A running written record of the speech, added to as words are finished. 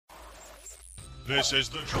This is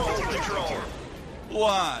the Troll Patrol.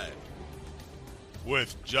 Live.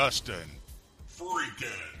 With Justin Freakin'.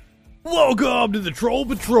 Welcome to the Troll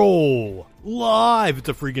Patrol. Live. It's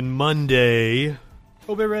a freaking Monday.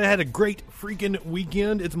 Hope everybody had a great freaking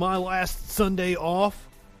weekend. It's my last Sunday off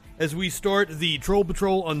as we start the Troll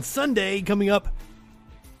Patrol on Sunday, coming up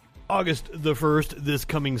August the 1st, this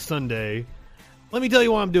coming Sunday. Let me tell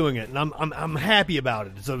you why I'm doing it, and I'm happy about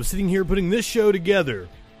it. So I'm sitting here putting this show together.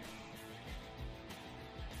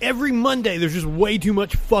 Every Monday, there's just way too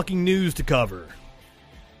much fucking news to cover.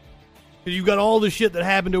 You've got all the shit that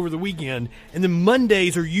happened over the weekend, and then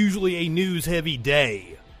Mondays are usually a news-heavy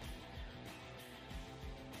day.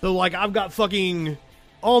 So, like, I've got fucking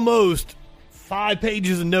almost 5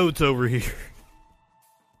 pages of notes over here.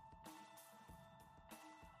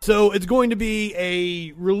 So, it's going to be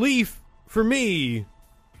a relief for me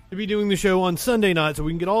to be doing the show on Sunday night so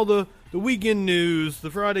we can get all the weekend news, the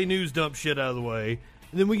Friday news dump shit out of the way,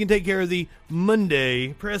 and then we can take care of the Monday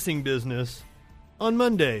pressing business on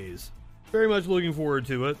Mondays. Very much looking forward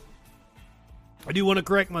to it. I do want to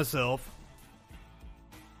correct myself.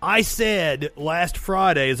 I said last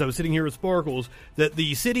Friday, as I was sitting here with Sparkles, that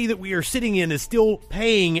the city that we are sitting in is still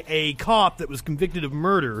paying a cop that was convicted of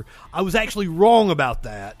murder. I was actually wrong about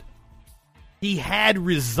that. He had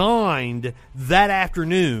resigned that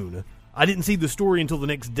afternoon. I didn't see the story until the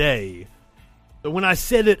next day. So when I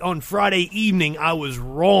said it on Friday evening, I was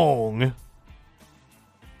wrong.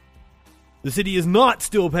 The city is not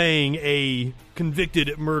still paying a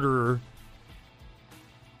convicted murderer.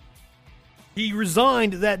 He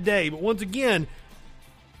resigned that day, but once again,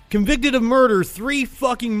 convicted of murder 3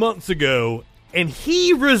 fucking months ago, and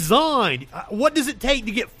he resigned. What does it take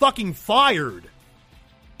to get fucking fired?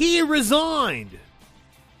 He resigned.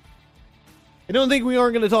 I don't think we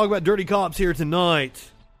aren't going to talk about dirty cops here tonight.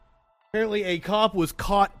 Apparently a cop was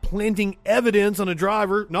caught planting evidence on a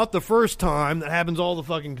driver. Not the first time. That happens all the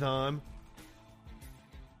fucking time.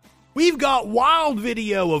 We've got wild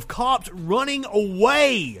video of cops running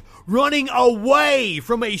away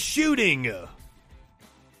from a shooting.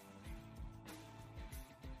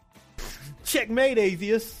 Checkmate,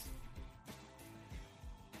 atheists.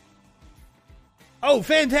 Oh,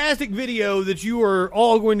 fantastic video that you are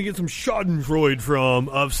all going to get some schadenfreude from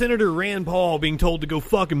of Senator Rand Paul being told to go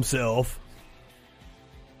fuck himself.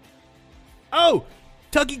 Oh,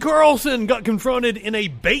 Tucky Carlson got confronted in a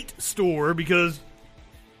bait store because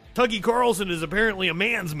Tucky Carlson is apparently a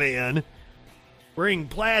man's man, wearing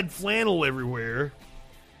plaid flannel everywhere.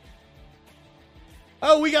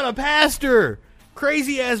 Oh, we got a pastor.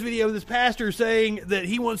 Crazy ass video of this pastor saying that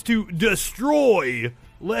he wants to destroy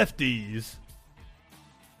lefties.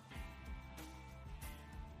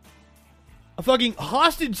 A fucking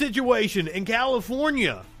hostage situation in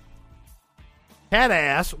California. Cat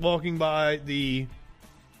ass walking by the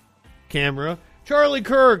camera. Charlie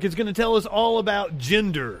Kirk is going to tell us all about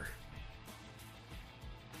gender.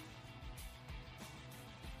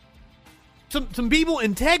 Some people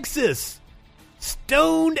in Texas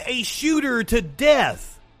stoned a shooter to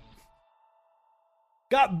death.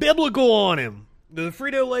 Got biblical on him. The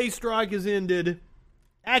Frito-Lay strike has ended.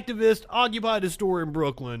 Activists occupied a store in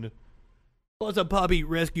Brooklyn. Plus a puppy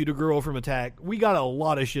rescued a girl from attack. We got a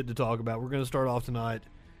lot of shit to talk about. We're going to start off tonight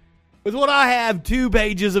with what I have 2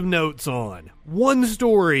 pages of notes on. One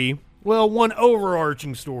story, well, one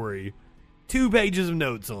overarching story, 2 pages of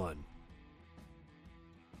notes on.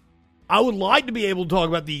 I would like to be able to talk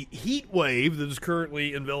about the heat wave that is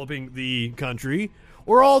currently enveloping the country,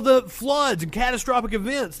 or all the floods and catastrophic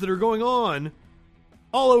events that are going on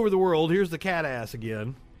all over the world. Here's the cat ass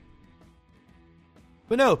again.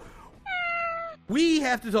 But no, we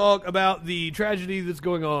have to talk about the tragedy that's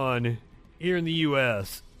going on here in the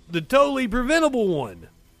U.S., the totally preventable one.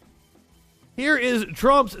 Here is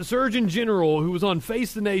Trump's Surgeon General, who was on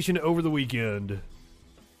Face the Nation over the weekend.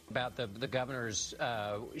 About the governor's,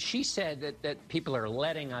 she said that people are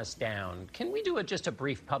letting us down. Can we do just a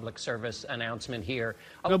brief public service announcement here?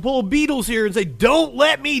 I'm going to pull Beatles here and say, don't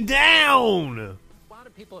let me down! A lot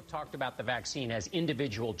of people have talked about the vaccine as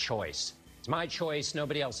individual choice. It's my choice,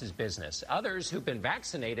 nobody else's business. Others who've been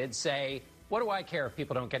vaccinated say, what do I care if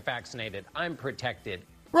people don't get vaccinated? I'm protected.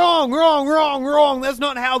 Wrong. That's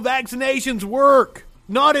not how vaccinations work.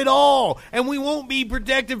 Not at all. And we won't be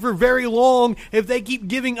protected for very long if they keep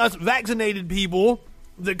giving us vaccinated people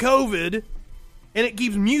the COVID, and it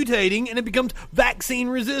keeps mutating, and it becomes vaccine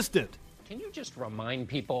resistant. Can you just remind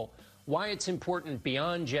people why it's important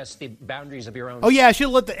beyond just the boundaries of your own? Oh, yeah, I should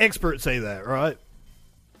let the expert say that, right?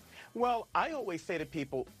 Well, I always say to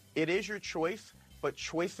people, it is your choice, but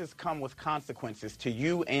choices come with consequences to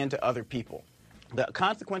you and to other people. The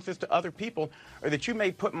consequences to other people are that you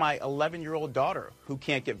may put my 11-year-old daughter who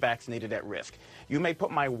can't get vaccinated at risk. You may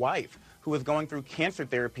put my wife who is going through cancer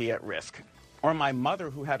therapy at risk, or my mother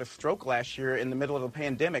who had a stroke last year in the middle of the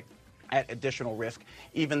pandemic at additional risk,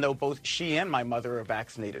 even though both she and my mother are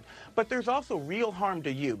vaccinated. But there's also real harm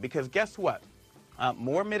to you, because guess what?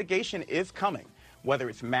 More mitigation is coming, whether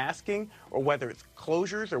it's masking or whether it's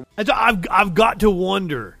closures. Or I've got to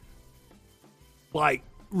wonder, like,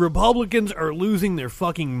 Republicans are losing their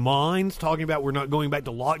fucking minds talking about we're not going back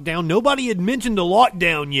to lockdown. Nobody had mentioned a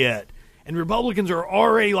lockdown yet, and Republicans are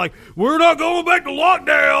already like, we're not going back to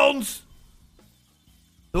lockdowns.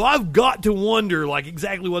 So I've got to wonder, like,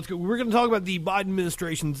 exactly what's going. We're going to talk about the Biden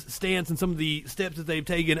administration's stance and some of the steps that they've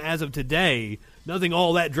taken as of today. Nothing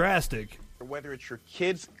all that drastic. Whether it's your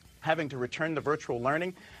kids having to return to virtual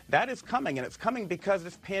learning, that is coming, and it's coming because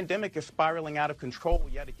this pandemic is spiraling out of control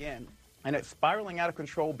yet again. And it's spiraling out of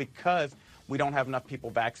control because we don't have enough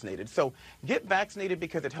people vaccinated. So get vaccinated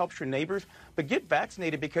because it helps your neighbors, but get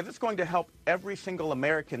vaccinated because it's going to help every single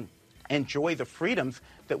American enjoy the freedoms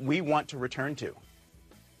that we want to return to.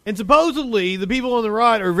 And supposedly, the people on the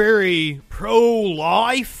right are very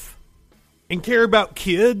pro-life and care about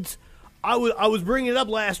kids. I was bringing it up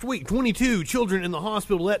last week. 22 children in the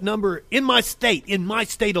hospital. That number in my state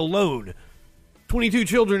alone. 22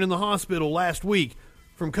 children in the hospital last week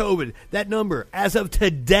from COVID. That number, as of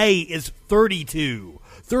today, is 32.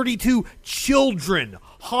 32 children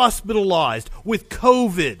hospitalized with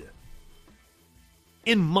COVID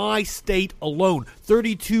in my state alone.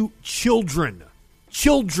 32 children.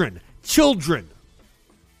 Children.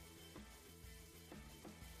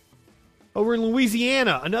 Over in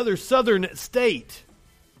Louisiana, another southern state,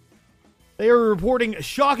 they are reporting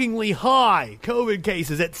shockingly high COVID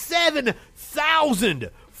cases at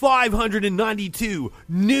 7,592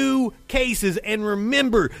 new cases. And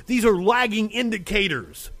remember, these are lagging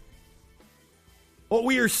indicators. What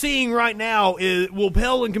we are seeing right now will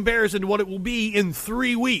pale in comparison to what it will be in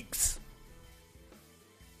 3 weeks.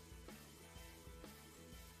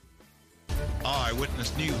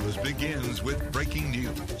 Eyewitness News begins with breaking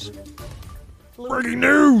news. Breaking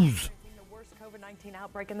news! The worst COVID-19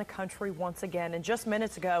 outbreak in the country once again. And just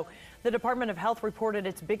minutes ago, the Department of Health reported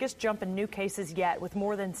its biggest jump in new cases yet, with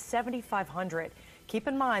more than 7,500. Keep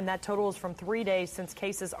in mind that total is from 3 days since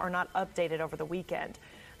cases are not updated over the weekend.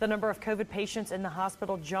 The number of COVID patients in the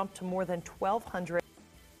hospital jumped to more than 1,200.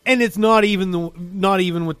 And it's not even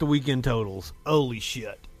with the weekend totals. Holy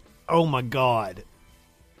shit. Oh my God.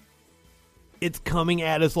 It's coming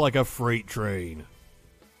at us like a freight train.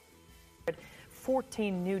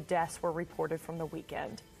 14 new deaths were reported from the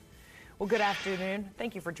weekend. Well, good afternoon.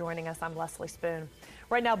 Thank you for joining us. I'm Leslie Spoon.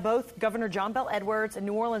 Right now, both Governor John Bel Edwards and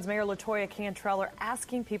New Orleans Mayor LaToya Cantrell are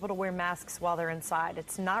asking people to wear masks while they're inside.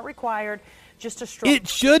 It's not required, just a strong. It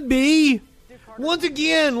should be. Once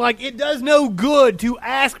again, like, it does no good to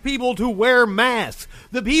ask people to wear masks.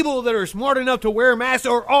 The people that are smart enough to wear masks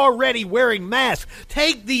are already wearing masks.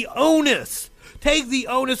 Take the onus. Take the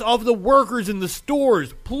onus off the workers in the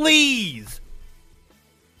stores, please.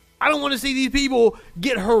 I don't want to see these people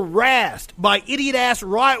get harassed by idiot-ass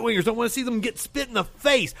right-wingers. I don't want to see them get spit in the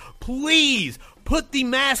face. Please, put the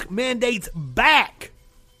mask mandates back.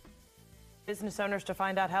 Business owners to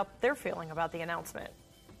find out how they're feeling about the announcement.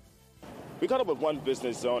 We caught up with one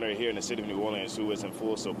business owner here in the city of New Orleans who is in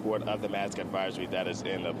full support of the mask advisory that is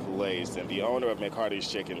in place. And the owner of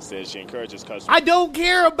McCarty's Chicken says she encourages customers. I don't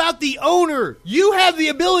care about the owner. You have the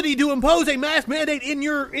ability to impose a mask mandate in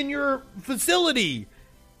your facility,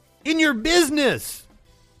 in your business.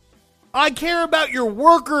 I care about your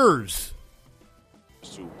workers.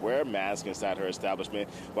 To wear masks inside her establishment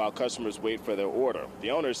while customers wait for their order.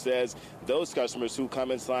 The owner says those customers who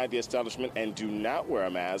come inside the establishment and do not wear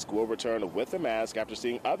a mask will return with a mask after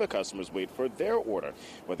seeing other customers wait for their order.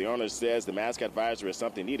 But the owner says the mask advisory is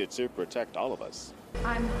something needed to protect all of us.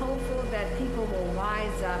 I'm hopeful that people will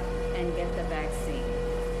wise up and get the vaccine.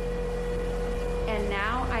 And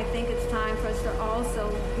now I think it's time for us to also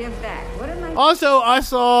give back. Also, I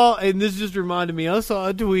saw, and this just reminded me, I saw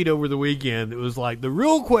a tweet over the weekend that was like, the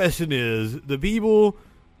real question is the people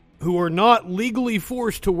who are not legally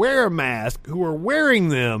forced to wear a mask, who are wearing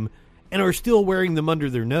them and are still wearing them under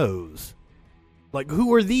their nose. Like,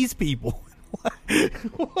 who are these people?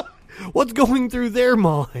 What's going through their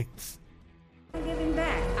minds? I'm giving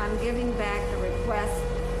back. I'm giving back the request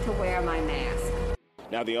to wear my mask.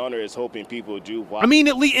 Now the owner is hoping people do. I mean,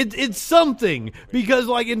 at least it's something, because,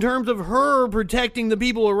 like, in terms of her protecting the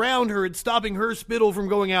people around her, it's stopping her spittle from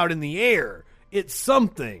going out in the air. It's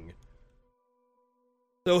something.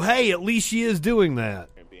 So hey, at least she is doing that.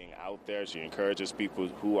 Being out there. She encourages people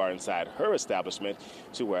who are inside her establishment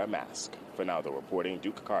to wear a mask. For now, the reporting,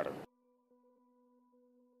 Duke Carter.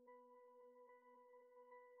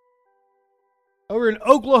 Over in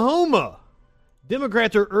Oklahoma,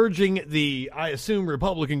 Democrats are urging the, I assume,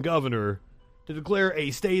 Republican governor to declare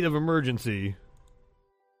a state of emergency.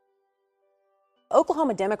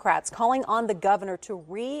 Oklahoma Democrats calling on the governor to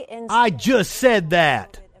reinstate. I just said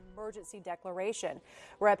that. Emergency declaration.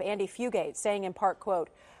 Rep. Andy Fugate saying in part, quote,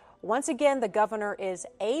 once again, the governor is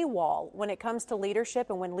AWOL when it comes to leadership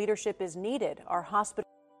and when leadership is needed. Our hospital.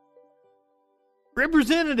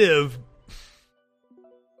 Representative,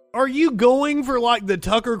 are you going for like the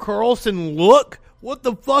Tucker Carlson look? What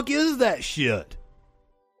the fuck is that shit?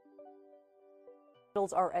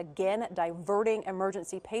 Hospitals are again diverting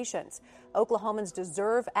emergency patients. Oklahomans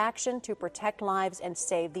deserve action to protect lives and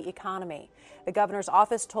save the economy. The governor's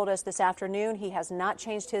office told us this afternoon he has not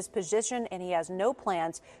changed his position and he has no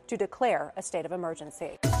plans to declare a state of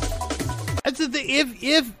emergency. That's the thing.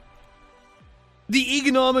 If the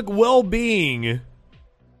economic well-being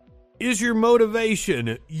is your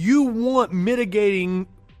motivation, you want mitigating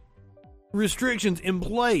restrictions in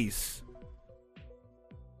place.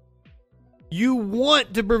 You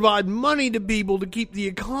want to provide money to people to keep the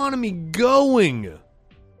economy going.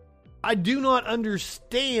 I do not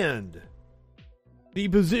understand the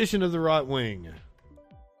position of the right wing.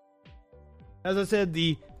 As I said,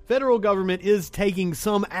 the federal government is taking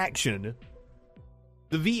some action.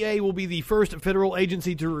 The VA will be the first federal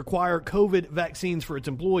agency to require COVID vaccines for its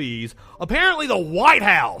employees. Apparently, the White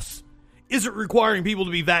House isn't requiring people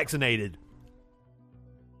to be vaccinated.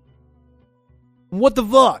 What the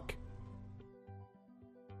fuck?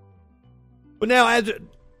 But now, as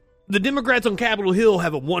the Democrats on Capitol Hill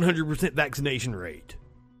have a 100% vaccination rate.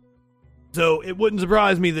 So it wouldn't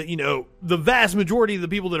surprise me that, the vast majority of the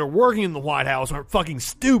people that are working in the White House aren't fucking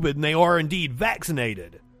stupid and they are indeed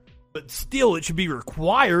vaccinated. But still, it should be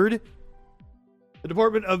required. The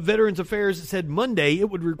Department of Veterans Affairs said Monday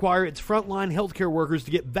it would require its frontline healthcare workers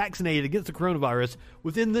to get vaccinated against the coronavirus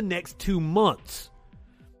within the next 2 months.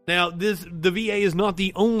 Now, the VA is not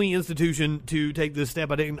the only institution to take this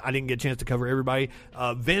step. I didn't get a chance to cover everybody.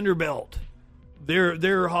 Vanderbilt,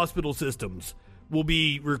 their hospital systems will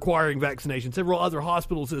be requiring vaccination. Several other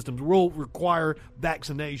hospital systems will require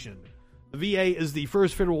vaccination. The VA is the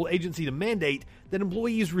first federal agency to mandate that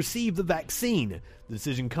employees receive the vaccine. The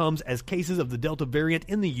decision comes as cases of the Delta variant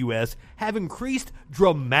in the U.S. have increased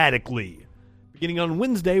dramatically. Beginning on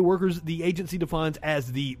Wednesday, workers the agency defines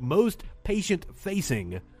as the most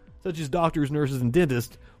patient-facing, such as doctors, nurses, and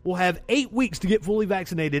dentists, will have 8 weeks to get fully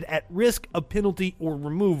vaccinated at risk of penalty or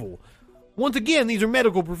removal. Once again, these are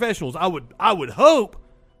medical professionals. I would hope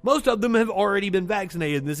most of them have already been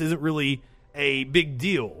vaccinated, and this isn't really a big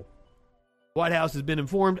deal. The White House has been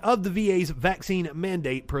informed of the VA's vaccine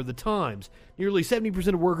mandate per the Times. Nearly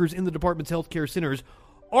 70% of workers in the department's healthcare centers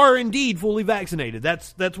are indeed fully vaccinated.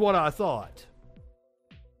 That's what I thought.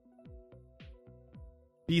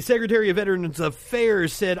 The Secretary of Veterans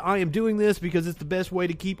Affairs said, I am doing this because it's the best way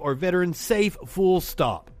to keep our veterans safe, full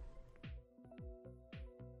stop.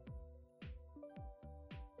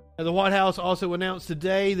 And the White House also announced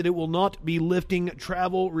today that it will not be lifting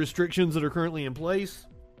travel restrictions that are currently in place.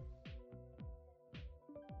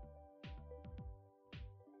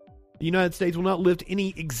 The United States will not lift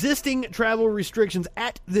any existing travel restrictions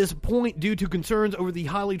at this point due to concerns over the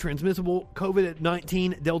highly transmissible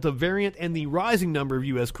COVID-19 Delta variant and the rising number of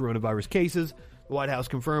U.S. coronavirus cases. The White House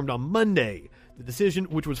confirmed on Monday. The decision,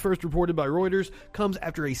 which was first reported by Reuters, comes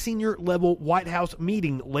after a senior-level White House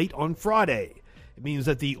meeting late on Friday. It means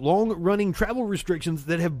that the long-running travel restrictions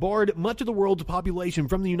that have barred much of the world's population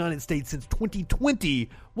from the United States since 2020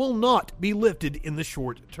 will not be lifted in the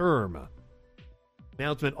short term. The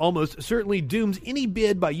announcement almost certainly dooms any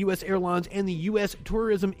bid by U.S. airlines and the U.S.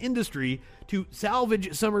 tourism industry to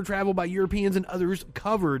salvage summer travel by Europeans and others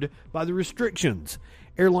covered by the restrictions.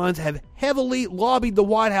 Airlines have heavily lobbied the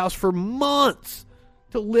White House for months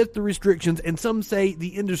to lift the restrictions, and some say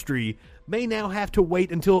the industry may now have to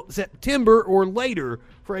wait until September or later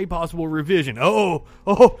for a possible revision. Oh,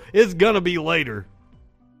 it's gonna be later.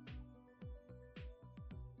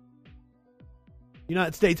 The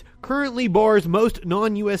United States currently bars most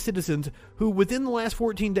non-U.S. citizens who within the last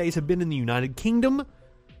 14 days have been in the United Kingdom,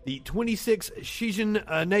 the 26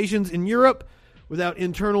 Schengen nations in Europe without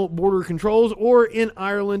internal border controls, or in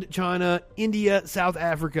Ireland, China, India, South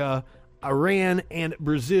Africa, Iran, and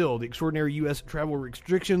Brazil. The extraordinary U.S. travel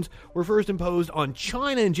restrictions were first imposed on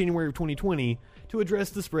China in January of 2020 to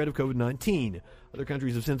address the spread of COVID-19. Other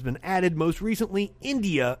countries have since been added, most recently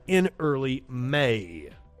India in early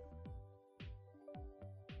May.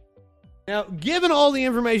 Now, given all the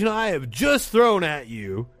information I have just thrown at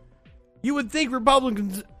you, you would think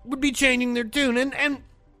Republicans would be changing their tune, and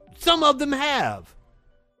some of them have.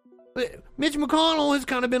 But Mitch McConnell has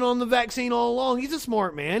kind of been on the vaccine all along. He's a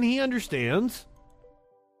smart man. He understands.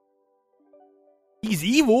 He's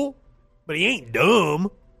evil, but he ain't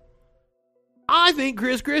dumb. I think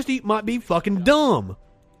Chris Christie might be fucking dumb.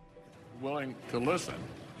 Willing to listen.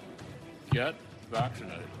 Get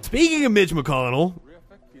vaccinated. Speaking of Mitch McConnell,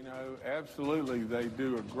 You know, absolutely, they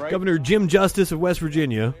do a great Governor Jim Justice of West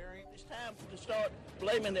Virginia. It's time to start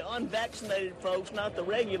blaming the unvaccinated folks, not the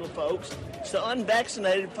regular folks. It's the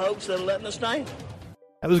unvaccinated folks that are letting us down.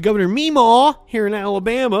 That was Governor Meemaw here in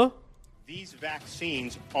Alabama. These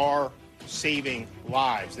vaccines are saving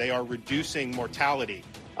lives. They are reducing mortality.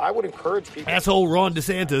 I would encourage people. Asshole Ron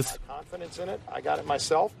DeSantis. Confidence in it. I got it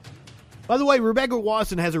myself. By the way, Rebecca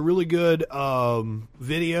Watson has a really good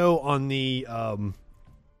video on the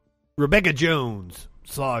Rebecca Jones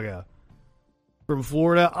saga from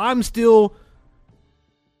Florida.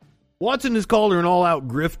 Watson has called her an all-out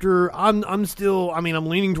grifter. I'm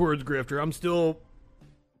leaning towards grifter. I'm still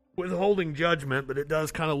withholding judgment, but it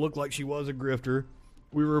does kind of look like she was a grifter.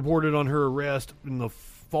 We reported on her arrest in the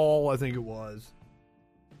fall, I think it was.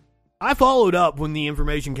 I followed up when the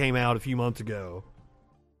information came out a few months ago.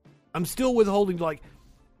 I'm still withholding,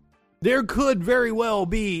 there could very well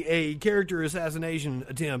be a character assassination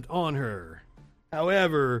attempt on her.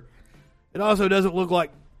 However, it also doesn't look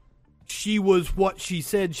like she was what she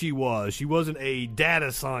said she was. She wasn't a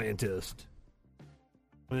data scientist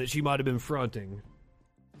that she might have been fronting.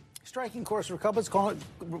 Striking course, Republicans calling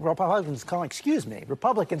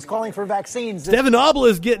for vaccines.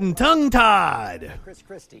 Stephanopoulos getting tongue-tied. Chris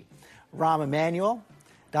Christie, Rahm Emanuel,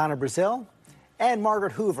 Donna Brazile, and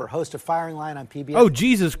Margaret Hoover, host of Firing Line on PBS. Oh,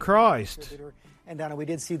 Jesus Christ. And Donna, we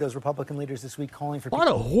did see those Republican leaders this week calling for... What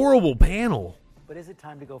a horrible panel. But is it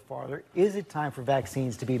time to go farther? Is it time for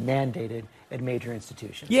vaccines to be mandated at major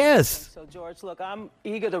institutions? Yes. So, George, look, I'm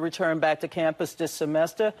eager to return back to campus this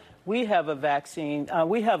semester. We have a vaccine.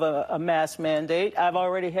 We have a mask mandate. I've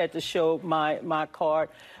already had to show my card.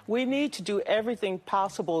 We need to do everything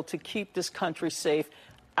possible to keep this country safe.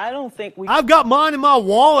 I don't think I've got mine in my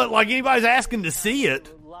wallet like anybody's asking to see it.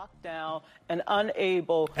 Locked down and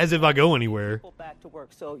unable. As if I go anywhere. Back to work.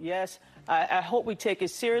 So, yes, I hope we take it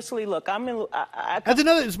seriously. Look, That's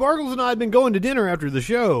another. Sparkles and I had been going to dinner after the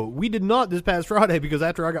show. We did not this past Friday because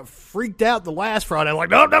after I got freaked out the last Friday, I'm like,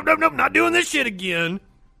 nope, not doing this shit again.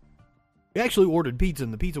 We actually ordered pizza,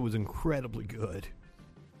 and the pizza was incredibly good.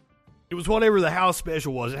 It was whatever the house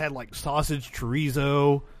special was. It had sausage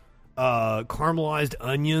chorizo, caramelized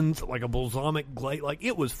onions, a balsamic glaze.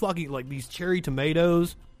 It was fucking these cherry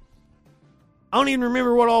tomatoes. I don't even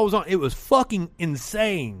remember what all was on. It was fucking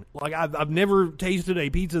insane. I've never tasted a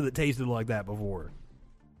pizza that tasted like that before.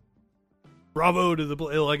 Bravo to the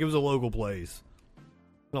place. It was a local place.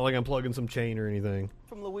 Not like I'm plugging some chain or anything.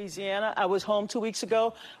 From Louisiana, I was home 2 weeks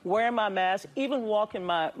ago, wearing my mask, even walking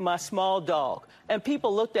my small dog. And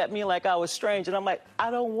people looked at me like I was strange. And I'm like,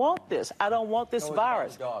 I don't want this. I don't want this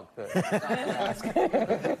virus. Dog,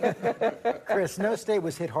 Chris, no state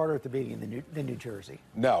was hit harder at the beginning than New Jersey.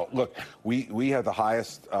 No, look, we have the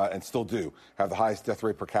highest, and still do, have the highest death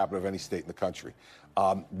rate per capita of any state in the country.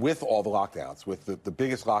 With all the lockdowns, with the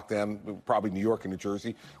biggest lockdown, probably New York and New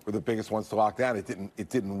Jersey were the biggest ones to lock down. It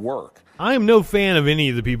didn't work. I am no fan of any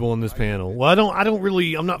of the people on this panel. Well,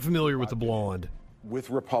 I'm not familiar with the blonde. With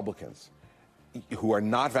Republicans who are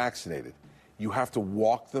not vaccinated, you have to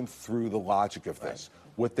walk them through the logic of this.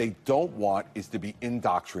 What they don't want is to be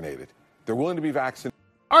indoctrinated. They're willing to be vaccinated.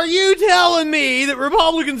 Are you telling me that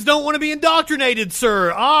Republicans don't want to be indoctrinated,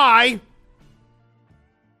 sir? I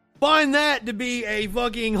find that to be a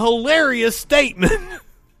fucking hilarious statement.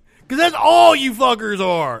 Because that's all you fuckers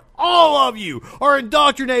are. All of you are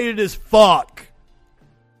indoctrinated as fuck.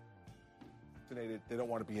 They don't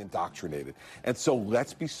want to be indoctrinated. And so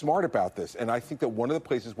let's be smart about this. And I think that one of the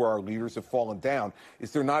places where our leaders have fallen down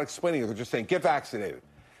is they're not explaining it. They're just saying, get vaccinated.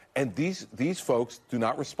 And these folks do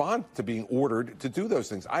not respond to being ordered to do those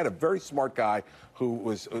things. I had a very smart guy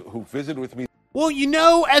who visited with me. Well,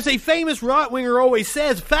 as a famous right-winger always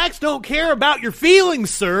says, facts don't care about your feelings,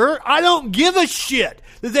 sir. I don't give a shit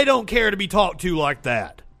that they don't care to be talked to like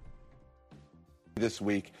that. This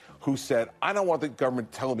week, who said, I don't want the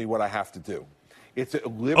government telling me what I have to do. It's a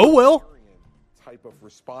libertarian type of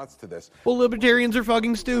response to this. Well, libertarians are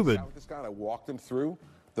fucking stupid. This guy, I walked him through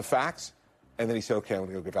the facts, and then he said, okay, I'm going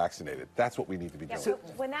to go get vaccinated. That's what we need to be doing. So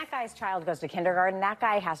when that guy's child goes to kindergarten, that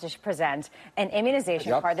guy has to present an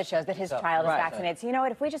immunization card that shows that his child is vaccinated. So you know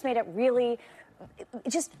what? If we just made it really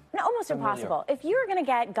just almost impossible. If you're going to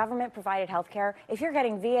get government-provided health care, if you're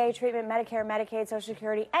getting VA treatment, Medicare, Medicaid, Social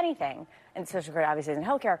Security, anything, and Social Security obviously isn't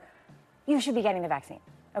health care, you should be getting the vaccine,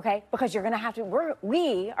 okay? Because you're going to have to,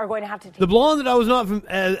 we are going to have to take... The blonde that I was not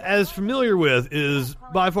as familiar with is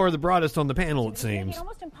by far the broadest on the panel, it seems. It's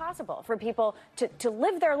almost impossible for people to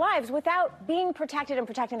live their lives without being protected and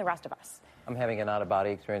protecting the rest of us. I'm having an out-of-body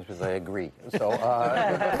experience because I agree. So,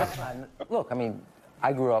 look, I mean,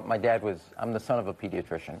 I grew up, I'm the son of a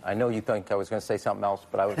pediatrician. I know you think I was going to say something else,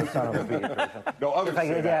 but I was the son of a pediatrician. No, others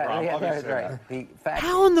say that, Rob. Others say that.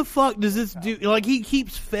 How in the fuck does this do? Like, he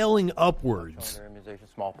keeps failing upwards. Immunization,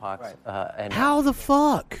 smallpox. And how the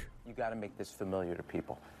fuck? You got to make this familiar to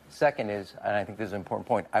people. Second is, and I think this is an important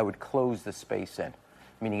point, I would close the space in.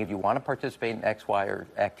 Meaning if you want to participate in X, Y, or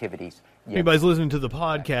activities... Anybody's listening to the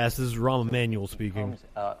podcast, this is Rahm Emanuel speaking.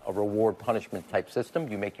 A reward-punishment type system.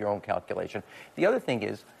 You make your own calculation. The other thing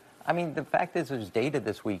is, I mean, the fact is there's data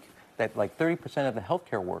this week that like 30% of the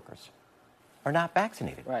healthcare workers are not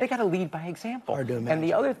vaccinated. Right. They got to lead by example. And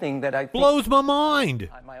the other thing that I think blows my mind.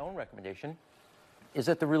 My own recommendation is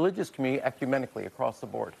that the religious community, ecumenically across the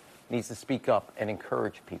board, needs to speak up and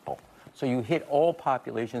encourage people. So you hit all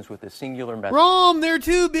populations with a singular message. Rom, they're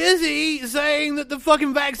too busy saying that the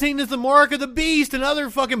fucking vaccine is the mark of the beast and other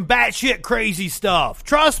fucking batshit crazy stuff.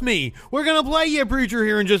 Trust me, we're going to play you a preacher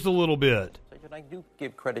here in just a little bit. And I do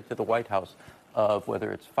give credit to the White House of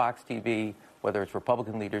whether it's Fox TV, whether it's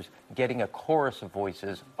Republican leaders, getting a chorus of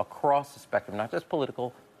voices across the spectrum, not just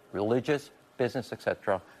political, religious, business,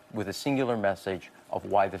 etc., with a singular message of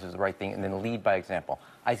why this is the right thing, and then lead by example.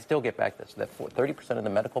 I still get back to this, that 30% of the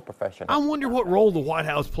medical profession... I wonder what role the White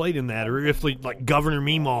House played in that, or if, like, Governor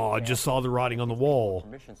Meemaw just saw the writing on the wall.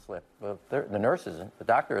 Permission slip. The nurse isn't, the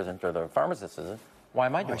doctor isn't, or the pharmacist isn't. Why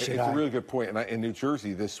am I doing it? It's a really good point. And in New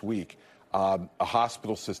Jersey this week, a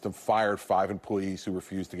hospital system fired 5 employees who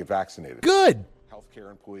refused to get vaccinated. Good.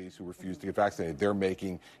 Healthcare employees who refused to get vaccinated. They're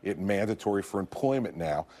making it mandatory for employment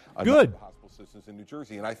now. Good. Systems in New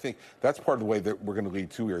Jersey, and I think that's part of the way that we're going to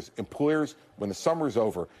lead 2 years. Employers, when the summer is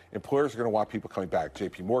over, employers are going to want people coming back.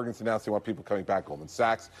 J.P. Morgan's announced they want people coming back. Goldman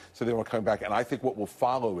Sachs said they want to come back. And I think what will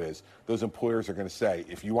follow is those employers are going to say,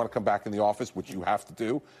 if you want to come back in the office, which you have to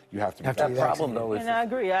do, you have to be vaccinated. That problem, though, is... And I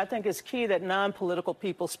agree. I think it's key that non-political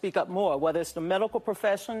people speak up more, whether it's the medical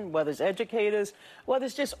profession, whether it's educators, whether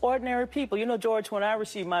it's just ordinary people. You know, George, when I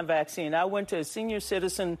received my vaccine, I went to a senior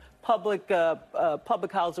citizen public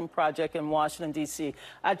housing project in Washington, D.C.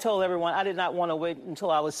 I told everyone I did not want to wait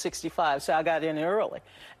until I was 65, so I got in early.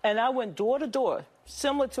 And I went door to door,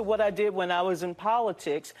 similar to what I did when I was in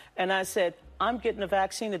politics, and I said, I'm getting a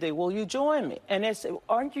vaccine today. Will you join me? And they said,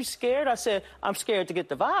 aren't you scared? I said, I'm scared to get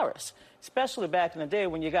the virus, especially back in the day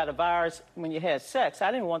when you got a virus when you had sex.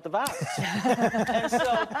 I didn't want the virus. And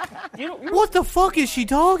so, what the fuck is she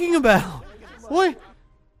talking about? What?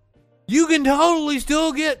 You can totally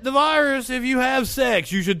still get the virus if you have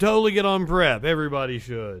sex. You should totally get on PrEP. Everybody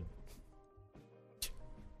should.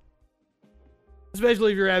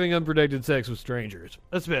 Especially if you're having unprotected sex with strangers.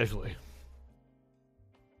 Especially.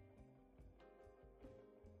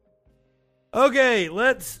 Okay,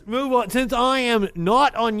 let's move on. Since I am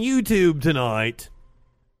not on YouTube tonight,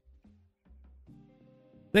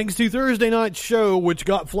 thanks to Thursday night's show, which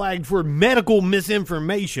got flagged for medical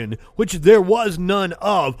misinformation, which there was none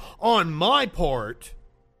of on my part.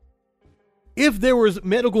 If there was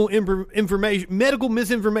medical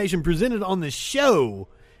misinformation presented on the show,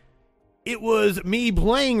 it was me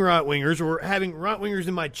playing right-wingers or having right-wingers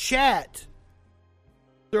in my chat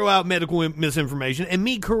throw out medical misinformation and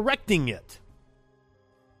me correcting it.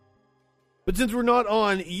 But since we're not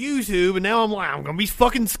on YouTube, and now I'm going to be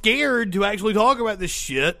fucking scared to actually talk about this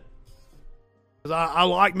shit. Because I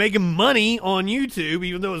like making money on YouTube,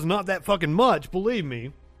 even though it's not that fucking much, believe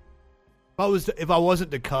me. If I wasn't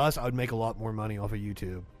to cuss, I would make a lot more money off of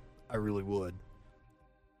YouTube. I really would.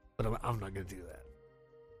 But I'm not going to do that.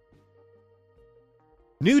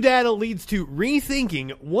 New data leads to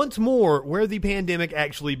rethinking once more where the pandemic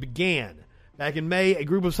actually began. Back in May, a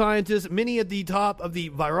group of scientists, many at the top of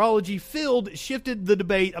the virology field, shifted the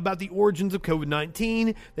debate about the origins of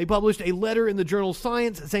COVID-19. They published a letter in the journal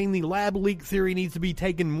Science saying the lab leak theory needs to be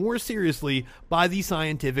taken more seriously by the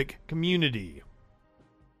scientific community.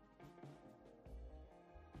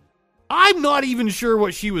 I'm not even sure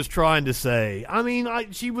what she was trying to say. I mean,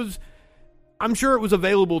 I'm sure it was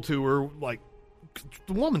available to her. Like,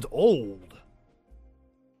 the woman's old.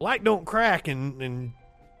 Black don't crack, and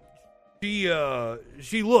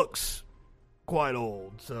she looks quite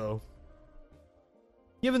old, so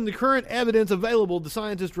Given the current evidence available, the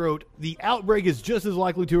scientist wrote, the outbreak is just as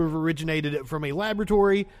likely to have originated from a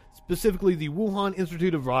laboratory, specifically the Wuhan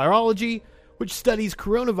Institute of Virology, which studies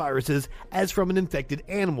coronaviruses, as from an infected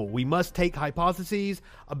animal. We must take hypotheses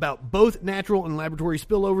about both natural and laboratory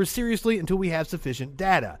spillovers seriously until we have sufficient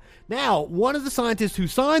data. Now, one of the scientists who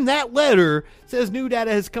signed that letter says new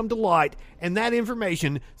data has come to light, and that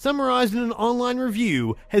information, summarized in an online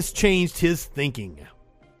review, has changed his thinking.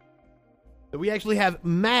 So we actually have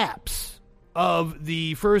maps of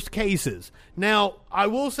the first cases. Now, I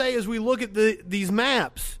will say, as we look at these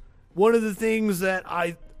maps, one of the things that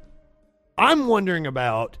I'm wondering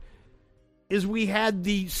about is we had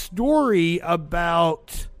the story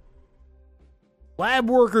about lab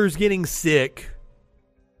workers getting sick,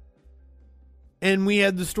 and we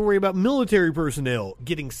had the story about military personnel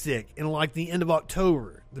getting sick in like the end of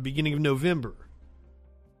October, the beginning of November.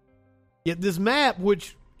 Yet this map,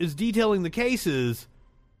 which is detailing the cases,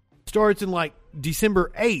 starts in like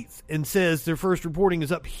December 8th and says their first reporting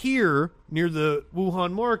is up here near the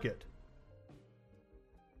Wuhan market.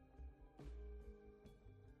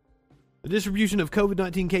 The distribution of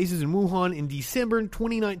COVID-19 cases in Wuhan in December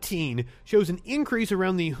 2019 shows an increase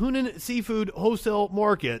around the Hunan seafood wholesale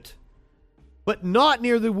market, but not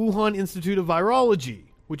near the Wuhan Institute of Virology,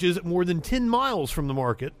 which is more than 10 miles from the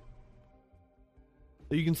market.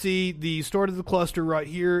 So you can see the start of the cluster right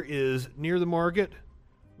here is near the market.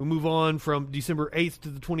 We move on from December 8th to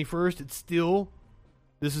the 21st.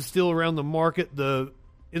 This is still around the market. The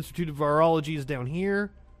Institute of Virology is down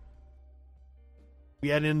here.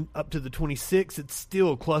 We add in up to the 26th. It's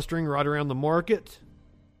still clustering right around the market.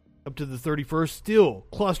 Up to the 31st, still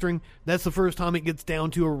clustering. That's the first time it gets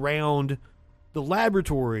down to around the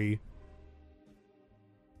laboratory.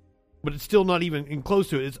 But it's still not even close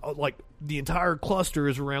to it. It's like the entire cluster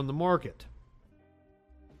is around the market.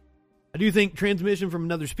 I do think transmission from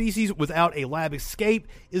another species without a lab escape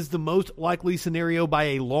is the most likely scenario by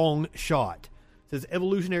a long shot, says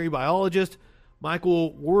evolutionary biologist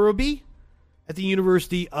Michael Worobey at the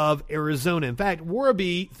University of Arizona. In fact,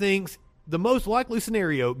 Worobey thinks the most likely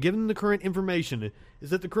scenario, given the current information, is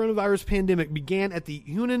that the coronavirus pandemic began at the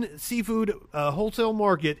Hunan seafood wholesale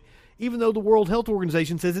market, even though the World Health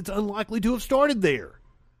Organization says it's unlikely to have started there.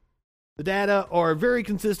 The data are very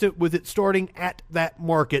consistent with it starting at that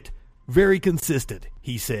market. Very consistent,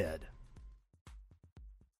 he said.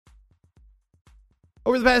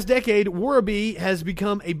 Over the past decade, Worobey has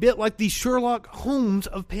become a bit like the Sherlock Holmes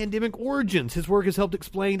of pandemic origins. His work has helped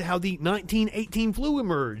explain how the 1918 flu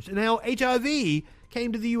emerged and how HIV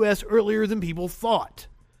came to the U.S. earlier than people thought.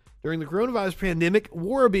 During the coronavirus pandemic,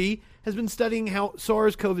 Worobey has been studying how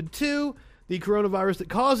SARS-CoV-2, the coronavirus that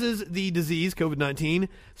causes the disease, COVID-19,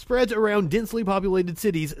 spreads around densely populated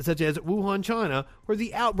cities such as Wuhan, China, where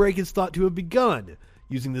the outbreak is thought to have begun.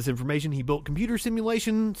 Using this information, he built computer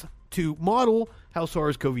simulations to model how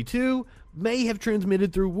SARS-CoV-2 may have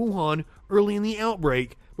transmitted through Wuhan early in the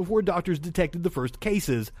outbreak before doctors detected the first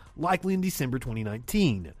cases, likely in December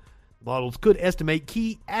 2019. Models could estimate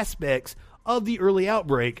key aspects of the early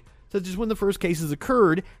outbreak, such as when the first cases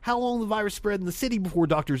occurred, how long the virus spread in the city before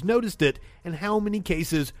doctors noticed it, and how many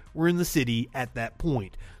cases were in the city at that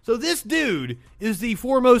point. So this dude is the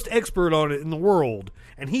foremost expert on it in the world,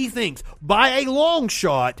 and he thinks, by a long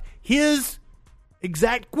shot, his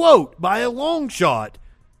exact quote, by a long shot,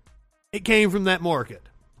 it came from that market.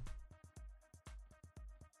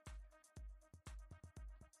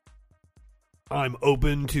 I'm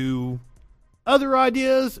open to other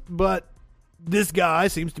ideas, but this guy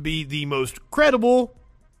seems to be the most credible,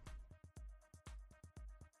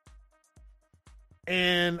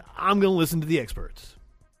 and I'm going to listen to the experts.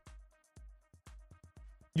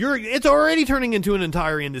 It's already turning into an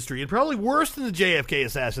entire industry, and probably worse than the JFK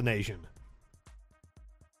assassination.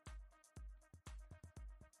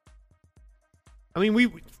 I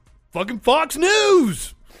mean, fucking Fox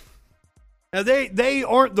News. Now, they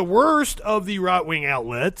aren't the worst of the right-wing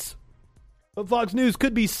outlets, but Fox News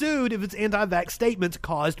could be sued if its anti-vax statements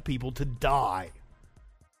caused people to die.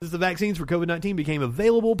 Since the vaccines for COVID-19 became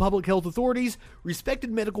available, public health authorities,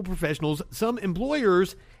 respected medical professionals, some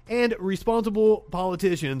employers, and responsible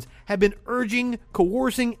politicians have been urging,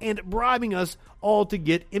 coercing, and bribing us all to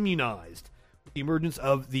get immunized. With the emergence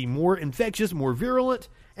of the more infectious, more virulent,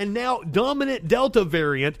 and now dominant Delta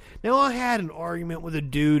variant. Now, I had an argument with a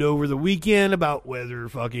dude over the weekend about whether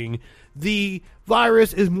fucking the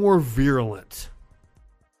virus is more virulent.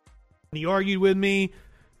 And he argued with me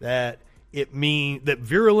that that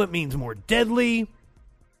virulent means more deadly.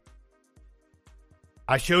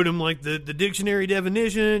 I showed him like the dictionary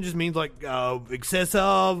definition. It just means like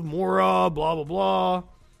excessive, more of, blah, blah, blah.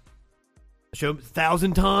 Show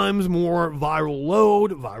 1,000 times more viral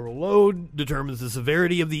load. Viral load determines the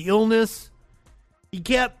severity of the illness. He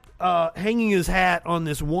kept hanging his hat on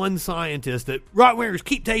this one scientist that right-wingers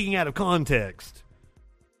keep taking out of context.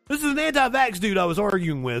 This is an anti-vax dude I was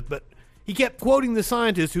arguing with, but he kept quoting the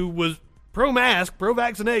scientist who was pro-mask,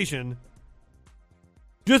 pro-vaccination,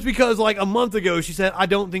 just because like a month ago she said, I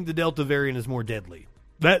don't think the Delta variant is more deadly.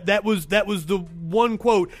 That was the one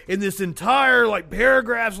quote in this entire like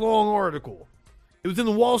paragraphs long article. It was in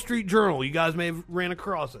the Wall Street Journal. You guys may have ran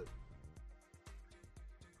across it.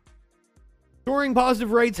 Soaring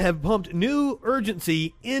positive rates have pumped new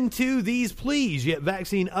urgency into these pleas, yet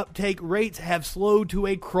vaccine uptake rates have slowed to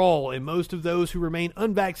a crawl, and most of those who remain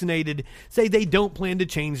unvaccinated say they don't plan to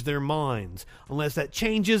change their minds. Unless that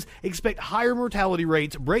changes, expect higher mortality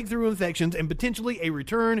rates, breakthrough infections, and potentially a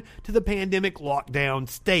return to the pandemic lockdown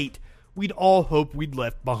state we'd all hope we'd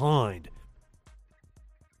left behind.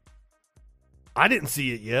 I didn't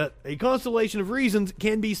see it yet. A constellation of reasons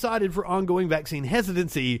can be cited for ongoing vaccine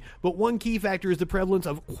hesitancy, but one key factor is the prevalence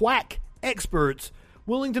of quack experts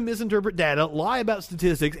willing to misinterpret data, lie about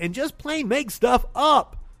statistics, and just plain make stuff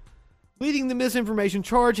up. Leading the misinformation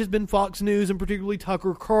charge has been Fox News and particularly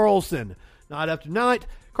Tucker Carlson. Night after night,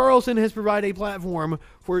 Carlson has provided a platform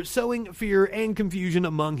for sowing fear and confusion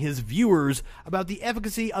among his viewers about the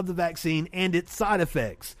efficacy of the vaccine and its side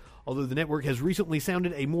effects. Although the network has recently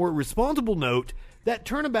sounded a more responsible note, that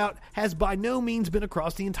turnabout has by no means been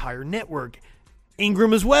across the entire network.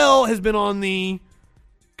 Ingram as well has been on the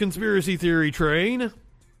conspiracy theory train. And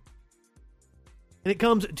it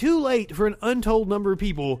comes too late for an untold number of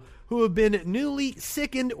people who have been newly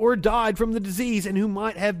sickened or died from the disease and who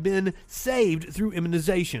might have been saved through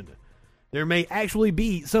immunization. There may actually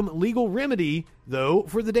be some legal remedy, though,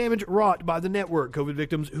 for the damage wrought by the network. COVID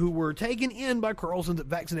victims who were taken in by Carlson's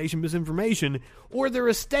vaccination misinformation or their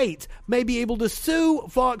estates may be able to sue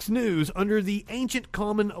Fox News under the ancient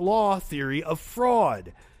common law theory of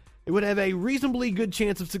fraud. It would have a reasonably good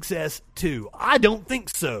chance of success, too. I don't think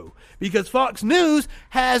so, because Fox News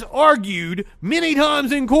has argued many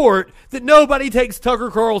times in court that nobody takes Tucker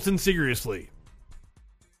Carlson seriously.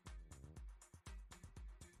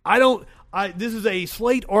 This is a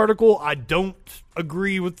Slate article. I don't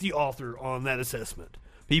agree with the author on that assessment.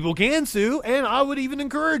 People can sue, and I would even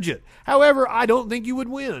encourage it. However, I don't think you would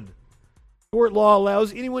win. Tort law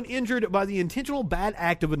allows anyone injured by the intentional bad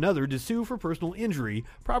act of another to sue for personal injury,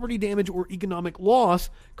 property damage, or economic loss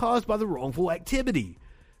caused by the wrongful activity.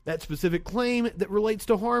 That specific claim that relates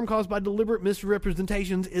to harm caused by deliberate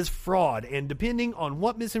misrepresentations is fraud, and depending on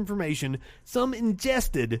what misinformation some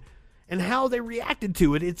ingested and how they reacted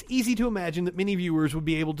to it, it's easy to imagine that many viewers would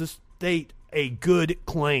be able to state a good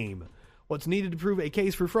claim. What's needed to prove a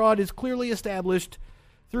case for fraud is clearly established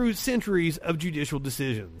through centuries of judicial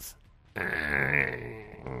decisions.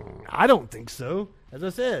 I don't think so. As I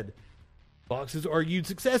said, Fox has argued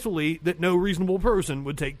successfully that no reasonable person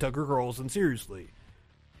would take Tucker Carlson seriously.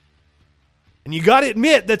 And you gotta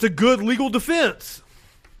admit, that's a good legal defense.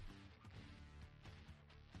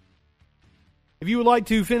 If you would like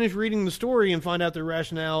to finish reading the story and find out the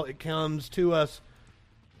rationale, it comes to us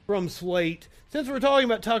from Slate. Since we're talking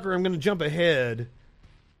about Tucker, I'm going to jump ahead.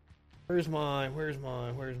 Where's my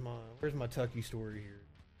Tucky story here?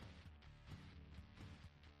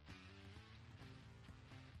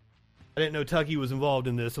 I didn't know Tucky was involved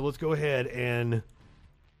in this, so let's go ahead and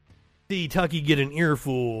see Tucky get an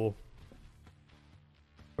earful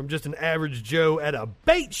from just an average Joe at a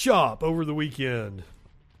bait shop over the weekend.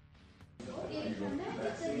 Don't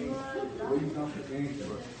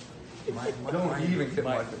even get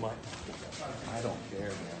my. I don't care, man.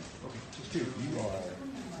 Dude, you are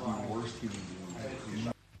the worst human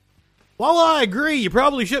being. While I agree, you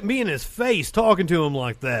probably shouldn't be in his face talking to him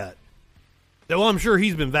like that. Though I'm sure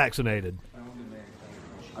he's been vaccinated.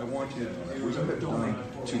 I want you to know that what you have done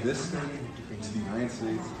to this state, to the United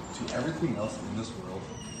States, to everything else in this world.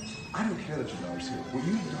 I don't care that your daughter's here. What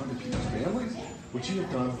you have done to people's families, what you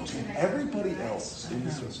have done to everybody else in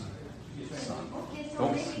this world. Son,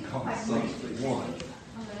 don't call me son. One.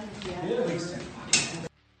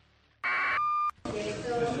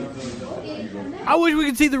 I wish we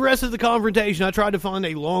could see the rest of the confrontation. I tried to find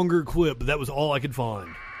a longer clip, but that was all I could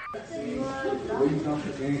find. Don't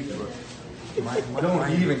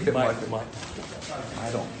even get my.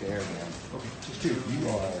 I don't care, man. Dude, you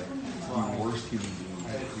are the worst human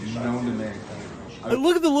being known to mankind.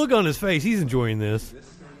 Look at the look on his face. He's enjoying this. To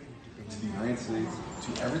the United States,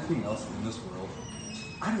 to everything else in this world.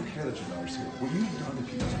 I don't care that your daughter's here. What you have done to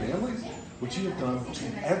people's families, what you have done to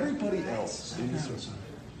everybody else in this world.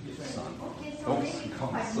 Son, don't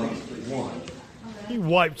call me son. One. You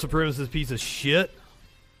white supremacist piece of shit.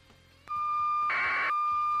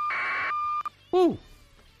 Woo.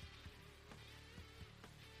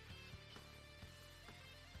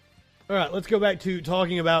 All right, let's go back to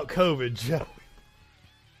talking about COVID, shall we?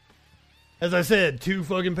 As I said, 2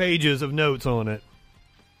 fucking pages of notes on it.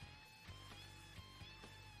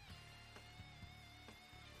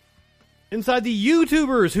 Inside the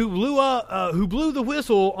YouTubers who blew the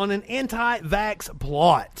whistle on an anti-vax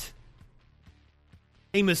plot.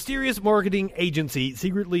 A mysterious marketing agency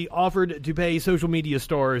secretly offered to pay social media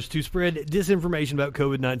stars to spread disinformation about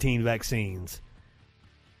COVID-19 vaccines.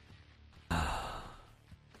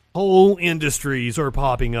 Whole industries are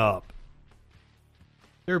popping up.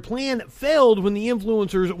 Their plan failed when the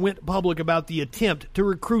influencers went public about the attempt to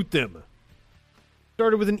recruit them.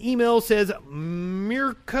 Started with an email, says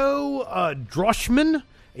Mirko Droschmann,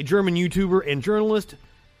 a German YouTuber and journalist.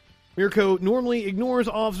 Mirko normally ignores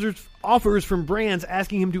offers from brands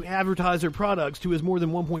asking him to advertise their products to his more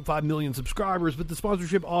than 1.5 million subscribers, but the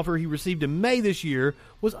sponsorship offer he received in May this year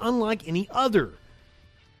was unlike any other.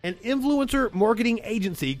 An influencer marketing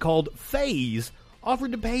agency called FaZe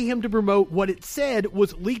offered to pay him to promote what it said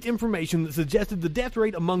was leaked information that suggested the death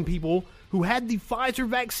rate among people who had the Pfizer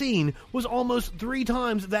vaccine was almost 3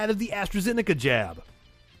 times that of the AstraZeneca jab.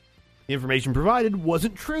 The information provided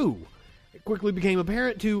wasn't true. It quickly became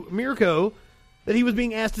apparent to Mirko that he was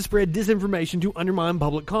being asked to spread disinformation to undermine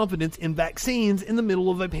public confidence in vaccines in the middle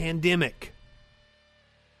of a pandemic.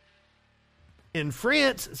 In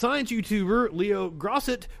France, science YouTuber Leo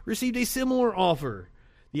Grosset received a similar offer.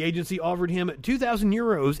 The agency offered him 2,000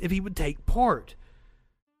 euros if he would take part.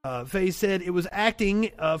 FaZe said it was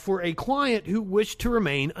acting for a client who wished to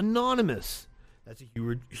remain anonymous. That's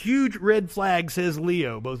a huge red flag, says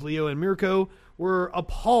Leo. Both Leo and Mirko were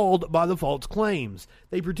appalled by the false claims.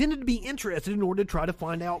 They pretended to be interested in order to try to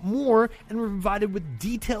find out more and were provided with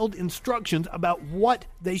detailed instructions about what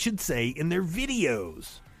they should say in their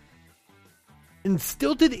videos. In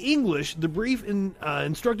stilted English, the brief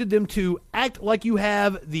instructed them to act like you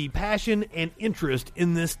have the passion and interest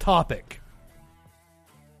in this topic.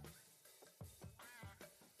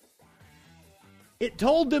 It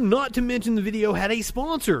told them not to mention the video had a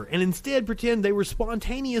sponsor and instead pretend they were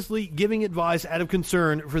spontaneously giving advice out of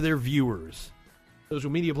concern for their viewers.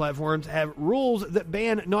 Social media platforms have rules that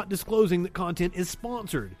ban not disclosing that content is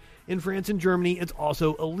sponsored. In France and Germany, it's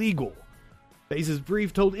also illegal. FaZe's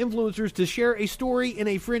brief told influencers to share a story in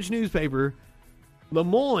a French newspaper, Le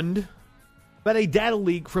Monde, about a data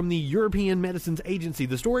leak from the European Medicines Agency.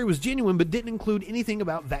 The story was genuine but didn't include anything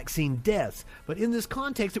about vaccine deaths. But in this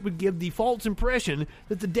context, it would give the false impression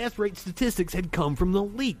that the death rate statistics had come from the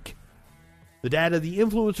leak. The data the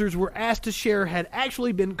influencers were asked to share had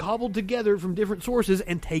actually been cobbled together from different sources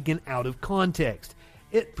and taken out of context.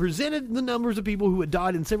 It presented the numbers of people who had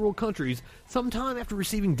died in several countries sometime after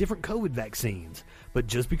receiving different COVID vaccines. But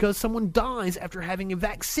just because someone dies after having a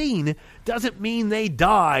vaccine doesn't mean they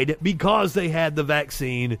died because they had the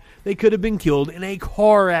vaccine. They could have been killed in a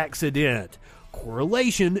car accident.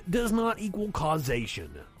 Correlation does not equal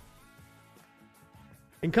causation.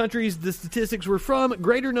 In countries the statistics were from,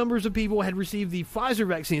 greater numbers of people had received the Pfizer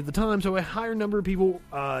vaccine at the time, so a higher number of people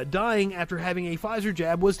dying after having a Pfizer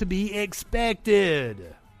jab was to be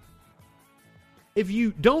expected. If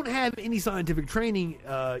you don't have any scientific training,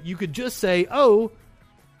 you could just say, oh,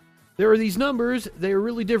 there are these numbers, they are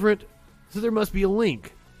really different, so there must be a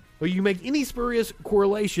link. Or you make any spurious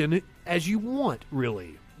correlation as you want,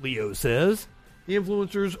 really, Leo says. The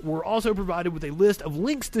influencers were also provided with a list of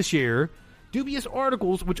links to share, dubious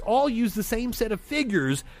articles which all use the same set of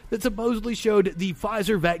figures that supposedly showed the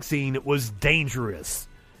Pfizer vaccine was dangerous.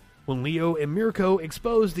 When Leo and Mirko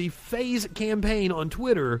exposed the FaZe campaign on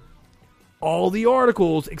Twitter, all the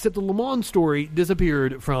articles except the Le Monde story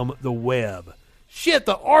disappeared from the web. Shit,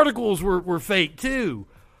 the articles were fake too.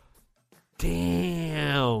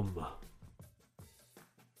 Damn.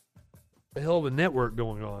 A hell of a network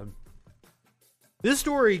going on. This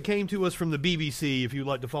story came to us from the BBC, if you'd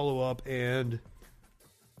like to follow up and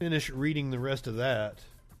finish reading the rest of that.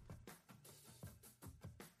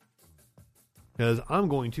 Because I'm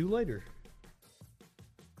going to later.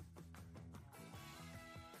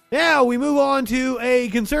 Now we move on to a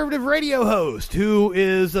conservative radio host who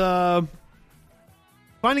is finding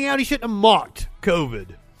out he shouldn't have mocked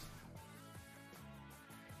COVID.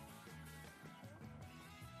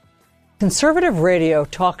 Conservative radio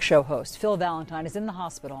talk show host Phil Valentine is in the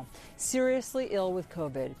hospital, seriously ill with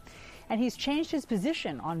COVID, and he's changed his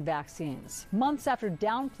position on vaccines months after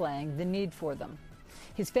downplaying the need for them.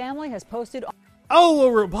 His family has posted Oh,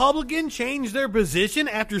 a Republican changed their position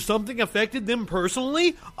after something affected them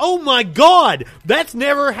personally? Oh my God, that's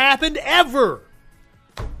never happened ever.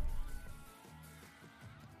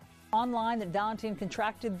 Online that Valentine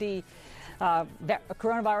contracted the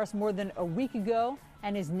coronavirus more than a week ago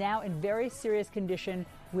and is now in very serious condition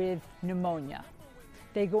with pneumonia.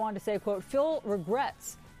 They go on to say, quote, Phil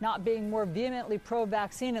regrets not being more vehemently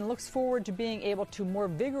pro-vaccine and looks forward to being able to more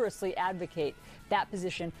vigorously advocate that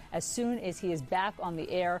position as soon as he is back on the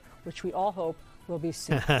air, which we all hope will be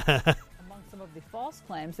soon. Among some of the false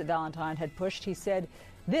claims that Valentine had pushed, he said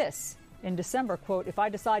this in December, quote, if I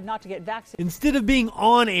decide not to get vaccinated. Instead of being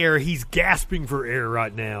on air, he's gasping for air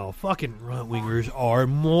right now. Fucking right-wingers are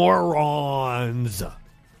morons.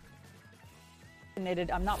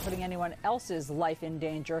 I'm not putting anyone else's life in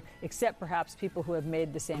danger, except perhaps people who have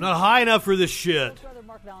made the same. I'm not high enough for this shit. Brother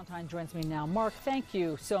Mark Valentine joins me now. Mark, thank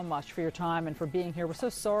you so much for your time and for being here. We're so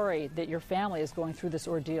sorry that your family is going through this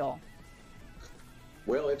ordeal.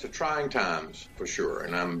 Well, it's a trying times for sure,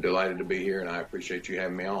 and I'm delighted to be here, and I appreciate you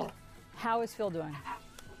having me on. How is Phil doing?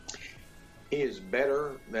 He is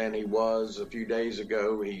better than he was a few days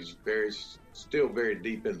ago. He's still very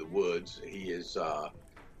deep in the woods. He is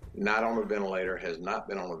not on a ventilator, has not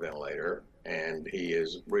been on a ventilator, and he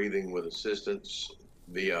is breathing with assistance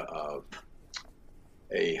via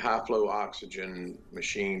a high-flow oxygen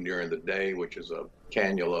machine during the day, which is a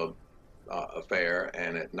cannula affair,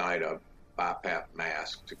 and at night a BiPAP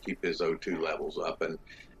mask to keep his O2 levels up.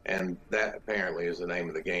 And that apparently is the name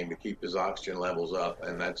of the game, to keep his oxygen levels up,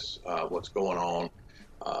 and that's what's going on.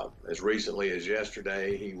 As recently as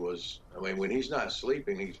yesterday, when he's not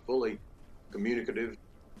sleeping, he's fully communicative,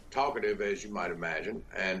 talkative, as you might imagine,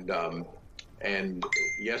 and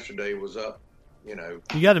yesterday was up, You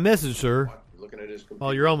got a message, sir. Looking at his computer.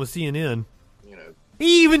 While you're on with CNN.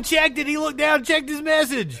 He even checked it. He looked down and checked his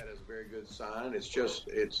message. That is a very good sign.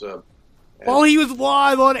 It's while he was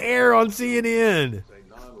live on air on CNN. It's a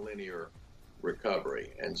non-linear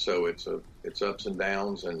recovery, and so it's ups and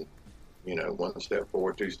downs, and one step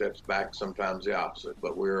forward, two steps back, sometimes the opposite.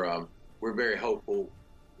 But we're very hopeful.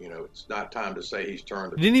 It's not time to say he's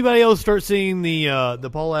turned. Did anybody else start singing the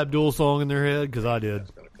Paul Abdul song in their head? Because I did. It's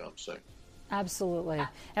going to come soon. Absolutely.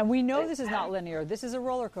 And we know this is not linear. This is a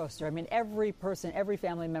roller coaster. I mean, every person, every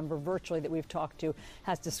family member virtually that we've talked to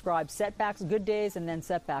has described setbacks, good days, and then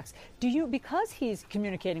setbacks. Because he's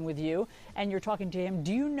communicating with you and you're talking to him,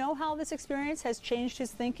 do you know how this experience has changed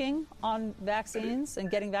his thinking on vaccines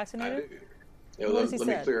and getting vaccinated? I do. Let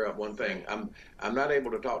me clear up one thing. I'm not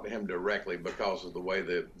able to talk to him directly because of the way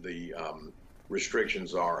the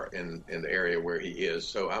restrictions are in the area where he is.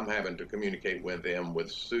 So I'm having to communicate with him, with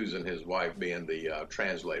Susan, his wife, being the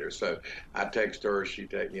translator. So I text her, she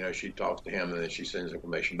talks to him, and then she sends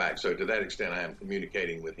information back. So to that extent, I am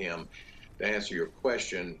communicating with him. To answer your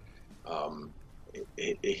question,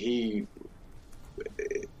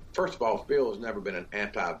 first of all, Phil has never been an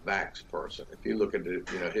anti-vax person. If you look at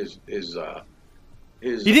his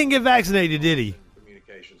he didn't get vaccinated, did he?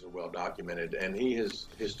 Communications are well documented, and he has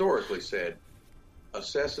historically said,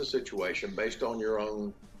 assess the situation based on your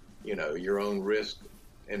own risk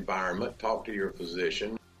environment. Talk to your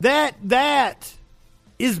physician. That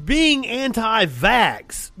is being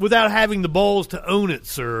anti-vax without having the balls to own it,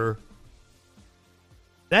 sir.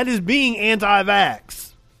 That is being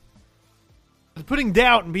anti-vax. It's putting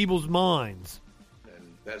doubt in people's minds.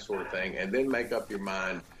 And that sort of thing, and then make up your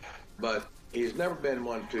mind. But he's never been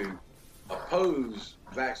one to oppose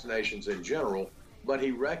vaccinations in general, but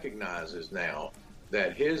he recognizes now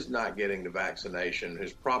that his not getting the vaccination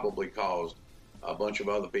has probably caused a bunch of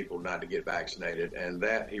other people not to get vaccinated, and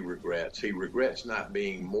that he regrets. He regrets not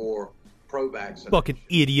being more pro-vaccination. Fucking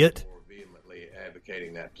idiot. More vehemently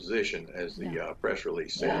advocating that position, as the press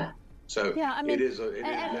release said. Yeah. So it has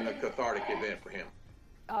been a cathartic event for him.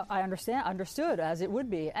 I understood, as it would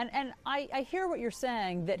be. And I hear what you're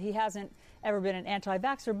saying, that he hasn't ever been an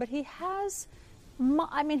anti-vaxxer, but he has,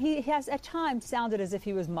 he has at times sounded as if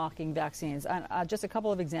he was mocking vaccines. Just a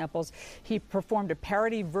couple of examples. He performed a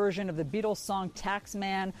parody version of the Beatles song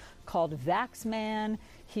Taxman called Vaxman.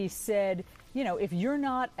 He said, if you're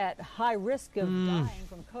not at high risk of dying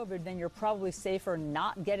from COVID, then you're probably safer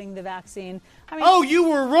not getting the vaccine. You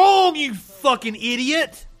were wrong, you fucking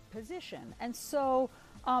idiot. Position. And so,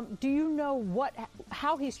 do you know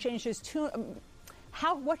how he's changed his tune?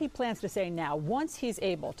 What he plans to say now, once he's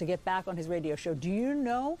able to get back on his radio show? Do you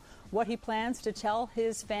know what he plans to tell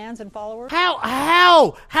his fans and followers?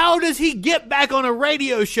 How does he get back on a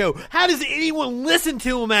radio show? How does anyone listen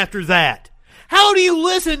to him after that? How do you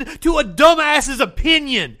listen to a dumbass's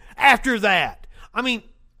opinion after that? I'm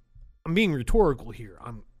being rhetorical here.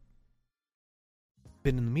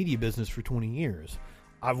 been in the media business for 20 years.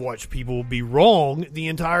 I've watched people be wrong the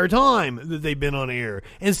entire time that they've been on air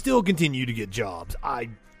and still continue to get jobs. I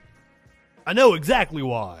know exactly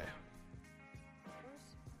why.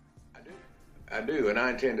 I do, and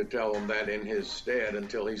I intend to tell him that in his stead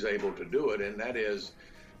until he's able to do it, and that is,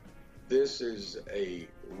 this is a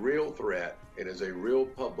real threat. It is a real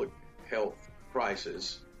public health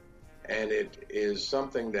crisis, and it is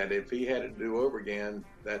something that if he had to do over again,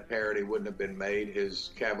 that parody wouldn't have been made.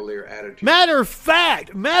 His cavalier attitude. Matter of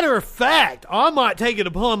fact, I might take it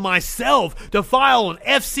upon myself to file an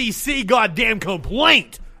FCC goddamn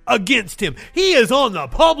complaint against him. He is on the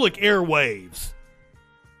public airwaves.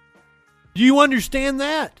 Do you understand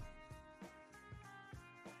that?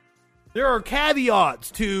 There are caveats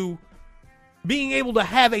to being able to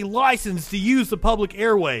have a license to use the public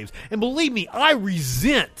airwaves. And believe me, I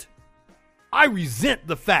resent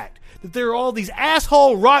the fact that there are all these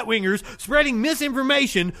asshole right-wingers spreading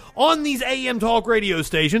misinformation on these AM talk radio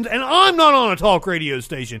stations, and I'm not on a talk radio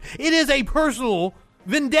station. It is a personal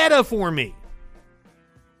vendetta for me.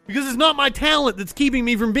 Because it's not my talent that's keeping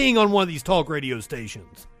me from being on one of these talk radio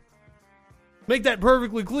stations. Make that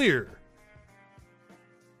perfectly clear.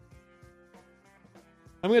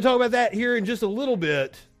 I'm going to talk about that here in just a little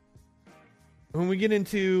bit when we get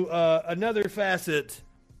into another facet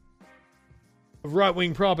of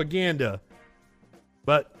right-wing propaganda.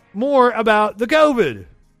 But more about the COVID.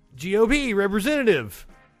 GOP representative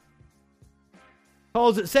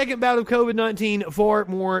calls its second bout of COVID-19 far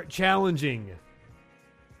more challenging.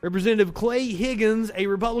 Representative Clay Higgins, a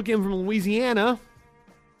Republican from Louisiana,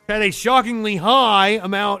 had a shockingly high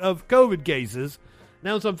amount of COVID cases,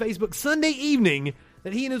 announced on Facebook Sunday evening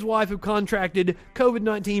that he and his wife have contracted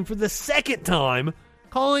COVID-19 for the second time,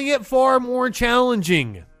 calling it far more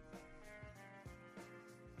challenging.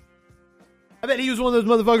 I bet he was one of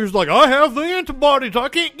those motherfuckers like, I have the antibodies, I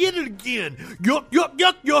can't get it again. Yuck, yuck,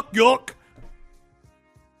 yuck, yuck, yuck.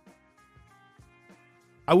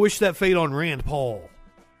 I wish that fate on Rand Paul.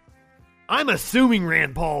 I'm assuming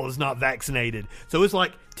Rand Paul is not vaccinated. So it's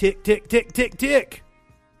like tick, tick, tick, tick, tick.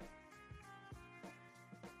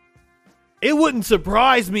 It wouldn't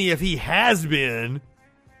surprise me if he has been.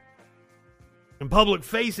 In public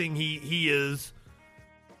facing, he is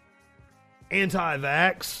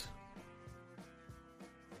anti-vax.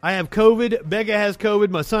 I have COVID. Becca has COVID.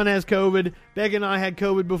 My son has COVID. Becca and I had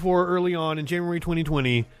COVID before early on in January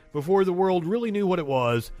 2020, before the world really knew what it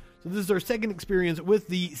was. So this is our second experience with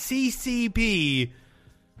the CCP,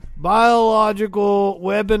 biological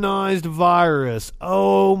weaponized virus.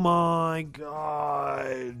 Oh my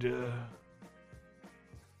God. You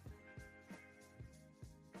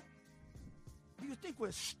think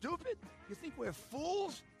we're stupid? You think we're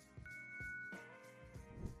fools?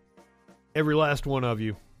 Every last one of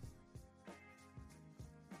you.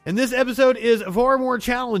 And this episode is far more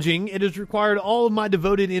challenging. It has required all of my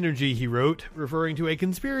devoted energy, he wrote, referring to a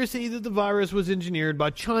conspiracy that the virus was engineered by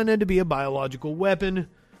China to be a biological weapon.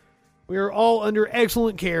 We are all under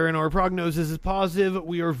excellent care and our prognosis is positive.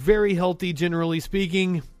 We are very healthy, generally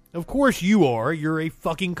speaking. Of course you are. You're a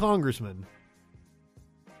fucking congressman.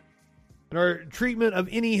 And our treatment of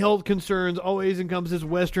any health concerns always encompasses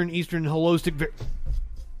Western, Eastern, and holistic...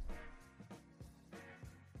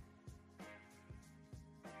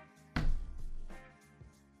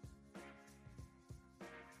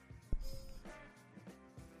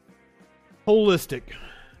 holistic.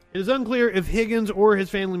 It is unclear if Higgins or his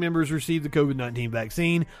family members received the COVID-19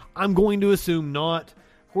 vaccine. I'm going to assume not.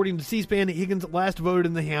 According to C-SPAN, Higgins last voted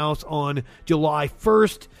in the House on July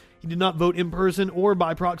 1st. He did not vote in person or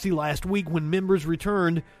by proxy last week when members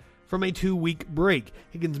returned from a 2-week break.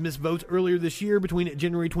 Higgins missed votes earlier this year between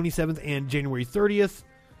January 27th and January 30th.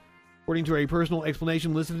 According to a personal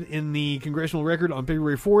explanation listed in the congressional record on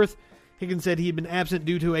February 4th, Higgins said he had been absent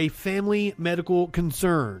due to a family medical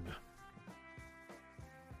concern.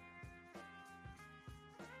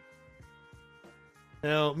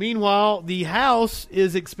 Now, meanwhile, the House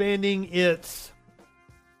is expanding its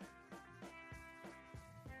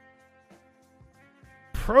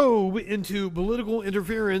probe into political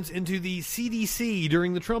interference into the CDC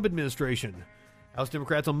during the Trump administration. House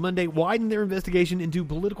Democrats on Monday widened their investigation into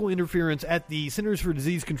political interference at the Centers for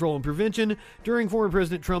Disease Control and Prevention during former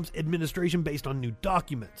President Trump's administration based on new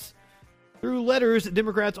documents. Through letters,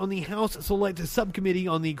 Democrats on the House Select Subcommittee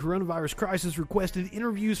on the Coronavirus Crisis requested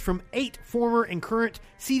interviews from 8 former and current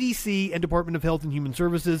CDC and Department of Health and Human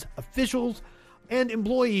Services officials and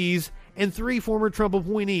employees and 3 former Trump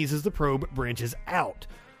appointees as the probe branches out.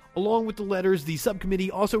 Along with the letters, the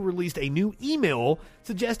subcommittee also released a new email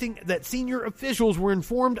suggesting that senior officials were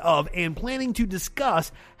informed of and planning to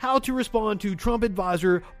discuss how to respond to Trump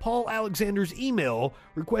advisor Paul Alexander's email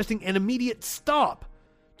requesting an immediate stop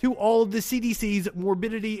to all of the CDC's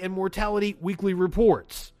morbidity and mortality weekly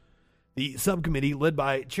reports. The subcommittee, led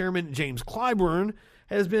by Chairman James Clyburn,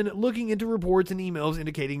 has been looking into reports and emails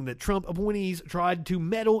indicating that Trump appointees tried to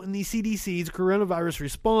meddle in the CDC's coronavirus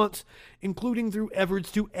response, including through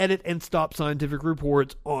efforts to edit and stop scientific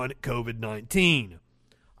reports on COVID-19.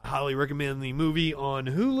 I highly recommend the movie on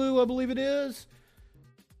Hulu, I believe it is.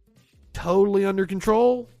 Totally Under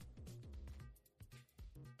Control.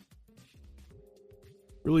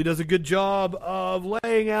 Really does a good job of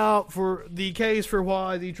laying out for the case for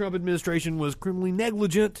why the Trump administration was criminally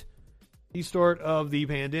negligent at the start of the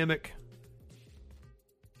pandemic.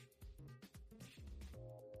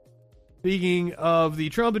 Speaking of the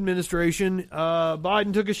Trump administration,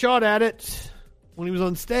 Biden took a shot at it when he was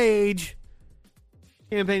on stage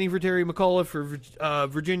campaigning for Terry McAuliffe for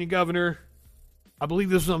Virginia governor. I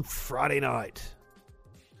believe this was on Friday night.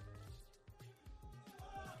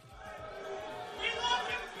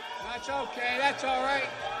 That's okay. That's all right.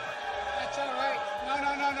 That's all right.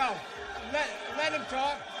 No. Let him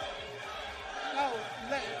talk. No,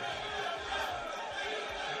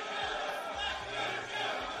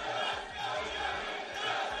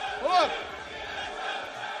 Look.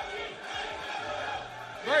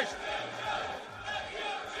 First.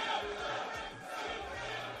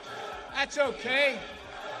 That's okay.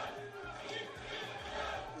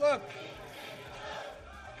 Look,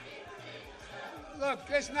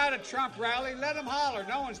 it's not a Trump rally. Let him holler.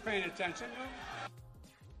 No one's paying attention.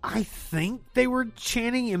 I think they were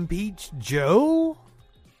chanting "Impeach Joe."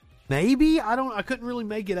 Maybe? I couldn't really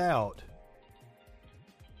make it out.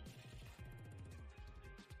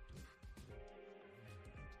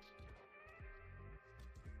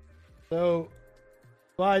 So,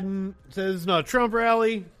 Biden says it's not a Trump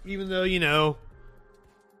rally, even though,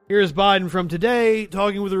 here's Biden from today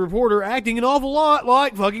talking with a reporter acting an awful lot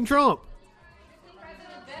like fucking Trump.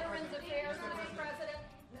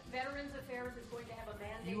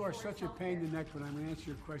 You are such a pain in the neck when I'm going to answer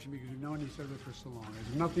your question because we've known each other for so long. It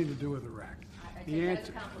has nothing to do with Iraq. The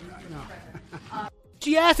answer, no.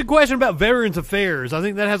 She asked a question about Veterans Affairs. I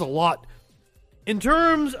think that has a lot. In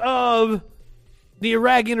terms of the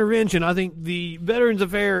Iraq intervention, I think the Veterans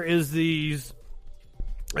Affairs is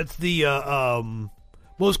the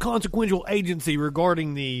most consequential agency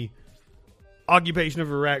regarding the occupation of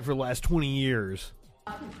Iraq for the last 20 years.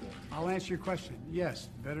 I'll answer your question. Yes,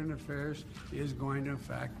 Veteran Affairs is going to, in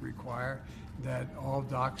fact, require that all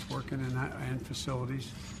docs working in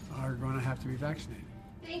facilities are going to have to be vaccinated.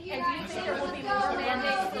 Thank you. And do you think there will be more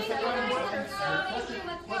mandates for federal workers? Let's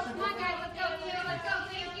go. Come on, guys. Let's go.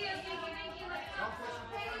 Thank you.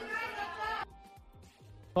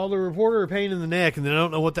 Called the reporter a pain in the neck, and then I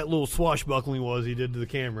don't know what that little swashbuckling was he did to the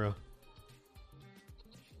camera.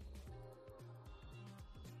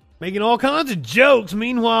 Making all kinds of jokes.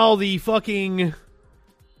 Meanwhile, the fucking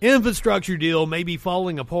infrastructure deal may be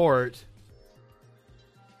falling apart.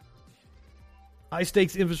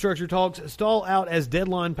 High-stakes infrastructure talks stall out as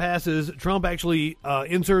deadline passes. Trump actually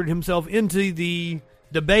inserted himself into the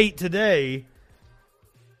debate today.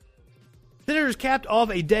 Senators capped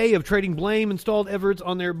off a day of trading blame and stalled efforts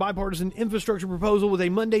on their bipartisan infrastructure proposal with a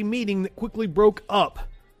Monday meeting that quickly broke up,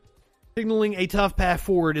 signaling a tough path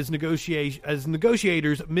forward as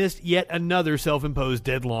negotiators missed yet another self-imposed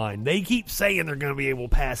deadline. They keep saying they're going to be able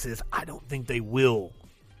to pass this. I don't think they will.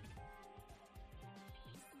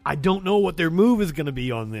 I don't know what their move is going to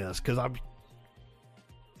be on this, because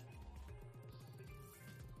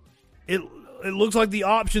it looks like the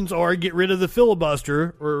options are get rid of the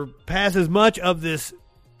filibuster or pass as much of this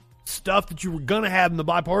stuff that you were going to have in the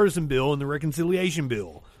bipartisan bill and the reconciliation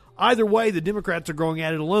bill. Either way, the Democrats are going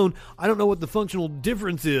at it alone. I don't know what the functional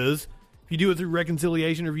difference is if you do it through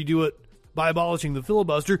reconciliation or if you do it by abolishing the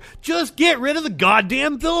filibuster. Just get rid of the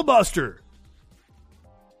goddamn filibuster.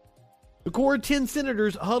 The core 10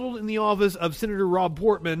 senators huddled in the office of Senator Rob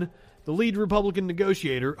Portman, the lead Republican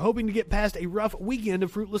negotiator, hoping to get past a rough weekend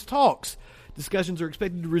of fruitless talks. Discussions are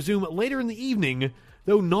expected to resume later in the evening,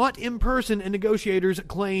 though not in person, and negotiators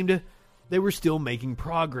claimed they were still making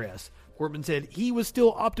progress. Portman said he was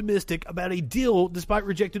still optimistic about a deal despite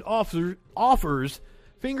rejected offers,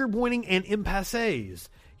 finger-pointing, and impasses.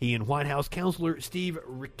 He and White House counselor Steve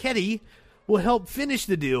Ricchetti will help finish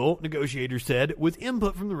the deal, negotiators said, with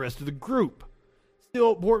input from the rest of the group.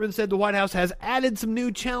 Still, Portman said the White House has added some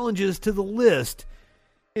new challenges to the list.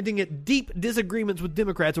 hinting at deep disagreements with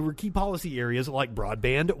Democrats over key policy areas like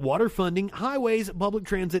broadband, water funding, highways, public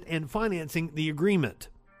transit, and financing the agreement.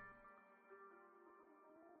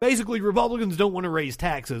 Basically, Republicans don't want to raise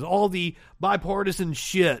taxes. All the bipartisan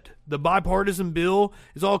shit, the bipartisan bill,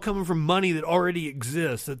 is all coming from money that already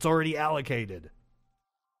exists, that's already allocated.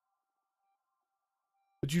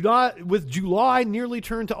 With July nearly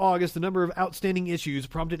turned to August, the number of outstanding issues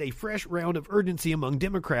prompted a fresh round of urgency among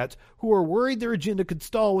Democrats who are worried their agenda could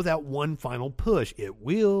stall without one final push. It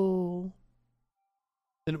will.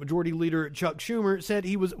 Senate Majority Leader Chuck Schumer said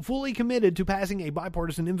he was fully committed to passing a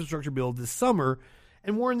bipartisan infrastructure bill this summer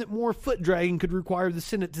and warned that more foot-dragging could require the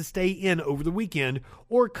Senate to stay in over the weekend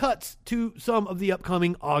or cuts to some of the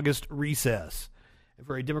upcoming August recess. And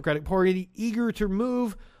for a Democratic Party eager to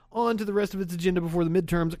move on to the rest of its agenda before the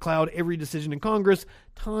midterms that cloud every decision in Congress,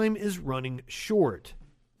 time is running short.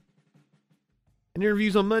 In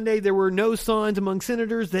interviews on Monday, there were no signs among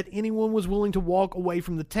senators that anyone was willing to walk away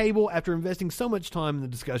from the table after investing so much time in the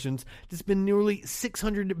discussions to spend nearly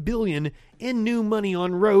 $600 billion in new money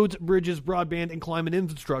on roads, bridges, broadband, and climate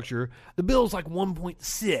infrastructure. The bill's like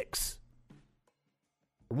 1.6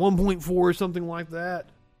 or 1.4 or something like that.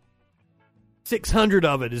 600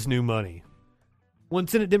 of it is new money. One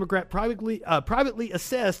Senate Democrat privately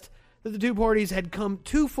assessed that the two parties had come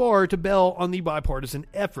too far to bail on the bipartisan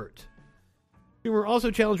effort. Schumer also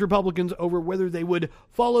challenged Republicans over whether they would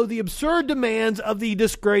follow the absurd demands of the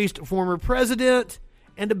disgraced former president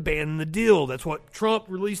and abandon the deal. That's what Trump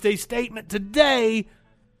released a statement today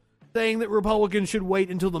saying that Republicans should wait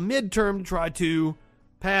until the midterm to try to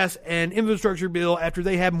pass an infrastructure bill after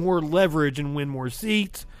they have more leverage and win more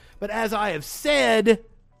seats. But as I have said,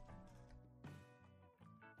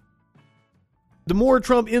 the more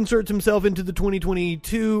Trump inserts himself into the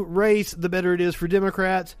 2022 race, the better it is for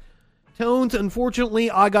Democrats. Tones,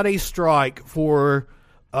 unfortunately, I got a strike for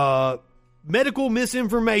medical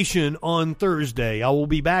misinformation on Thursday. I will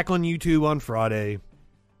be back on YouTube on Friday.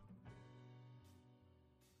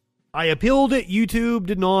 I appealed it. YouTube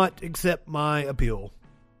did not accept my appeal.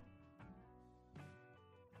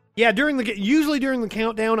 Yeah, usually during the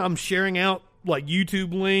countdown, I'm sharing out like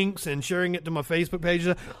YouTube links and sharing it to my Facebook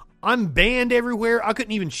pages. I'm banned everywhere. I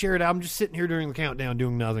couldn't even share it out. I'm just sitting here during the countdown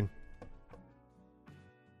doing nothing.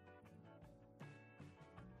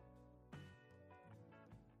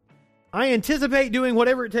 I anticipate doing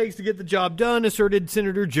whatever it takes to get the job done, asserted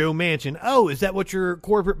Senator Joe Manchin. Oh, is that what your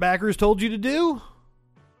corporate backers told you to do?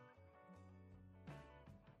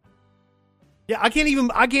 Yeah, I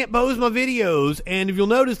can't pose my videos, and if you'll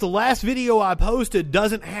notice, the last video I posted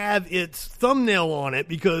doesn't have its thumbnail on it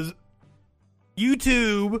because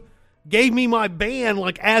YouTube gave me my ban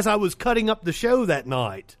like as I was cutting up the show that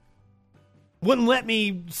night. Wouldn't let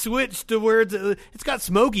me switch to where it's got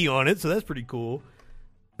Smokey on it, so that's pretty cool.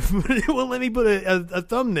 But it won't let me put a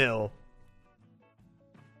thumbnail.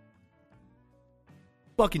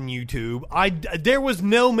 Fucking YouTube. There was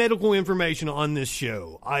no medical information on this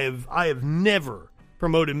show. I have never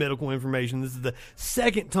promoted medical information. This is the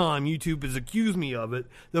second time YouTube has accused me of it.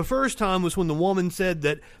 The first time was when the woman said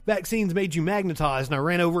that vaccines made you magnetized, and I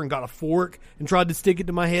ran over and got a fork and tried to stick it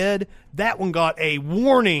to my head. That one got a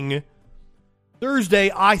warning.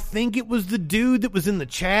 Thursday, I think it was the dude that was in the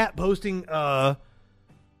chat posting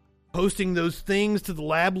those things to the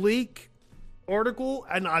lab leak article,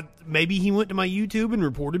 and maybe he went to my YouTube and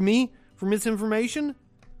reported me for misinformation.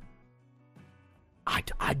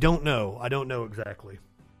 I don't know. I don't know exactly.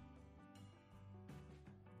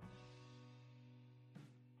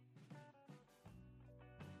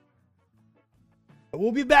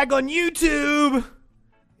 We'll be back on YouTube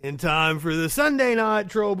in time for the Sunday night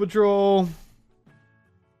Troll Patrol.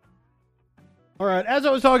 All right, as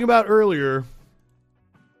I was talking about earlier,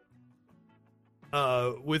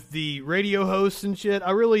 with the radio hosts and shit,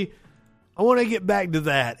 I want to get back to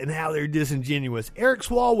that and how they're disingenuous. Eric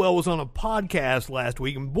Swalwell was on a podcast last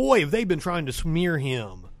week, and boy, have they been trying to smear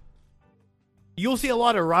him. You'll see a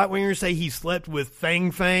lot of right-wingers say he slept with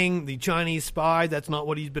Fang Fang, the Chinese spy. That's not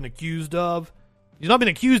what he's been accused of. He's not been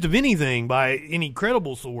accused of anything by any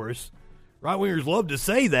credible source. Right-wingers love to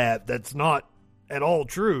say that. That's not at all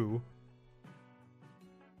true.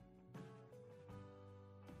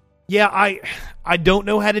 Yeah, I don't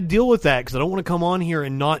know how to deal with that because I don't want to come on here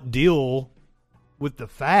and not deal with the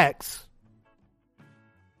facts.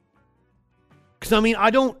 Because, I mean,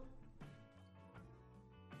 I don't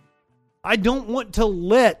want to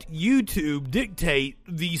let YouTube dictate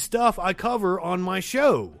the stuff I cover on my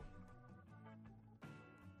show.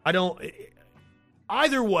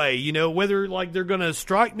 Either way, you know, whether like they're going to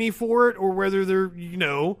strike me for it or whether they're, you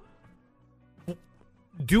know,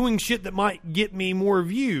 doing shit that might get me more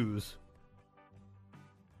views.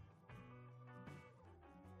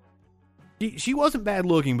 She wasn't bad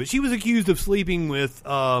looking, but she was accused of sleeping with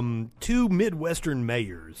 2 Midwestern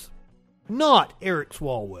mayors. Not Eric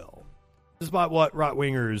Swalwell, despite what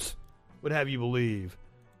right-wingers would have you believe.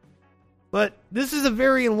 But this is a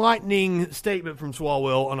very enlightening statement from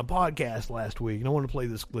Swalwell on a podcast last week, and I want to play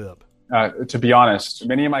this clip. To be honest,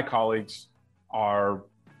 many of my colleagues are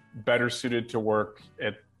better suited to work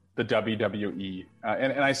at the WWE.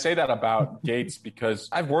 And I say that about Gates because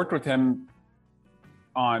I've worked with him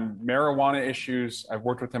on marijuana issues. I've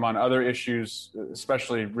worked with him on other issues,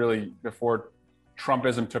 especially really before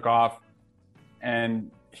Trumpism took off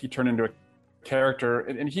and he turned into a character.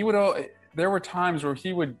 And he would, there were times where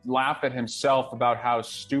he would laugh at himself about how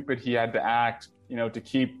stupid he had to act, to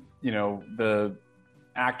keep, the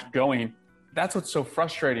act going. That's what's so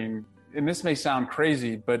frustrating. And this may sound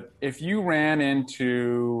crazy, but if you ran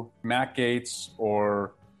into Matt Gaetz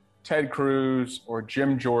or Ted Cruz or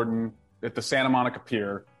Jim Jordan at the Santa Monica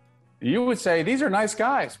Pier, you would say, these are nice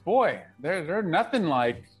guys. Boy, they're nothing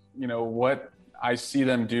like, what I see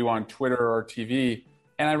them do on Twitter or TV.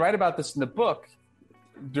 And I write about this in the book.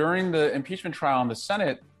 During the impeachment trial in the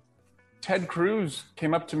Senate, Ted Cruz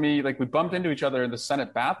came up to me, like we bumped into each other in the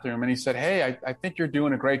Senate bathroom, and he said, hey, I think you're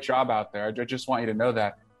doing a great job out there. I just want you to know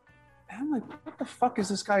that. And I'm like, what the fuck is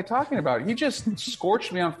this guy talking about? He just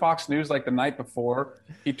scorched me on Fox News like the night before.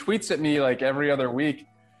 He tweets at me like every other week.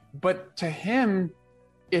 But to him,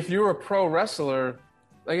 if you're a pro wrestler,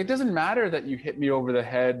 like it doesn't matter that you hit me over the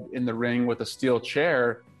head in the ring with a steel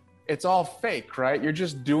chair. It's all fake, right? You're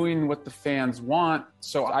just doing what the fans want.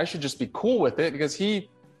 So I should just be cool with it because he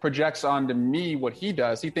projects onto me what he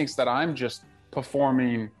does. He thinks that I'm just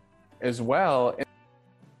performing as well.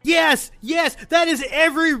 Yes, that is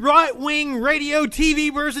every right-wing radio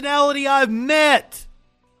TV personality I've met.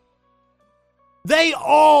 They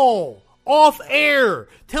all, off air,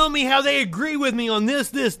 tell me how they agree with me on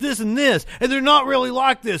this, and this, and they're not really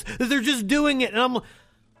like this, that they're just doing it, and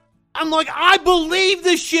I'm like, I believe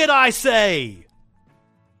the shit I say.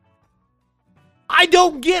 I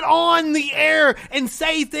don't get on the air and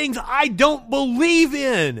say things I don't believe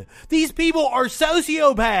in. These people are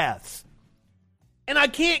sociopaths. And I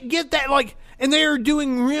can't get that, and they are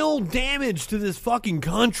doing real damage to this fucking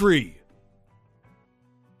country.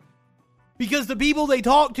 Because the people they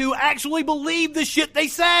talk to actually believe the shit they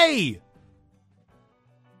say.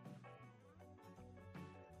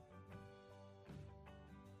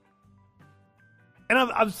 And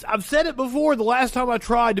I've said it before, the last time I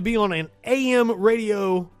tried to be on an AM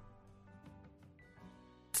radio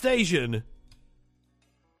station,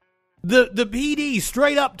 the PD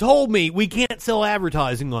straight up told me we can't sell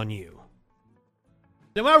advertising on you.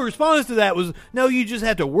 Now my response to that was, no, you just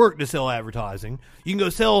have to work to sell advertising. You can go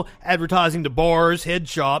sell advertising to bars, head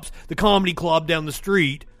shops, the comedy club down the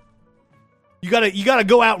street. You gotta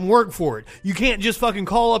go out and work for it. You can't just fucking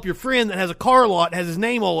call up your friend that has a car lot, has his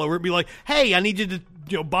name all over it, and be like, hey, I need you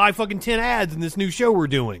to buy fucking 10 ads in this new show we're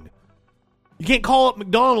doing. You can't call up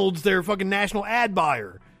McDonald's, their fucking national ad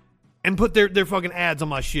buyer, and put their fucking ads on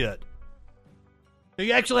my shit.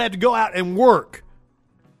 You actually have to go out and work.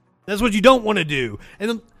 That's what you don't want to do. And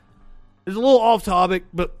then, it's a little off topic,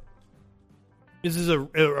 but this is a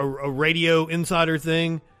radio insider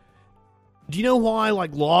thing. Do you know why,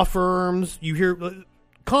 law firms, you hear,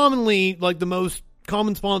 commonly, the most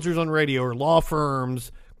common sponsors on radio are law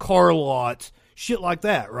firms, car lots, shit like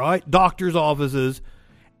that, right? Doctors' offices.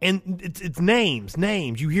 And it's names.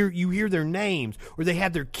 You hear their names, or they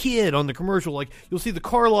have their kid on the commercial. You'll see the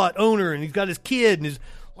car lot owner, and he's got his kid, and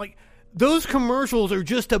those commercials are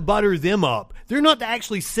just to butter them up. They're not to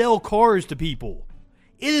actually sell cars to people.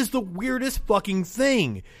 It is the weirdest fucking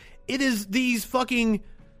thing. It is these fucking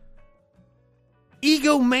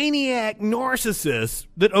egomaniac narcissists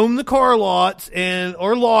that own the car lots and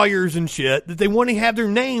are lawyers and shit that they want to have their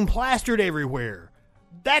name plastered everywhere.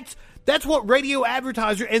 That's what radio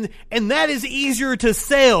advertiser, and that is easier to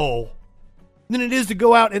sell than it is to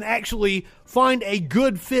go out and actually find a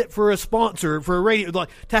good fit for a sponsor for a radio,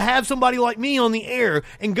 to have somebody like me on the air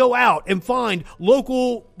and go out and find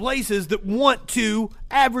local places that want to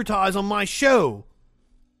advertise on my show.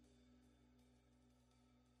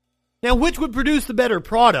 Now, which would produce the better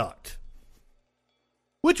product?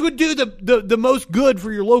 Which would do the most good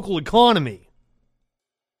for your local economy?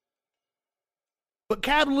 But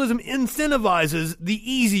capitalism incentivizes the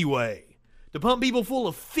easy way. To pump people full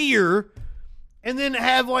of fear and then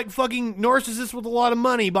have fucking narcissists with a lot of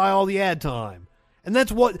money buy all the ad time. And that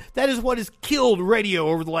is what has killed radio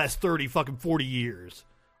over the last 30 fucking 40 years.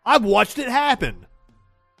 I've watched it happen.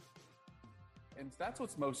 And that's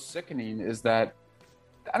what's most sickening is that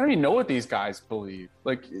I don't even know what these guys believe.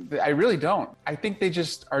 Like, I really don't. I think they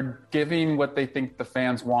just are giving what they think the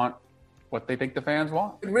fans want, what they think the fans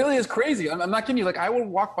want. It really is crazy. I'm not kidding you. Like, I will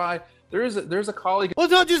walk by. There's a colleague. Well,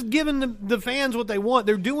 it's not just giving the fans what they want.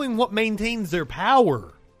 They're doing what maintains their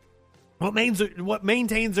power. What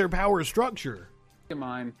maintains their power structure. Of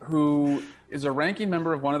mine who is a ranking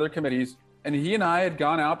member of one of their committees, and he and I had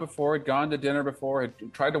gone out before, had gone to dinner before, had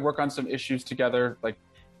tried to work on some issues together, like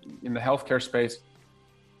in the healthcare space.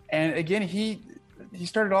 And again, he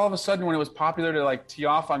started all of a sudden, when it was popular to like tee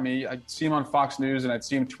off on me, I'd see him on Fox News and I'd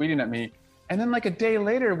see him tweeting at me. And then like a day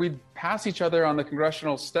later, we'd pass each other on the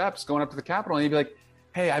congressional steps going up to the Capitol, and he'd be like,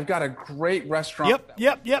 hey, I've got a great restaurant.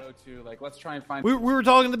 Yep. Go to. Like, let's try and find. We were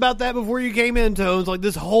talking about that before you came in, Tones. Like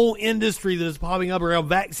this whole industry that is popping up around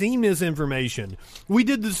vaccine misinformation. We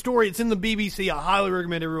did the story. It's in the BBC. I highly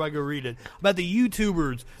recommend everybody go read it. About the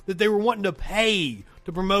YouTubers that they were wanting to pay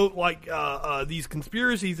to promote like these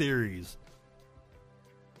conspiracy theories.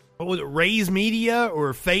 What was it? Raise Media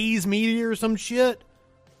or Phase Media or some shit?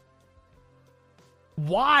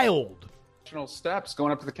 Wild. Steps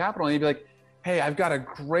going up to the Capitol, and he'd be like, hey, I've got a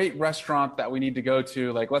great restaurant that we need to go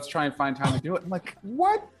to. Like, let's try and find time to do it. I'm like,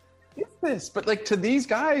 what is this? But like to these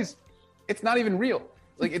guys, it's not even real.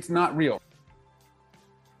 Like, it's not real.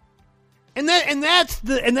 And that's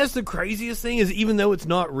the craziest thing is, even though it's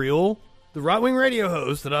not real, the right-wing radio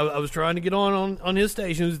host that I was trying to get on his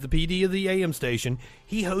station, who's the PD of the AM station,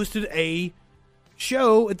 he hosted a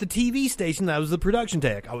show at the TV station that I was the production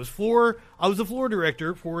tech. I was the floor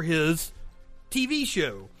director for his TV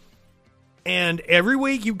show. And every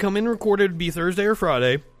week he'd come in and record it. It'd be Thursday or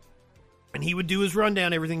Friday. And he would do his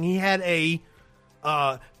rundown, everything. He had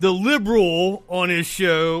the liberal on his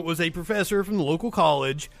show was a professor from the local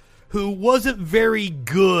college who wasn't very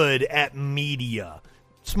good at media.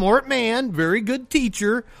 Smart man, very good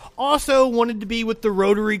teacher. Also wanted to be with the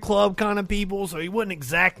Rotary Club kind of people, so he wouldn't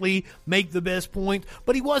exactly make the best point.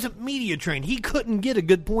 But he wasn't media trained. He couldn't get a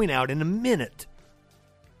good point out in a minute.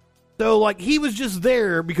 So, like, he was just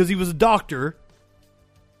there because he was a doctor,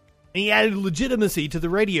 and he added legitimacy to the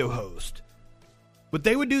radio host. But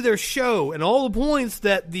they would do their show, and all the points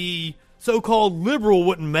that the so-called liberal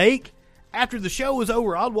wouldn't make, after the show was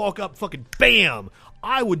over, I'd walk up, fucking bam!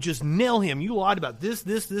 I would just nail him. You lied about this,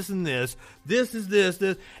 and this. This is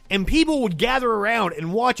this. And people would gather around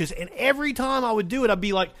and watch us, and every time I would do it, I'd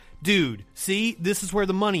be like, dude, see, this is where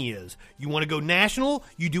the money is. You want to go national?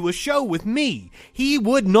 You do a show with me. He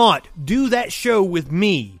would not do that show with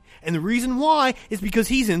me. And the reason why is because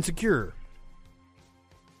he's insecure.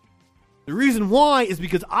 The reason why is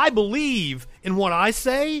because I believe in what I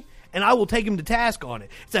say, and I will take him to task on it.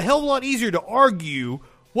 It's a hell of a lot easier to argue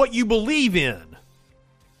what you believe in.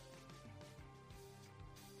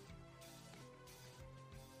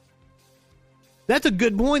 That's a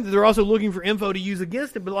good point that they're also looking for info to use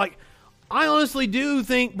against it. But, like, I honestly do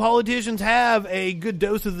think politicians have a good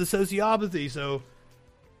dose of the sociopathy. So,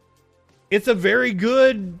 it's a very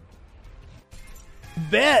good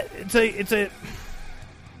bet.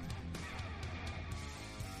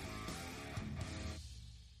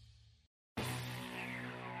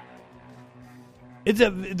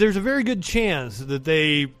 There's a very good chance that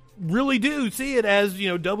they really do see it as,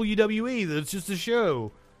 WWE, that it's just a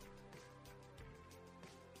show.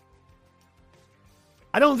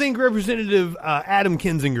 I don't think Representative Adam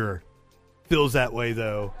Kinzinger feels that way,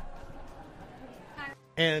 though.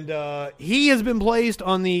 And he has been placed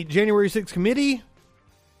on the January 6th committee.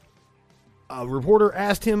 A reporter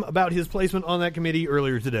asked him about his placement on that committee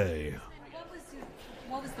earlier today.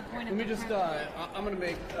 What was the point of Let me just, I'm going to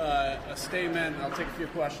make a statement. I'll take a few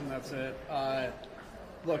questions, that's it.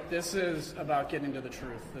 Look, this is about getting to the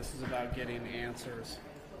truth. This is about getting answers.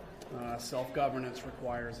 Self-governance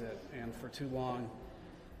requires it, and for too long,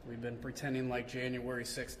 we've been pretending like January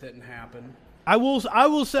 6th didn't happen. I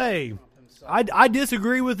will say, I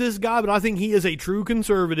disagree with this guy, but I think he is a true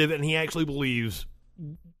conservative, and he actually believes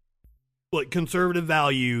like conservative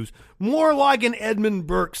values, more like an Edmund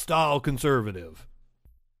Burke style conservative,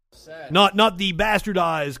 not the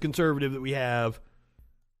bastardized conservative that we have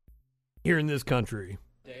here in this country.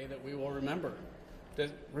 Day that we will remember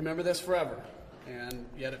this forever, and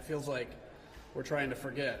yet it feels like we're trying to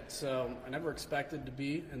forget. So I never expected to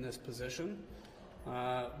be in this position,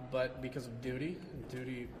 but because of duty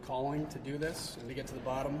calling to do this and to get to the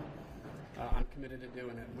bottom, I'm committed to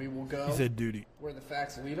doing it. We will go he said duty. Where the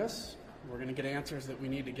facts lead us. We're going to get answers that we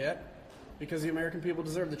need to get because the American people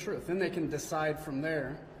deserve the truth. Then they can decide from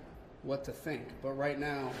there what to think. But right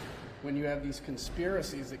now, when you have these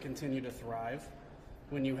conspiracies that continue to thrive,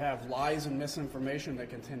 when you have lies and misinformation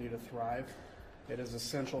that continue to thrive, it is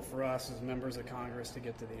essential for us as members of Congress to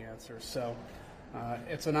get to the answers. So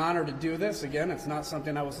it's an honor to do this. Again, it's not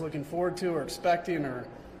something I was looking forward to or expecting or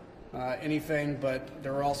anything, but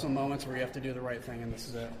there are also moments where you have to do the right thing, and this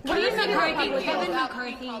is it. What do you think Kevin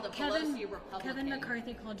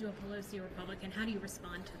McCarthy called you a Pelosi Republican? How do you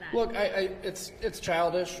respond to that? Look, it's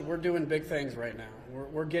childish. We're doing big things right now.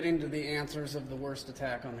 We're getting to the answers of the worst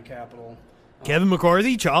attack on the Capitol. Kevin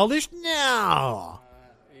McCarthy, childish? No.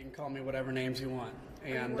 You can call me whatever names you want.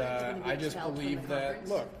 And I just believe that,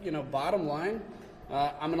 look, bottom line,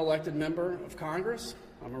 I'm an elected member of Congress.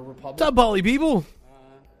 I'm a Republican. What's up, Polly people?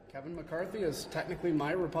 Kevin McCarthy is technically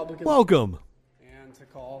my Republican. Welcome. And to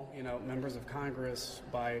call, members of Congress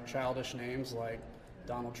by childish names like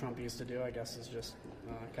Donald Trump used to do, I guess is just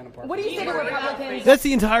kind of part What do you think of Republicans? That's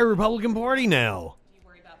the entire Republican Party now. Do you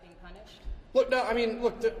worry about being punished? Look, no,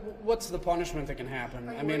 what's the punishment that can happen?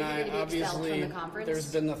 Obviously,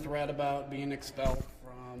 there's been the threat about being expelled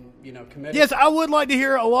from, committee. Yes, I would like to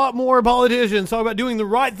hear a lot more politicians talk about doing the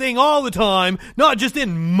right thing all the time, not just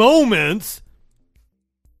in moments.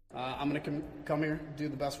 I'm going to come here, do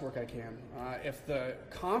the best work I can. If the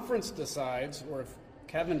conference decides, or if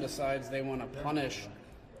Kevin decides they want to punish,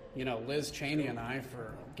 Liz Cheney and I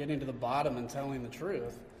for getting to the bottom and telling the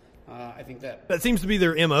truth, I think that seems to be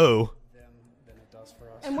their MO. Then it does for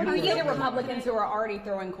us. And what do you think of Republicans who are already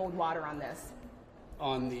throwing cold water on this?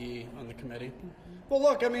 On the committee? Well,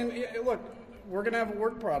 look, we're going to have a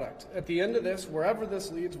work product. At the end of this, wherever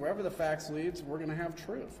this leads, wherever the facts leads, we're going to have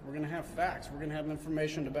truth. We're going to have facts. We're going to have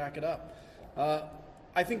information to back it up.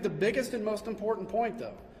 I think the biggest and most important point,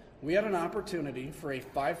 though, we had an opportunity for a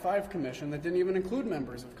 5-5 commission that didn't even include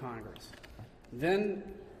members of Congress. Then,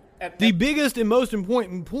 the biggest and most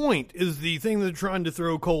important point is the thing they're trying to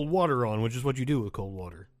throw cold water on, which is what you do with cold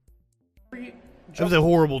water. That was a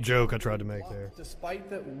horrible joke I tried to make there. Despite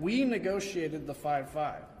that, we negotiated the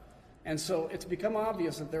 5-5. And so it's become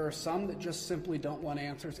obvious that there are some that just simply don't want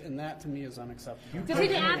answers, and that to me is unacceptable.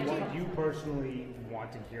 You personally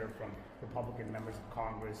want to hear from Republican members of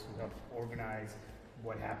Congress who have organized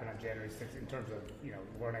what happened on January 6th in terms of,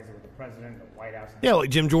 organizing with the president, the White House. Yeah, like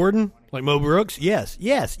Jim Jordan, like Mo Brooks. Yes. I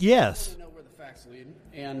know where the facts lead,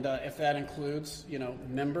 and if that includes,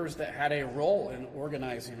 members that had a role in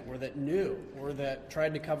organizing, or that knew, or that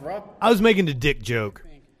tried to cover up. I was making a dick joke.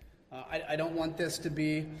 I don't want this to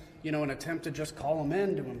be, an attempt to just call them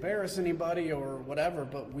in to embarrass anybody or whatever,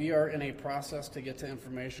 but we are in a process to get to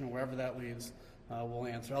information. Wherever that leads, we'll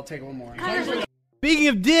answer. I'll take one more. Speaking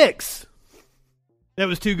of dicks, that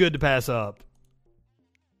was too good to pass up.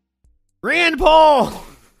 Rand Paul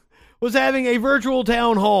was having a virtual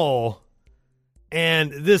town hall,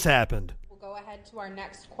 and this happened. We'll go ahead to our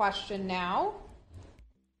next question now.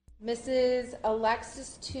 Mrs.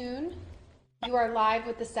 Alexis Toon, you are live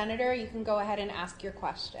with the Senator. You can go ahead and ask your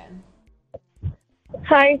question.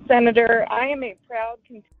 Hi, Senator. I am a proud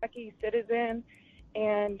Kentucky citizen,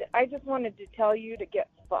 and I just wanted to tell you to get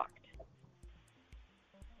fucked.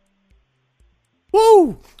 Woo!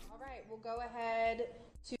 All right, we'll go ahead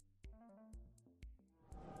to...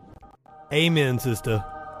 Amen, sister.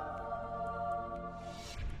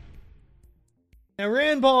 Now,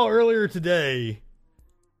 Rand Paul earlier today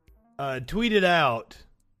tweeted out,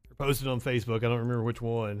 or posted on Facebook, I don't remember which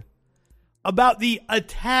one, about the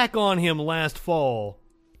attack on him last fall.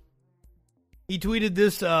 He tweeted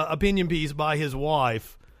this opinion piece by his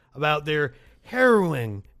wife about their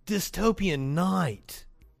harrowing dystopian night.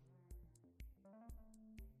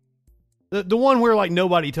 The one where like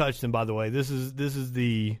nobody touched him, by the way. This is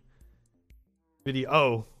the video.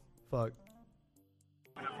 Oh, fuck.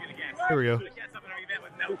 Here we go.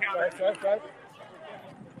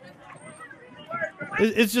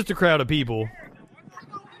 It's just a crowd of people.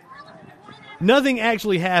 Nothing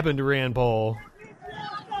actually happened to Rand Paul.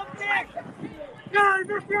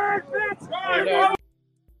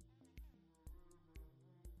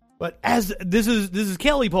 But as this is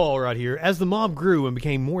Kelly Paul right here. As the mob grew and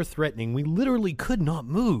became more threatening, we literally could not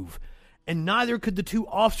move, and neither could the two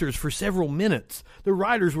officers for several minutes. The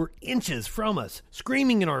riders were inches from us,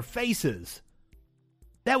 screaming in our faces.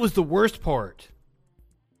 That was the worst part.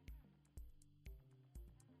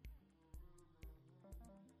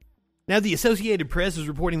 Now the Associated Press is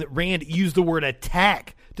reporting that Rand used the word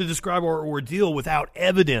attack to describe our ordeal without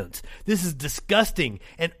evidence. This is disgusting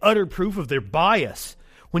and utter proof of their bias.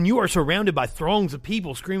 When you are surrounded by throngs of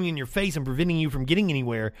people screaming in your face and preventing you from getting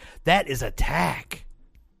anywhere, that is attack.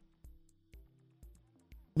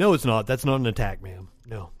 No, it's not. That's not an attack, ma'am.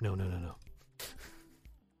 No.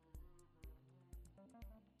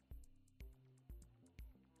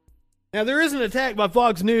 Now, there is an attack by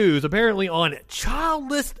Fox News, apparently on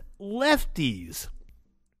childless lefties.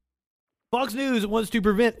 Fox News wants to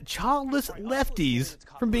prevent childless lefties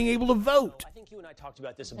from being able to vote. I think you and I talked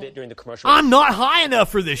about this a bit during the commercial. I'm not high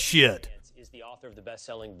enough for this shit. Is the author of the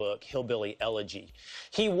best-selling book Hillbilly Elegy.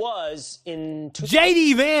 He was in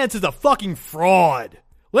J.D. Vance is a fucking fraud.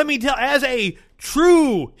 Let me tell, as a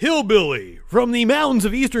true hillbilly from the mountains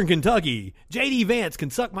of eastern Kentucky, J.D. Vance can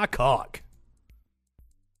suck my cock.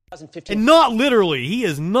 And not literally. He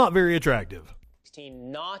is not very attractive.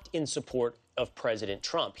 Not in support of President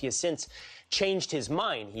Trump. He has since changed his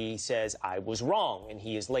mind. He says, I was wrong, and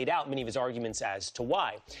he has laid out many of his arguments as to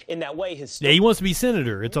why. In that way, his story, he wants to be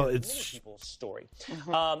senator. It's people's story.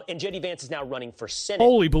 And J.D. Vance is now running for Senate.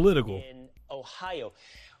 Wholly political. In Ohio.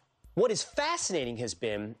 What is fascinating has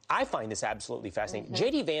been, I find this absolutely fascinating,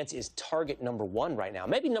 J.D. Vance is target number one right now,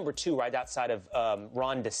 maybe number two right outside of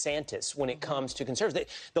Ron DeSantis when it comes to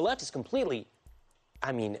conservatives. The left is completely,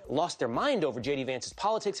 lost their mind over J.D. Vance's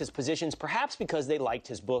politics, his positions, perhaps because they liked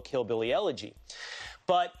his book, Hillbilly Elegy.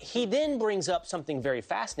 But he then brings up something very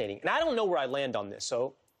fascinating. And I don't know where I land on this,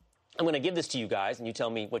 so I'm going to give this to you guys, and you tell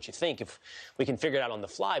me what you think if we can figure it out on the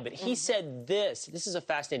fly. But he said this is a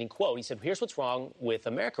fascinating quote. He said, here's what's wrong with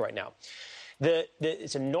America right now.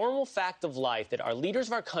 It's a normal fact of life that our leaders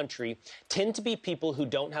of our country tend to be people who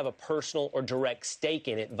don't have a personal or direct stake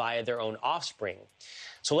in it via their own offspring.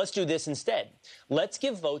 So let's do this instead. Let's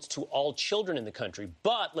give votes to all children in the country,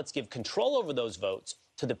 but let's give control over those votes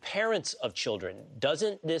to the parents of children.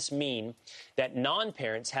 Doesn't this mean that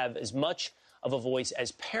non-parents have as much of a voice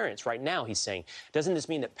as parents right now, he's saying? Doesn't this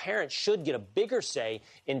mean that parents should get a bigger say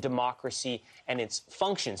in democracy and its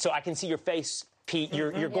function? So I can see your face, Pete.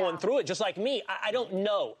 You're going through it just like me. I don't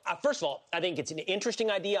know. First of all, I think it's an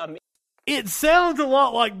interesting idea. It sounds a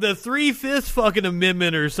lot like the 3/5 fucking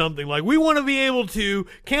amendment or something. Like, we want to be able to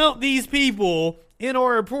count these people in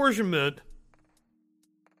our apportionment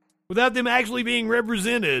without them actually being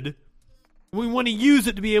represented. We want to use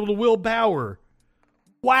it to be able to will power.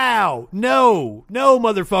 Wow. No,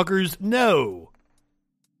 motherfuckers, no.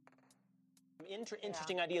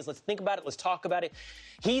 Interesting ideas. Let's think about it. Let's talk about it.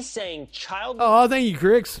 He's saying child. Oh, thank you,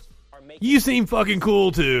 Crix. You seem fucking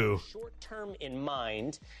cool, too. Short-term in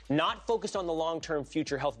mind, not focused on the long-term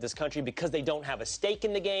future health of this country because they don't have a stake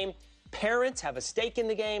in the game. Parents have a stake in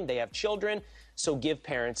the game. They have children. So give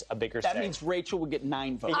parents a bigger say. That means Rachel would get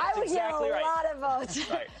 9 votes. I would exactly get a right. lot of votes.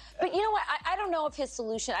 Right. But you know what? I don't know if his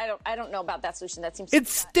solution. I don't know about that solution. That seems.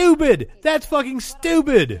 It's stupid. That's fucking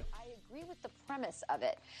stupid. The premise of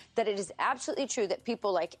it, that it is absolutely true that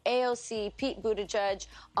people like AOC, Pete Buttigieg,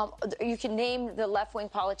 you can name the left-wing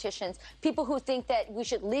politicians, people who think that we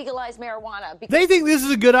should legalize marijuana. Because they think this is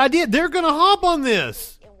a good idea. They're going to hop on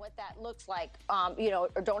this. And what that looks like,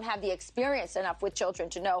 or don't have the experience enough with children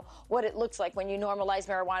to know what it looks like when you normalize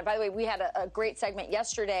marijuana. By the way, we had a great segment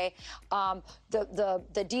yesterday,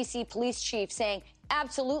 the D.C. police chief saying,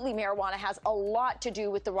 absolutely, marijuana has a lot to do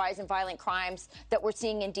with the rise in violent crimes that we're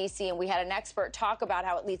seeing in D.C., and we had an expert talk about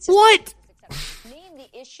how it leads to... What? Name the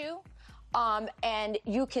issue, and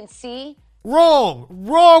you can see... Wrong.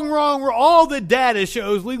 All the data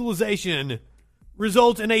shows legalization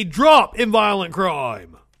results in a drop in violent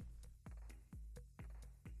crime.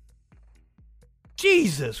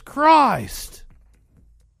 Jesus Christ.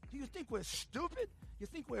 Do you think we're stupid? You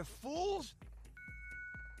think we're fools?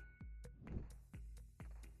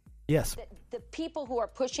 Yes. The people who are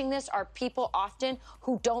pushing this are people often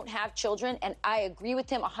who don't have children, and I agree with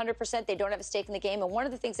him 100%. They don't have a stake in the game. And one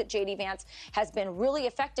of the things that J.D. Vance has been really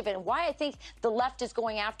effective in, why I think the left is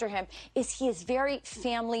going after him, is he is very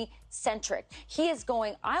family-centric. He is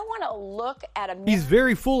going, I want to look at America. He's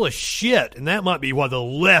very full of shit, and that might be why the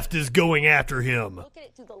left is going after him. Look at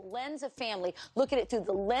it through the lens of family. Look at it through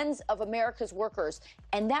the lens of America's workers,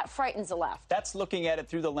 and that frightens the left. That's looking at it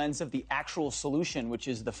through the lens of the actual solution, which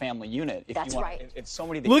is the family unit. That's right. It's so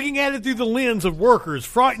many. Looking at it through the lens of workers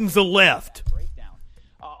frightens the left.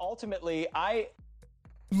 Ultimately,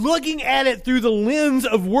 Looking at it through the lens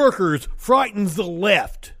of workers frightens the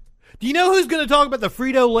left. Do you know who's going to talk about the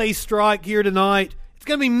Frito-Lay strike here tonight? It's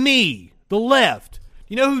going to be me, the left.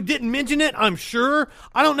 You know who didn't mention it? I'm sure.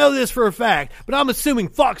 I don't know this for a fact, but I'm assuming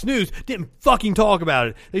Fox News didn't fucking talk about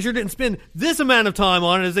it. They sure didn't spend this amount of time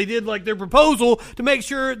on it as they did like their proposal to make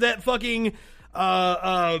sure that fucking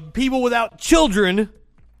people without children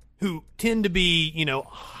who tend to be,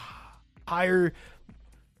 higher,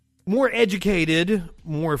 more educated,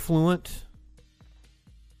 more affluent,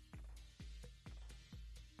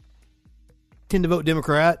 tend to vote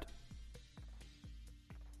Democrat,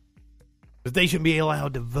 that they shouldn't be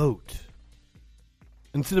allowed to vote.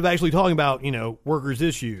 Instead of actually talking about, workers'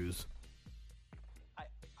 issues.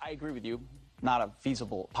 I agree with you. not a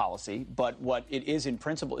feasible policy, but what it is in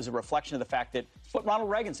principle is a reflection of the fact that what Ronald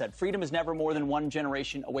Reagan said: freedom is never more than one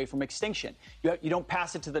generation away from extinction. You don't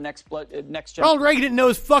pass it to the next generation. Ronald Reagan didn't know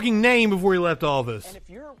his fucking name before he left office. And if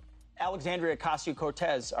you're Alexandria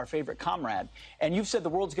Ocasio-Cortez, our favorite comrade, and you've said the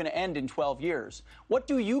world's going to end in 12 years, what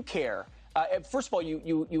do you care? First of all,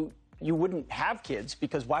 you wouldn't have kids,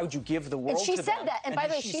 because why would you give the world And she to said them? that. And by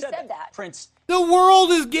the way, she said that. Prince. The world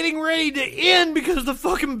is getting ready to end because of the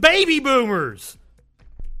fucking baby boomers.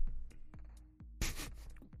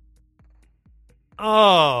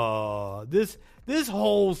 Oh, this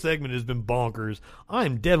whole segment has been bonkers. I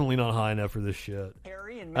am definitely not high enough for this shit.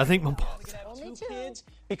 I think my Two kids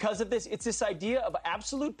because of this. It's this idea of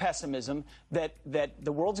absolute pessimism that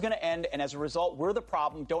the world's going to end, and as a result, we're the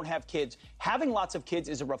problem. Don't have kids. Having lots of kids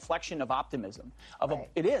is a reflection of optimism.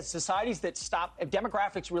 It is. Societies that stop,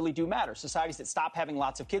 demographics really do matter. Societies that stop having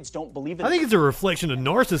lots of kids don't believe in it. I think it's a reflection of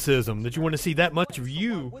narcissism that you want to see that much of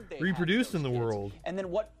you reproduced in the world. And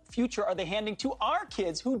then what future are they handing to our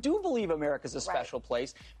kids who do believe America's a special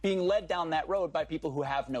place, being led down that road by people who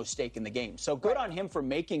have no stake in the game? So good on him for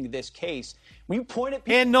making this case. We point at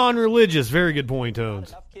people And non-religious. Very good point, Tones.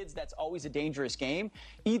 enough kids, that's always a dangerous game.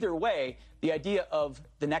 Either way, the idea of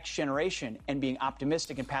the next generation and being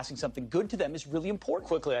optimistic and passing something good to them is really important.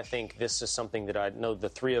 Quickly, I think this is something that I know the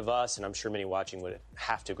three of us, and I'm sure many watching would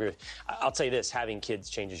have to agree with. I'll tell you this: having kids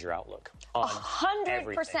changes your outlook on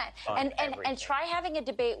 100%. And try having a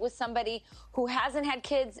debate with somebody who hasn't had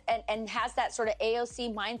kids and has that sort of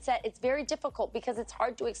AOC mindset. It's very difficult because it's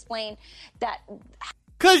hard to explain that.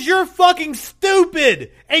 Because you're fucking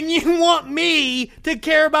stupid and you want me to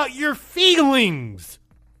care about your feelings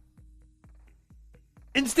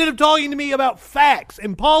instead of talking to me about facts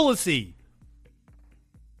and policy.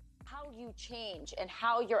 How you change and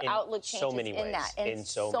how your outlook changes so many ways. in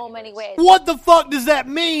so many ways. What the fuck does that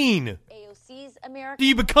mean? AOC's American. Do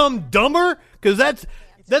you become dumber? Because that's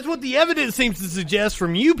what the evidence seems to suggest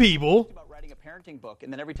from you people. Parenting book,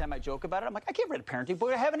 and then every time I joke about it, I'm like, I can't read a parenting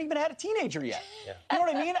book. I haven't even had a teenager yet. You know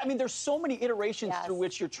what I mean? I mean, there's so many iterations through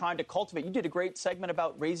which you're trying to cultivate. You did a great segment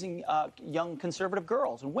about raising young conservative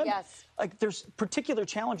girls and women. Like, there's particular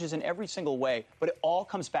challenges in every single way, but it all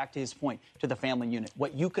comes back to his point, to the family unit,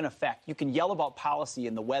 what you can affect. You can yell about policy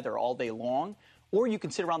and the weather all day long, or you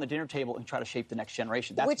can sit around the dinner table and try to shape the next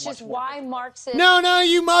generation. That's Which is why Marxists... No,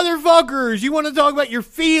 you motherfuckers. You want to talk about your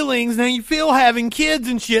feelings and how you feel having kids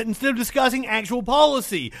and shit instead of discussing actual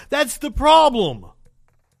policy. That's the problem.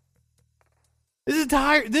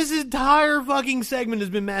 This entire fucking segment has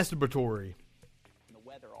been masturbatory. The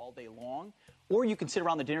weather all day long, or you can sit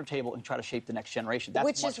around the dinner table and try to shape the next generation. That's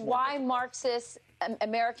Which is why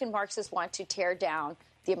American Marxists want to tear down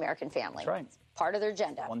the American family. That's right. Part of their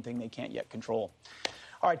agenda. One thing they can't yet control.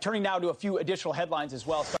 All right, turning now to a few additional headlines as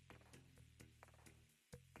well.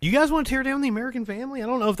 You guys want to tear down the American family? I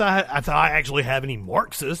don't know if I actually have any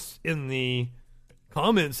Marxists in the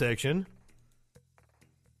comment section.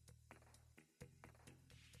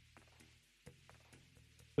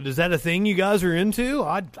 But is that a thing you guys are into?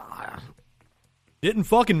 Didn't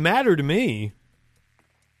fucking matter to me.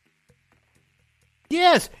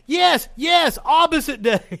 Yes, opposite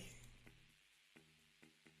day.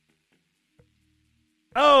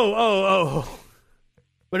 Oh.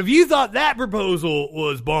 But if you thought that proposal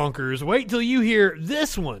was bonkers, wait till you hear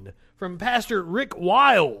this one from Pastor Rick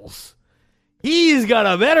Wiles. He's got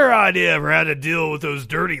a better idea for how to deal with those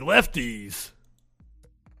dirty lefties.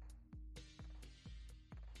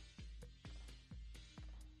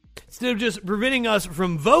 Instead of just preventing us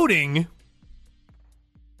from voting,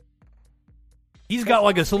 he's got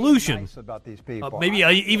like a solution. Nice about these people. Maybe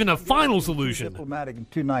even a final solution. Diplomatic and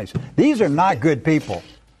too nice. These are not good people.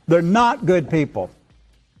 They're not good people.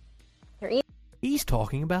 He's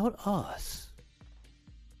talking about us.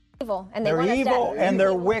 Evil, and they They're want us evil dead. and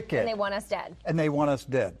they're wicked. And they want us dead. And they want us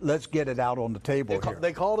dead. Let's get it out on the table here.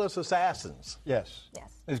 They called us assassins. Yes.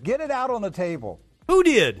 Let's get it out on the table. Who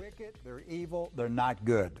did? They're wicked, they're evil, they're not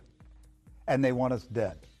good. And they want us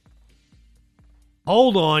dead.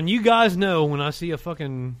 Hold on. You guys know when I see a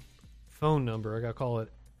fucking phone number, I got to call it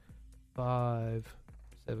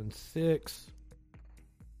 576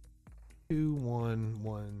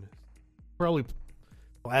 211. Probably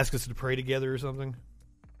will ask us to pray together or something.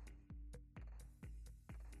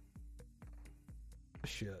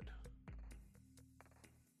 Shit.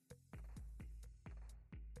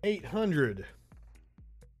 800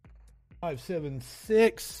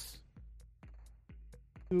 576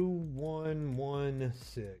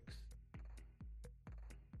 2116.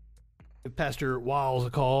 Give Pastor Wiles a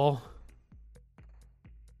call.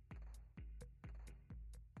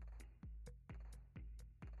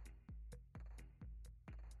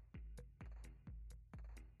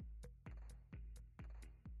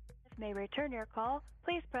 may return your call,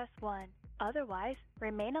 please press 1. Otherwise,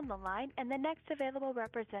 remain on the line and the next available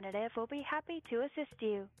representative will be happy to assist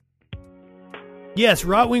you. Yes,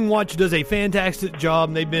 Right Wing Watch does a fantastic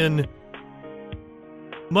job. They've been,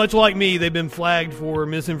 much like me, they've been flagged for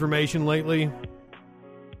misinformation lately.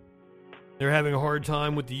 They're having a hard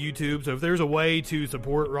time with the YouTube, so if there's a way to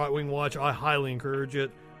support Right Wing Watch, I highly encourage it.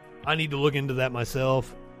 I need to look into that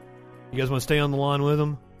myself. You guys want to stay on the line with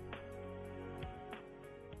them?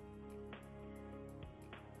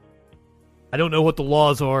 I don't know what the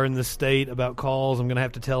laws are in this state about calls. I'm going to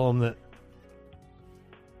have to tell them that.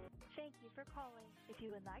 Thank you for calling. If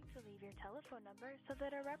you would like to leave your telephone number so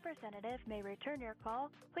that a representative may return your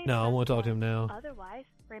call, please No, I press want to talk to 1. him now. Otherwise,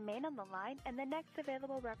 remain on the line and the next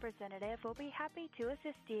available representative will be happy to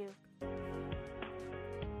assist you.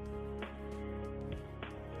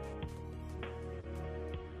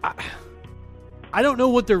 I don't know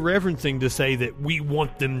what they're referencing to say that we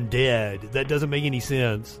want them dead. That doesn't make any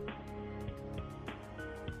sense.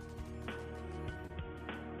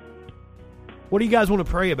 What do you guys want to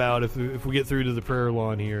pray about if we get through to the prayer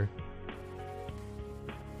line here?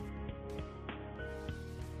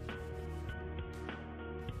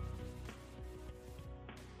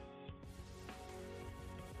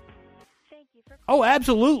 Oh,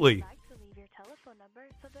 absolutely.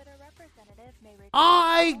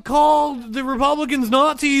 I called the Republicans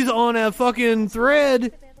Nazis on a fucking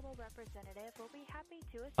thread.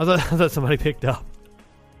 I thought somebody picked up.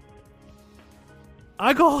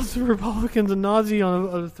 I called the Republicans a Nazi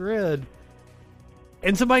on a thread.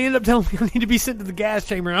 And somebody ended up telling me I need to be sent to the gas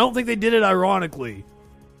chamber. I don't think they did it ironically.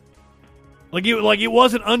 Like it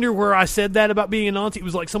wasn't under where I said that about being a Nazi. It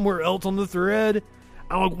was like somewhere else on the thread.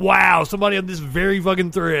 I'm like, wow, somebody on this very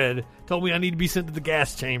fucking thread told me I need to be sent to the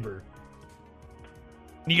gas chamber.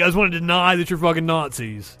 And you guys want to deny that you're fucking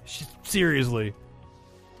Nazis. Seriously.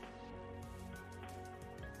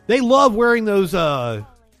 They love wearing those,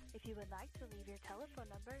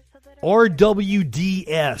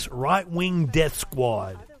 RWDS, Right Wing Death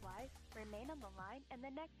Squad.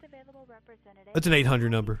 That's an 800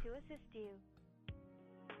 number.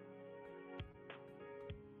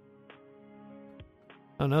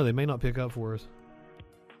 Oh no, they may not pick up for us.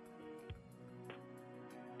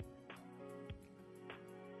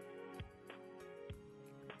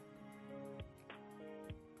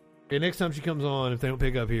 Okay, next time she comes on, if they don't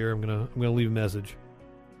pick up here, I'm gonna leave a message.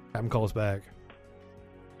 Have them call us back.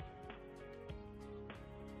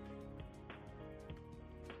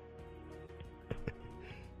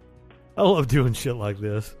 I love doing shit like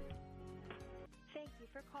this. Thank you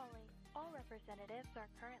for calling. All representatives are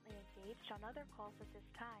currently engaged on other calls at this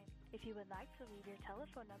time. If you would like to leave your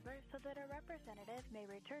telephone number so that a representative may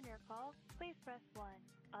return your call, please press 1.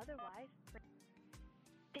 Otherwise,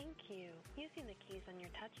 Thank you. Using the keys on your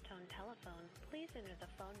touch-tone telephone, please enter the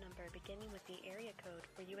phone number beginning with the area code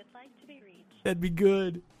where you would like to be reached. That'd be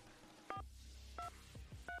good.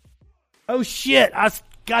 Oh shit!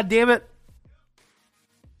 God damn it!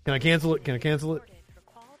 Can I cancel it? Can I cancel it? For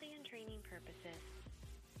quality and training purposes.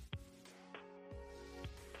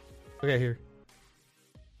 Okay, here.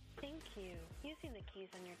 Thank you. Using the keys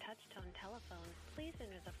on your touch-tone telephone, please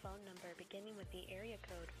enter the phone number beginning with the area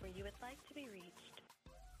code where you would like to be reached.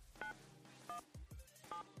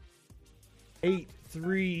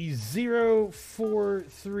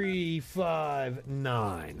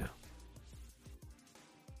 8304359.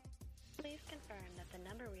 Please confirm that the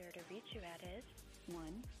number we are to reach you at is 19173043559.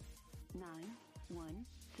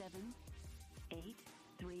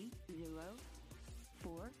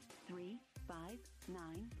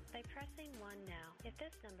 By pressing 1 now. If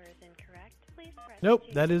this number is incorrect, please press Nope,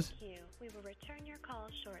 2. that is. Thank you. We will return your call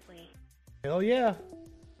shortly. Hell yeah.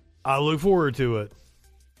 I look forward to it.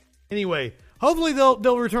 Anyway, hopefully they'll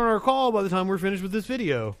return our call by the time we're finished with this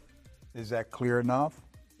video. Is that clear enough?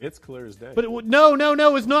 It's clear as day. But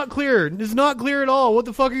no, it's not clear. It's not clear at all. What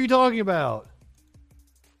the fuck are you talking about?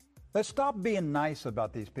 Let's stop being nice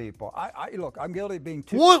about these people. Look, I'm guilty of being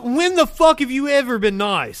too... When the fuck have you ever been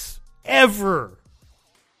nice? Ever.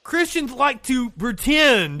 Christians like to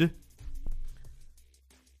pretend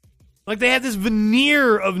like they have this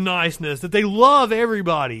veneer of niceness, that they love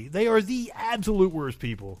everybody. They are the absolute worst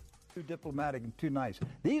people. Too diplomatic and too nice.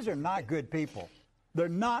 These are not good people. They're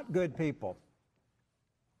not good people.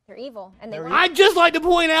 They're evil. And I'd just like to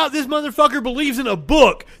point out this motherfucker believes in a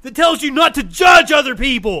book that tells you not to judge other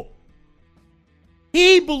people.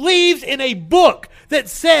 He believes in a book that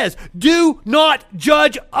says, do not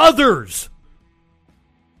judge others.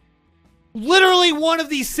 Literally one of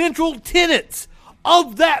the central tenets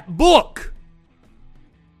of that book.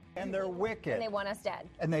 And they're wicked. And they want us dead.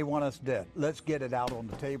 And they want us dead. Let's get it out on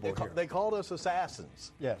the table here. They called us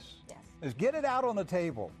assassins. Yes. Let's get it out on the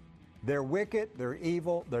table. They're wicked, they're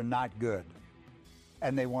evil, they're not good.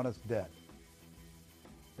 And they want us dead.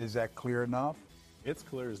 Is that clear enough? It's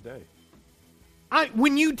clear as day.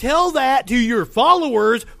 When you tell that to your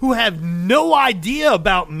followers who have no idea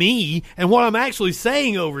about me and what I'm actually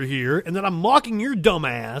saying over here, and that I'm mocking your dumb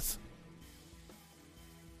ass,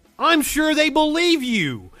 I'm sure they believe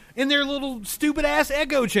you in their little stupid ass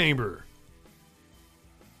echo chamber.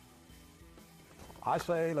 I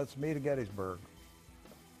say let's meet at Gettysburg.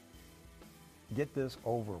 Get this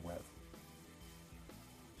over with.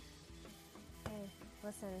 Hey,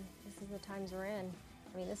 listen, this is the times we're in.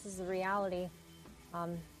 I mean, this is the reality.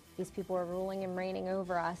 These people are ruling and reigning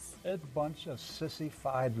over us. A bunch of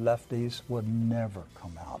sissified lefties would never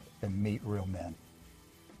come out and meet real men.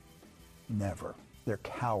 Never. They're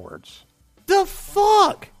cowards. The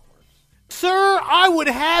fuck? Sir, I would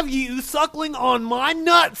have you suckling on my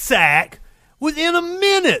nutsack within a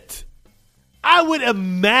minute. I would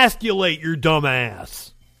emasculate your dumb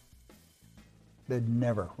ass. They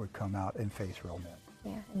never would come out and face real men.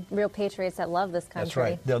 Yeah, real patriots that love this country. That's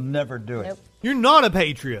right. They'll never do it. Nope. You're not a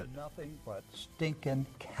patriot. Nothing but stinking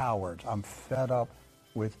cowards. I'm fed up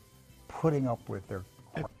with putting up with their...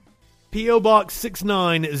 P.O. Box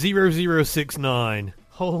 690069.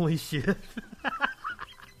 Holy shit.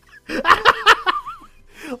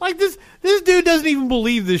 Like this dude doesn't even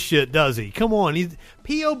believe this shit, does he? Come on. He's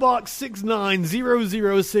P.O. Box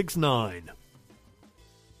 690069.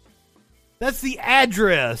 That's the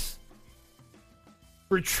address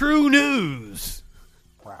for True News.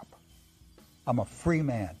 Crap. I'm a free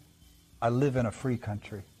man. I live in a free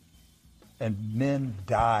country. And men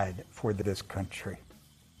died for this country.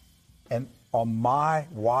 And on my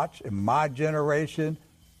watch, in my generation,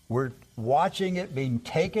 we're watching it being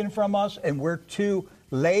taken from us, and we're too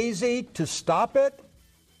lazy to stop it.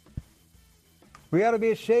 We ought to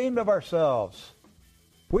be ashamed of ourselves.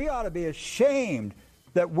 We ought to be ashamed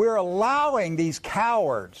that we're allowing these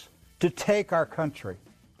cowards to take our country.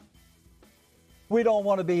 We don't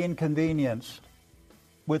want to be inconvenienced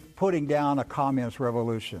with putting down a communist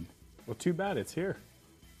revolution. Well, too bad it's here.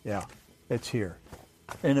 Yeah, it's here.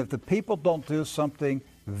 And if the people don't do something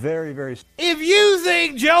very, very... If you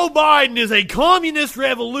think Joe Biden is a communist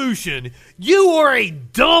revolution, you are a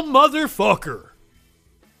dumb motherfucker.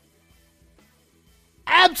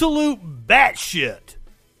 Absolute batshit.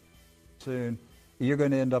 Soon, you're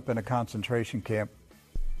going to end up in a concentration camp.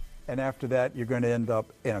 And after that, you're going to end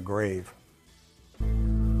up in a grave.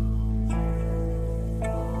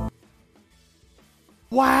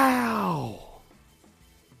 Wow.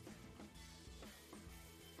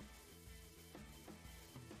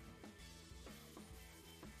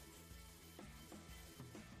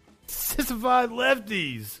 Sissified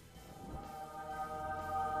lefties.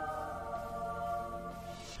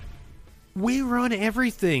 We run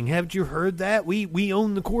everything. Haven't you heard that? We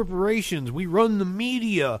own the corporations. We run the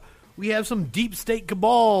media. We have some deep state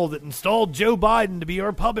cabal that installed Joe Biden to be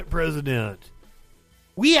our puppet president.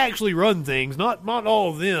 We actually run things, not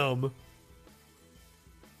all of them.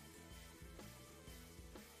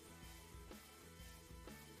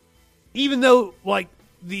 Even though, like,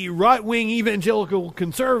 the right-wing evangelical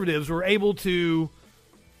conservatives were able to,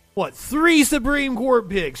 3 Supreme Court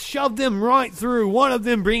picks, shove them right through, one of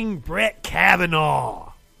them being Brett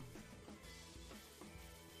Kavanaugh.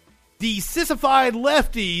 The sissified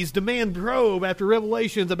lefties demand probe after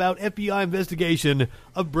revelations about FBI investigation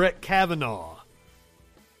of Brett Kavanaugh.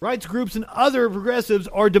 Rights groups and other progressives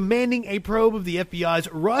are demanding a probe of the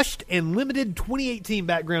FBI's rushed and limited 2018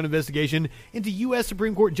 background investigation into U.S.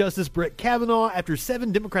 Supreme Court Justice Brett Kavanaugh after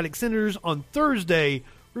 7 Democratic senators on Thursday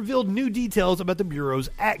revealed new details about the Bureau's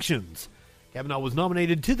actions. Kavanaugh was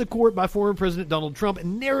nominated to the court by former President Donald Trump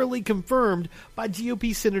and narrowly confirmed by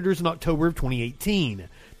GOP senators in October of 2018,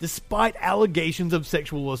 despite allegations of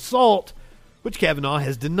sexual assault, which Kavanaugh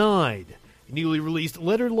has denied. A newly released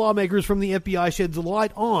letter to lawmakers from the FBI sheds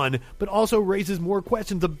light on, but also raises more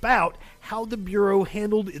questions about how the Bureau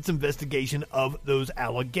handled its investigation of those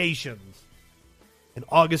allegations. In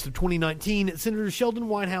August of 2019, Senators Sheldon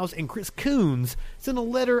Whitehouse and Chris Coons sent a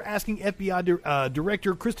letter asking FBI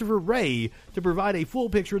Director Christopher Wray to provide a full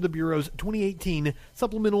picture of the Bureau's 2018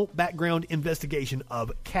 supplemental background investigation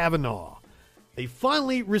of Kavanaugh. They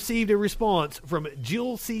finally received a response from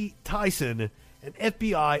Jill C. Tyson, an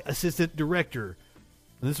FBI Assistant Director.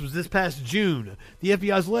 And this was this past June. The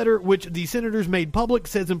FBI's letter, which the senators made public,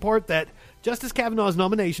 says in part that Justice Kavanaugh's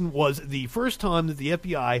nomination was the first time that the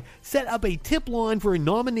FBI set up a tip line for a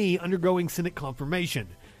nominee undergoing Senate confirmation.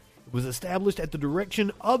 It It was established at the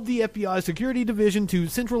direction of the FBI Security Division to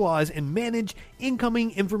centralize and manage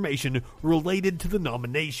incoming information related to the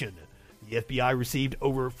nomination. The FBI received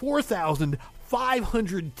over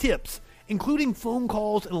 4,500 tips, including phone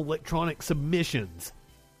calls and electronic submissions.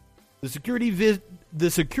 The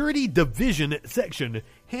Security Division section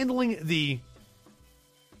handling the...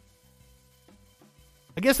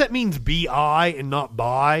 I guess that means BI and not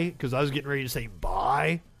buy, because I was getting ready to say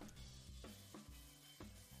buy.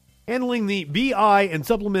 Handling the BI and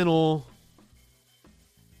supplemental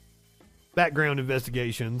background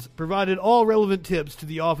investigations provided all relevant tips to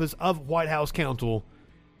the Office of White House Counsel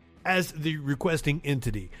as the requesting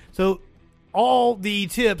entity. So all the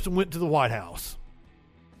tips went to the White House.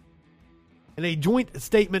 In a joint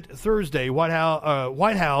statement Thursday, White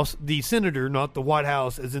House, the senator, not the White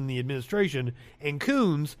House as in the administration, and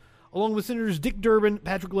Coons, along with Senators Dick Durbin,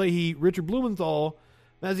 Patrick Leahy, Richard Blumenthal,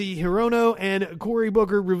 Mazie Hirono, and Cory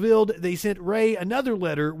Booker revealed they sent Wray another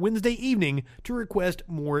letter Wednesday evening to request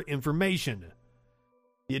more information.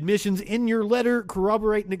 The admissions in your letter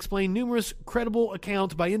corroborate and explain numerous credible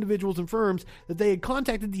accounts by individuals and firms that they had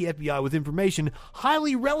contacted the FBI with information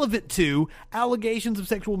highly relevant to allegations of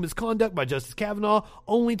sexual misconduct by Justice Kavanaugh,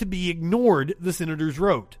 only to be ignored, the senators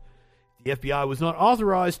wrote. The FBI was not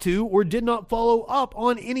authorized to or did not follow up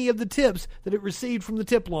on any of the tips that it received from the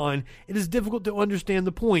tip line. It is difficult to understand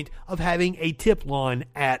the point of having a tip line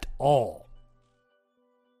at all.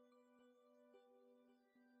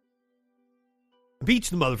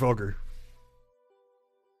 Impeach the motherfucker.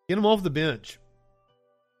 Get him off the bench.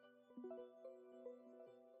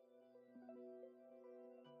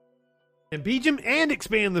 Impeach him and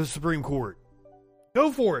expand the Supreme Court.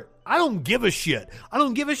 Go for it. I don't give a shit. I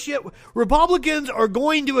don't give a shit. Republicans are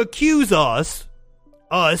going to accuse us.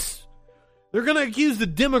 They're going to accuse the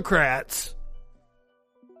Democrats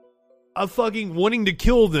of fucking wanting to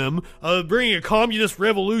kill them, of bringing a communist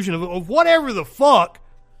revolution, of whatever the fuck.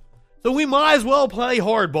 So we might as well play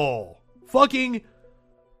hardball. Fucking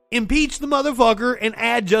impeach the motherfucker and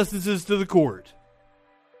add justices to the court.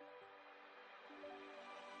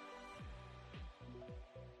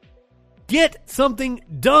 Get something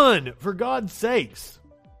done, for God's sakes.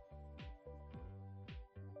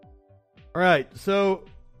 All right, so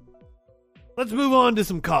let's move on to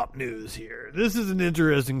some cop news here. This is an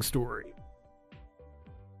interesting story.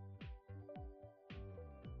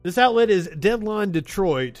 This outlet is Deadline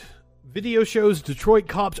Detroit. Video shows Detroit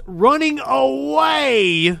cops running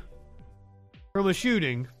away from a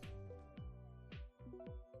shooting.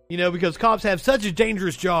 You know, because cops have such a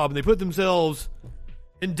dangerous job and they put themselves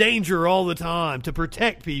in danger all the time to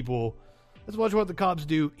protect people. Let's watch what the cops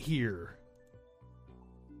do here.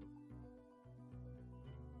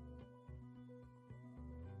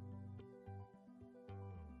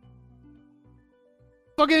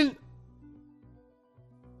 Fucking...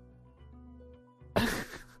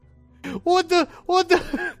 What the?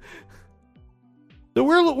 So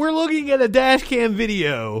we're looking at a dash cam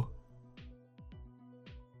video.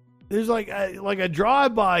 There's like a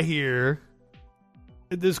drive-by here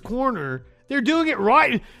at this corner. They're doing it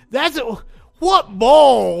right. What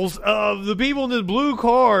balls of the people in this blue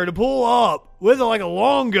car to pull up with like a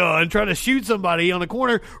long gun trying to shoot somebody on a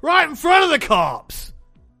corner right in front of the cops.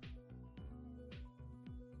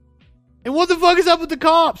 And what the fuck is up with the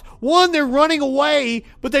cops? One, they're running away,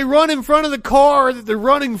 but they run in front of the car that they're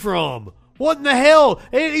running from. What in the hell?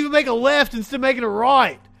 They didn't even make a left instead of making a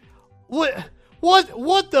right. What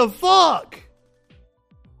the fuck?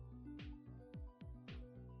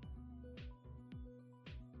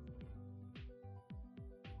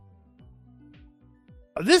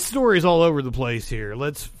 This story is all over the place here.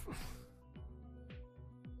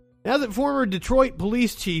 Now that former Detroit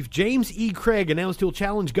Police Chief James E. Craig announced he'll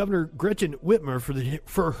challenge Governor Gretchen Whitmer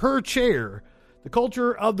for her chair, the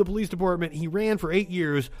culture of the police department he ran for 8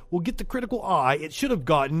 years will get the critical eye it should have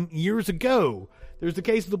gotten years ago. There's the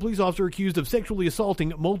case of the police officer accused of sexually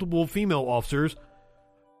assaulting multiple female officers.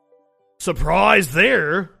 Surprise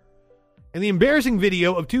there! And the embarrassing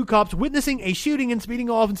video of two cops witnessing a shooting and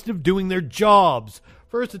speeding off instead of doing their jobs.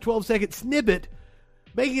 First, a 12-second snippet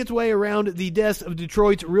making its way around the desk of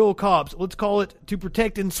Detroit's real cops. Let's call it to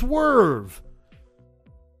protect and swerve.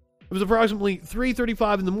 It was approximately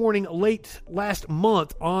 3:35 in the morning late last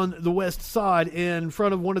month on the west side in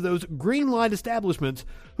front of one of those green light establishments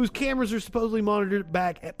whose cameras are supposedly monitored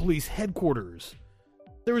back at police headquarters.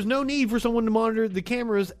 There was no need for someone to monitor the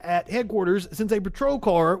cameras at headquarters since a patrol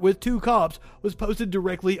car with two cops was posted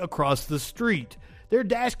directly across the street. Their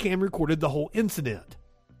dash cam recorded the whole incident.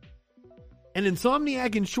 An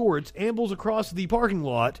insomniac in shorts ambles across the parking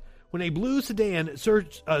lot when a blue sedan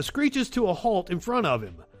screeches to a halt in front of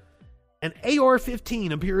him. An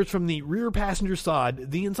AR-15 appears from the rear passenger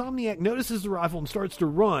side. The insomniac notices the rifle and starts to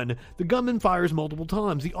run. The gunman fires multiple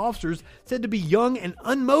times. The officers, said to be young and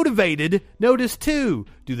unmotivated, notice too.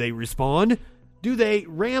 Do they respond? Do they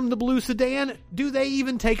ram the blue sedan? Do they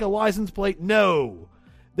even take a license plate? No.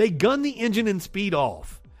 They gun the engine and speed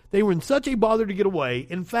off. They were in such a bother to get away.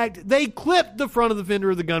 In fact, they clipped the front of the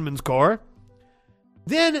fender of the gunman's car.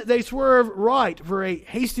 Then they swerve right for a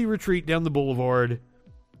hasty retreat down the boulevard.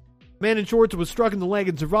 Man in shorts was struck in the leg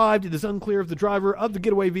and survived. It is unclear if the driver of the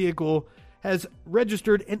getaway vehicle has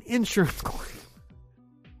registered an insurance claim.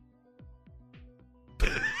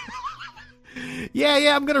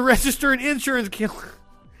 Yeah, I'm going to register an insurance claim.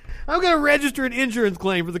 I'm going to register an insurance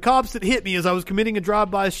claim for the cops that hit me as I was committing a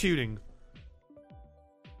drive-by shooting.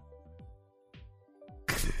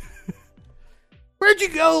 Where'd you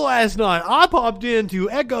go last night? I popped into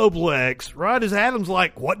Echoplex right as Adam's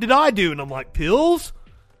like, what did I do? And I'm like, pills?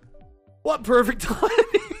 What perfect timing.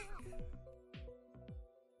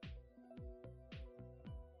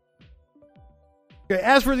 Okay,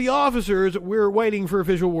 as for the officers, we're waiting for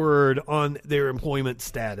official word on their employment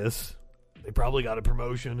status. They probably got a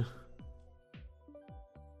promotion.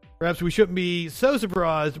 Perhaps we shouldn't be so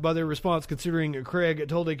surprised by their response, considering Craig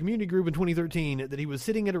told a community group in 2013 that he was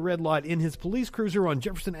sitting at a red light in his police cruiser on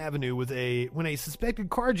Jefferson Avenue when a suspected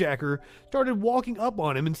carjacker started walking up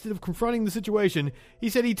on him. Instead of confronting the situation, he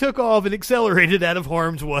said he took off and accelerated out of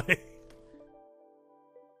harm's way.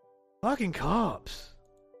 Fucking cops.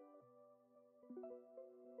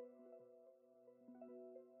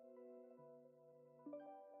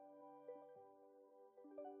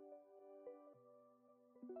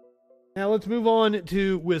 Now let's move on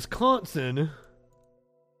to Wisconsin,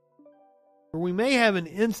 where we may have an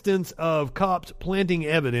instance of cops planting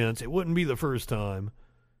evidence. It wouldn't be the first time.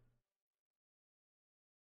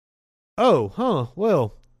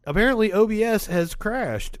 Well, apparently OBS has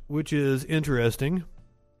crashed, which is interesting.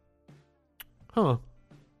 Are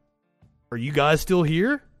you guys still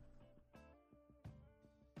here?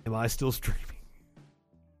 Am I still streaming?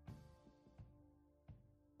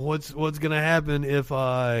 What's going to happen if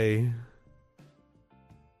I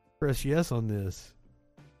press yes on this?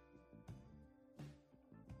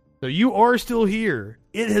 So you are still here.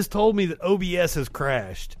 It has told me that OBS has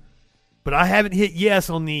crashed, but I haven't hit yes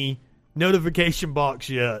on the notification box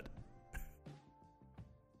yet.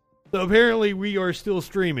 So apparently we are still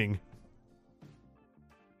streaming.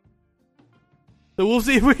 So we'll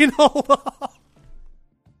see if we can hold off.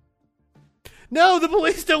 No, the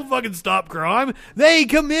police don't fucking stop crime. They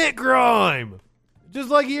commit crime. Just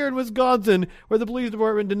like here in Wisconsin, where the police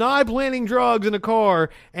department denied planting drugs in a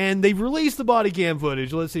car, and they've released the body cam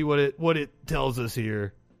footage. Let's see what it tells us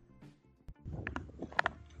here.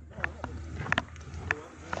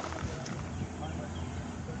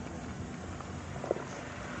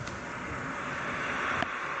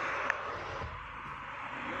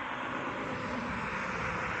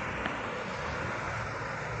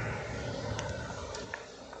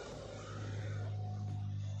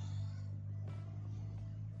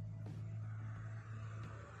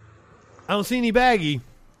 I don't see any baggie.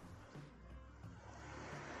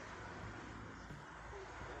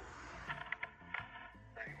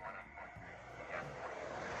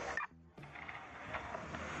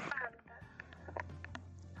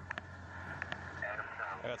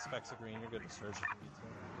 I got specks of green. You're good to search if you need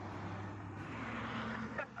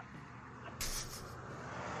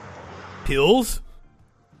to. Pills?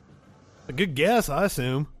 A good guess, I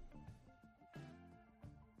assume.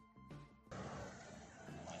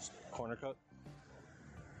 Corner cut.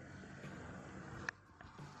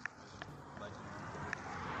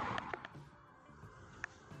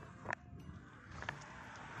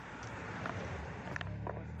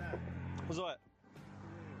 What's what?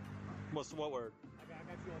 What word? I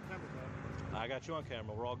got you on camera, bro. I got you on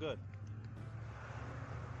camera. We're all good.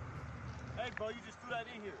 Hey, bro, you just threw that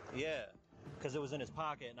in here. Yeah, because it was in his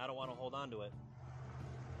pocket, and I don't want to hold on to it.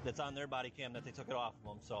 It's on their body cam that they took it off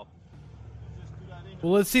of him, so.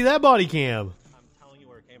 Well, let's see that body cam. I'm telling you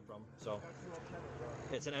where it came from, so.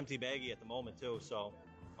 It's an empty baggie at the moment, too, so.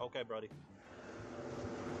 Okay, buddy.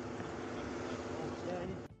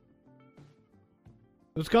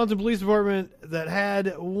 The Wisconsin Police Department that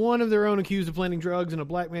had one of their own accused of planting drugs in a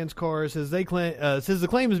black man's car says the claim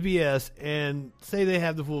is BS and say they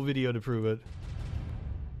have the full video to prove it.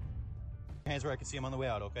 Hands where I can see him on the way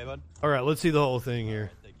out, okay, bud? All right, let's see the whole thing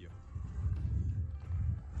here. Thank you.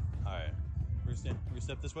 All right, we're gonna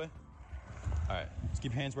step this way. All right, let's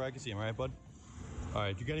keep hands where I can see him, all right, bud? All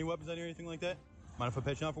right, you got any weapons on you or anything like that? Mind if I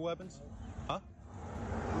pat you on for weapons? Huh?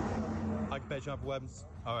 I can pat you on for weapons.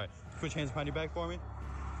 All right, put your hands behind your back for me.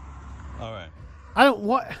 All right. I don't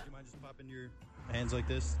what. Do you mind just popping your hands like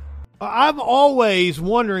this? I'm always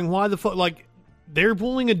wondering why the fuck, like, they're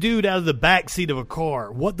pulling a dude out of the back seat of a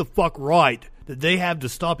car. What the fuck right did they have to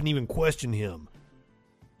stop and even question him?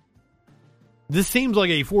 This seems like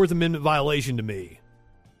a Fourth Amendment violation to me.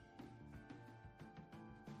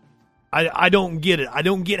 I don't get it. I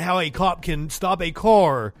don't get how a cop can stop a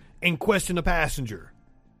car and question a passenger.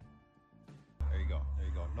 There you go. There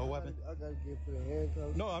you go. No weapon. I gotta get for the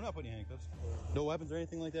handcuffs. No, I'm not putting handcuffs. No weapons or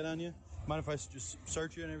anything like that on you? Mind if I just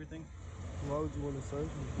search you and everything? Why would you want to search me?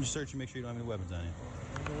 Just search you, make sure you don't have any weapons on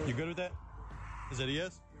you. You good with that? Is that a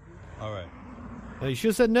yes? All right. Well, you should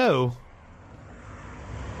have said no.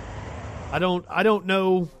 I don't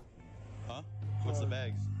know. Huh? What's the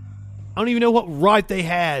bags? I don't even know what right they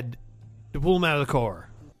had to pull him out of the car.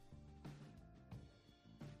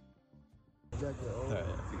 All right,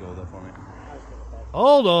 if you go hold that for me.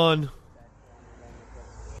 Hold on.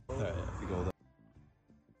 All right, if you go hold that.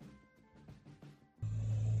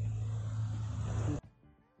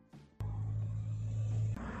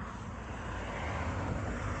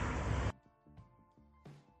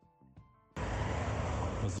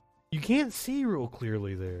 You can't see real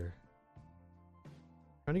clearly there.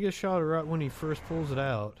 Trying to get a shot right when he first pulls it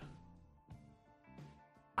out.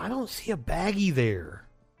 I don't see a baggie there.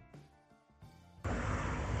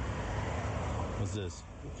 What's this?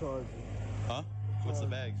 Huh? What's the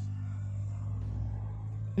bags?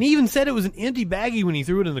 And he even said it was an empty baggie when he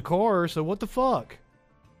threw it in the car, so what the fuck?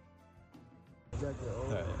 All right,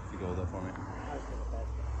 if you go hold that for me.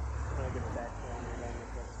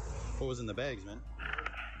 What was in the bags, man?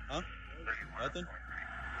 Huh? Nothing?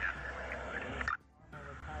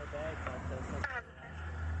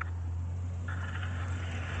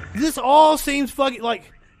 This all seems fucking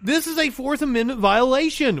like this is a Fourth Amendment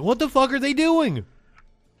violation. What the fuck are they doing? All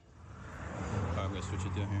right, I'm gonna switch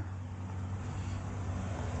it down here.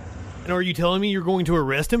 And are you telling me you're going to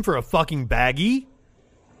arrest him for a fucking baggie?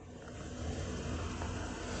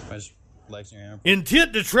 I just relaxing your arm.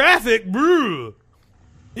 Intent to traffic, bruh.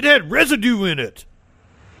 It had residue in it.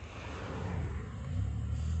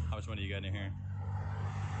 How much money you got in here?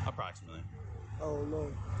 Approximately. Oh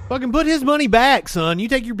no. Fucking put his money back, son. You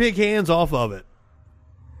take your big hands off of it.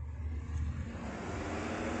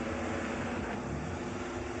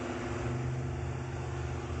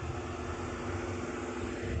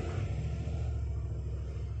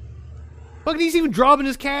 Fucking he's even dropping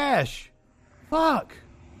his cash. Fuck.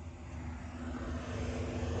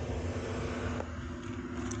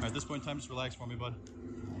 All right, at this point in time, just relax for me, bud.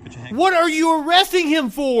 Put your hand. What are you arresting him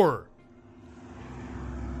for?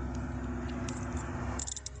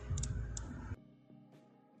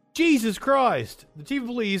 Jesus Christ. The chief of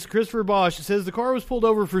police, Christopher Bosch, says the car was pulled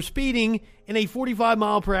over for speeding in a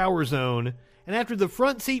 45-mile-per-hour zone, and after the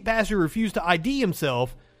front seat passenger refused to ID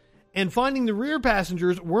himself and finding the rear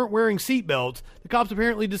passengers weren't wearing seatbelts, the cops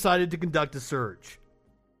apparently decided to conduct a search.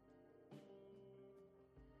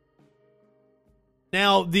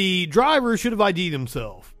 Now, the driver should have ID'd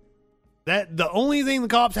himself. The only thing the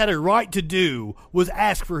cops had a right to do was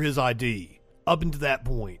ask for his ID up until that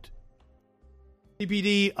point.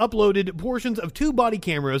 CPD uploaded portions of 2 body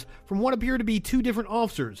cameras from what appear to be 2 different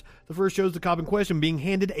officers. The first shows the cop in question being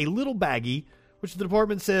handed a little baggie, which the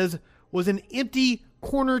department says was an empty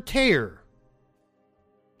corner tear.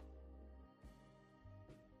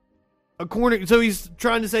 A corner, so he's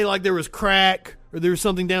trying to say like there was crack or there was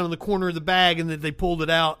something down in the corner of the bag and that they pulled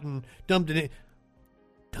it out and dumped it in.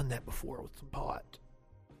 Done that before with some pot.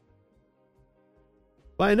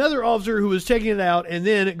 By another officer who was checking it out and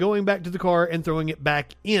then going back to the car and throwing it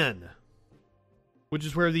back in, which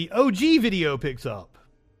is where the OG video picks up.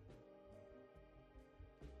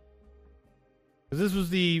 This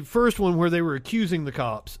was the first one where they were accusing the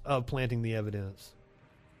cops of planting the evidence.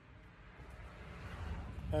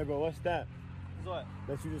 Hey, bro, what's that? What?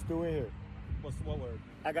 That you just threw in here. What word?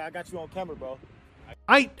 I got you on camera, bro.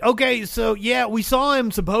 Okay, so yeah, we saw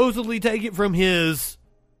him supposedly take it from his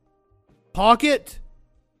pocket.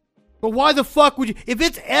 But why the fuck would you, if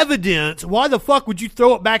it's evidence, why the fuck would you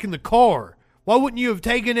throw it back in the car? Why wouldn't you have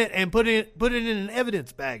taken it and put it in an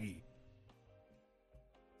evidence baggie?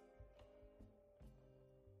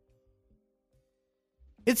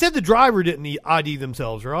 It said the driver didn't ID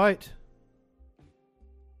themselves, right?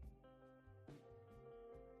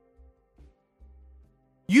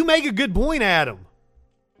 You make a good point, Adam.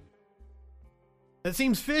 That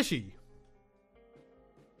seems fishy.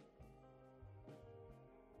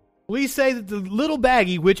 Police say that the little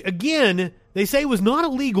baggie, which again, they say was not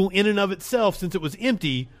illegal in and of itself since it was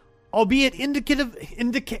empty, albeit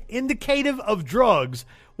indicative of drugs,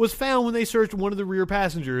 was found when they searched one of the rear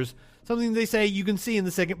passengers, something they say you can see in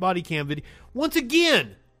the second body cam video. Once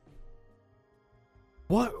again,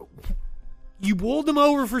 what? You pulled them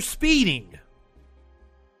over for speeding.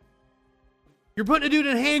 You're putting a dude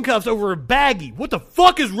in handcuffs over a baggie. What the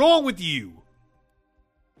fuck is wrong with you?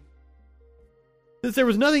 Since there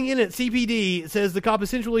was nothing in it, CPD says the cop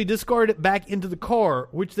essentially discarded it back into the car,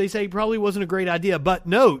 which they say probably wasn't a great idea. But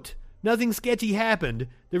note, nothing sketchy happened.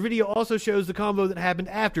 The video also shows the combo that happened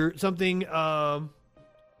after, something the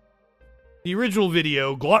original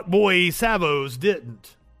video, Glock Boy Savos,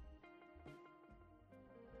 didn't.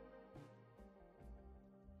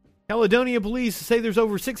 Caledonia police say there's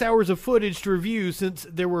over 6 hours of footage to review since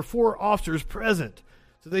there were 4 officers present.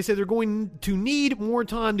 So they say they're going to need more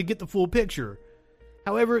time to get the full picture.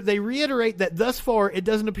 However, they reiterate that thus far it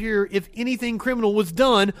doesn't appear if anything criminal was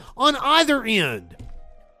done on either end.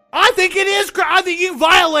 I think it is. I think you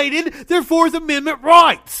violated their Fourth Amendment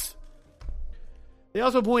rights. They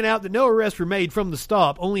also point out that no arrests were made from the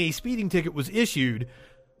stop. Only a speeding ticket was issued.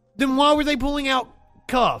 Then why were they pulling out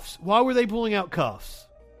cuffs? Why were they pulling out cuffs?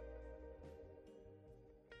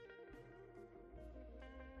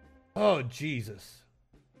 Oh, Jesus.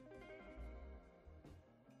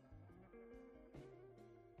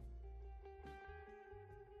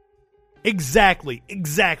 Exactly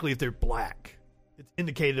if they're black. It's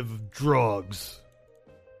indicative of drugs.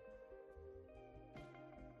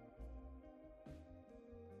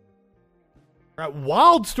 All right,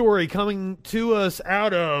 wild story coming to us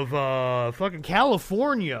out of fucking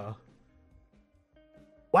California.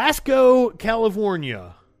 Wasco,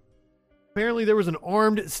 California. Apparently there was an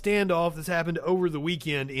armed standoff that's happened over the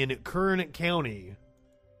weekend in Kern County.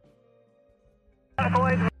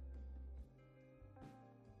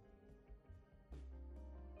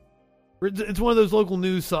 It's one of those local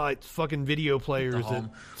news sites, fucking video players that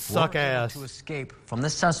suck ass. To escape from the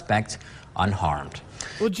suspect unharmed.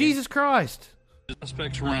 Well, Jesus Christ.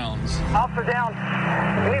 Suspect's rounds. Officer down.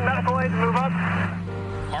 We need medical aid to move up.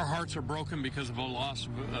 Our hearts are broken because of a loss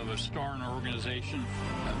of a star in our organization.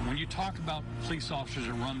 When you talk about police officers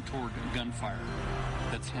that run toward gunfire,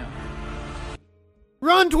 that's him.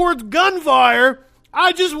 Run towards gunfire?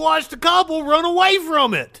 I just watched a couple run away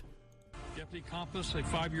from it. Deputy Compass, a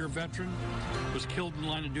 5-year veteran, was killed in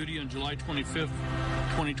line of duty on July 25th,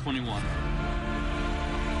 2021.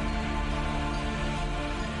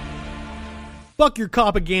 Fuck your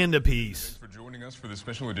propaganda piece. Thanks for joining us for this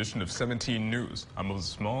special edition of 17 News. I'm Moses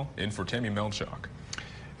Small, in for Tammy Melchak.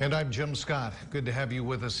 And I'm Jim Scott. Good to have you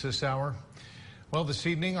with us this hour. Well, this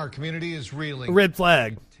evening, our community is reeling. A red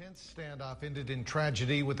flag. A tense standoff ended in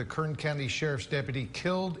tragedy with a Kern County Sheriff's deputy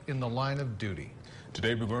killed in the line of duty.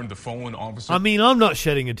 Today, we learned the fallen officer... I mean, I'm not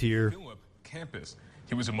shedding a tear. Philip Campus.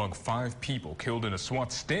 He was among 5 people killed in a SWAT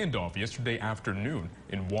standoff yesterday afternoon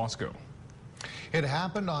in Wasco. It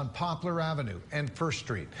happened on Poplar Avenue and First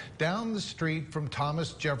Street, down the street from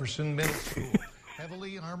Thomas Jefferson Middle School.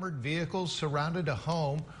 Heavily armored vehicles surrounded a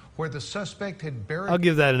home where the suspect had buried... I'll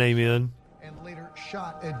give that an amen. ...and later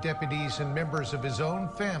shot at deputies and members of his own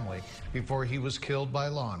family before he was killed by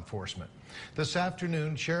law enforcement. This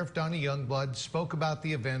afternoon, Sheriff Donnie Youngblood spoke about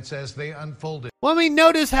the events as they unfolded. Well, I mean,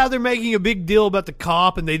 notice how they're making a big deal about the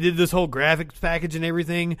cop and they did this whole graphics package and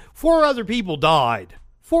everything. 4 other people died.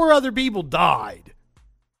 4 other people died.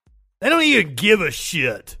 They don't even give a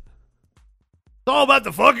shit. It's all about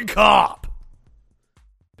the fucking cop.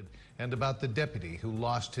 And about the deputy who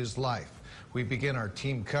lost his life. We begin our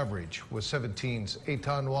team coverage with 17's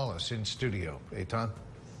Eitan Wallace in studio. Eitan?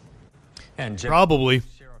 And probably.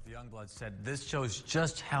 Sheriff Youngblood said this shows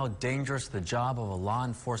just how dangerous the job of a law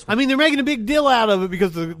enforcement... I mean, they're making a big deal out of it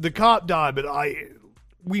because the cop died, but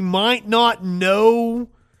we might not know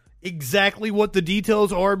exactly what the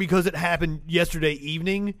details are because it happened yesterday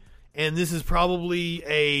evening, and this is probably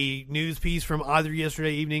a news piece from either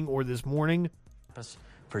yesterday evening or this morning.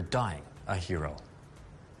 For dying a hero.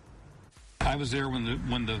 I was there when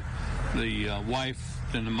the wife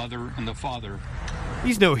and the mother and the father.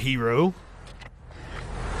 He's no hero.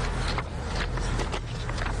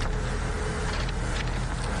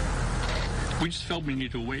 We just felt we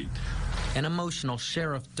needed to wait. An emotional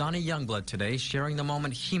Sheriff Donnie Youngblood today sharing the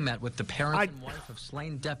moment he met with the parents and wife of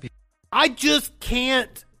slain deputy. I just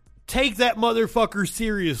can't take that motherfucker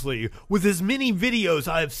seriously with as many videos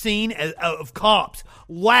I have seen of cops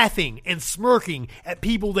laughing and smirking at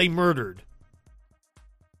people they murdered.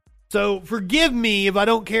 So forgive me if I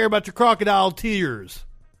don't care about your crocodile tears.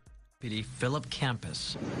 Deputy Philip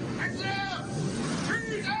Campus.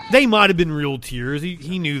 They might have been real tears.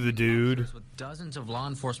 He knew the dude. With Dozens of law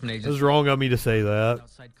enforcement agents... It was wrong of me to say that.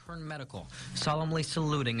 ...outside Kern Medical, solemnly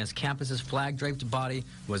saluting as campus's flag-draped body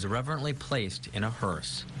was reverently placed in a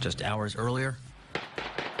hearse. Just hours earlier,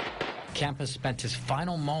 campus spent his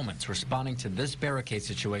final moments responding to this barricade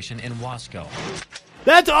situation in Wasco.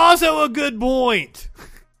 That's also a good point.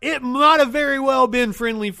 It might have very well been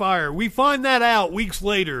friendly fire. We find that out weeks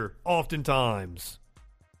later, oftentimes.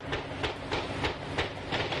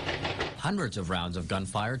 Hundreds of rounds of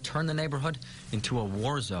gunfire turned the neighborhood into a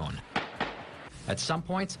war zone. At some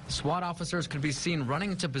points, SWAT officers could be seen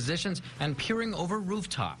running into positions and peering over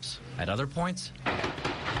rooftops. At other points,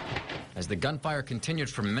 as the gunfire continued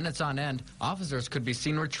for minutes on end, officers could be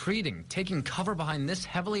seen retreating, taking cover behind this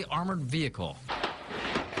heavily armored vehicle.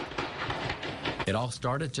 It all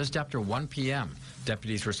started just after 1 p.m.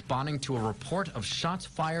 Deputies responding to a report of shots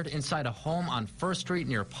fired inside a home on First Street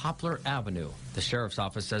near Poplar Avenue. The sheriff's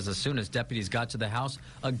office says as soon as deputies got to the house,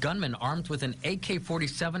 a gunman armed with an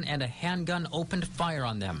AK-47 and a handgun opened fire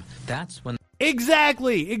on them. That's when...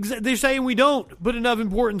 Exactly. They're saying we don't put enough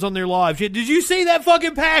importance on their lives. Did you see that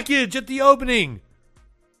fucking package at the opening?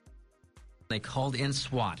 They called in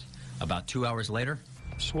SWAT. About 2 hours later,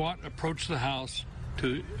 SWAT approached the house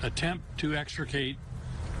to attempt to extricate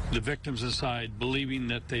the victims inside, believing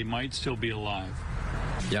that they might still be alive.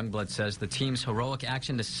 Youngblood says the team's heroic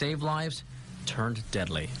action to save lives turned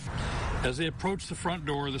deadly. As they approached the front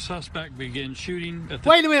door, the suspect began shooting at the...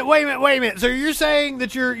 Wait a minute. So you're saying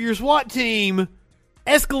that your SWAT team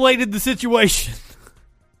escalated the situation?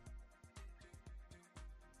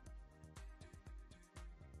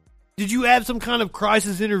 Did you have some kind of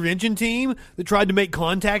crisis intervention team that tried to make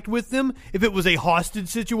contact with them? If it was a hostage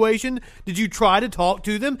situation, did you try to talk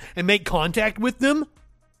to them and make contact with them?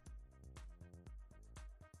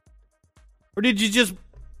 Or did you just,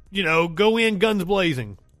 go in guns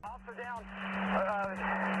blazing?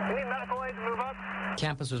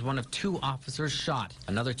 Campus was one of 2 officers shot.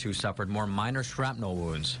 Another 2 suffered more minor shrapnel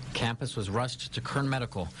wounds. Campus was rushed to Kern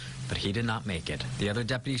Medical, but he did not make it. The other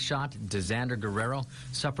deputy shot, DeSander Guerrero,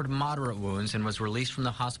 suffered moderate wounds and was released from the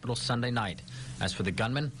hospital Sunday night. As for the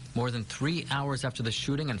gunman, more than 3 hours after the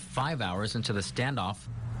shooting and 5 hours into the standoff,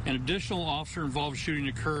 an additional officer-involved shooting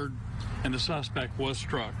occurred, and the suspect was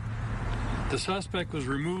struck. The suspect was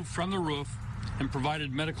removed from the roof and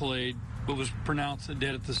provided medical aid, but was pronounced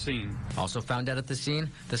dead at the scene. Also found dead at the scene,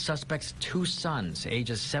 the suspect's 2 sons,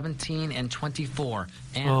 ages 17 and 24,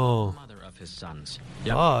 and the mother of his sons.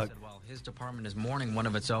 Young said while his department is mourning one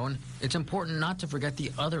of its own, it's important not to forget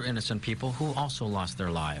the other innocent people who also lost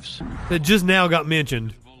their lives. That just now got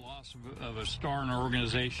mentioned. Of a star in our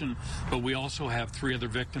organization, but we also have 3 other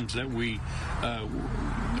victims that we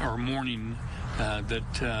are mourning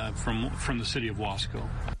from the city of Wasco.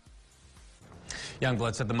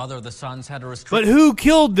 Youngblood said the mother of the sons had to restrict... But who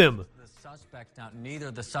killed them? The suspect. Now,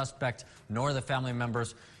 neither the suspect nor the family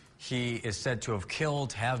members he is said to have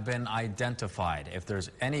killed have been identified. If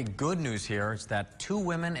there's any good news here, it's that 2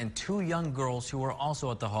 women and 2 young girls who were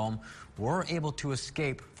also at the home were able to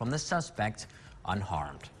escape from the suspect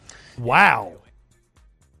unharmed. Wow.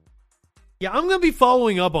 Yeah, I'm going to be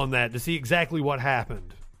following up on that to see exactly what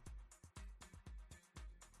happened.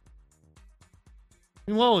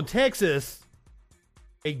 Meanwhile, in Texas,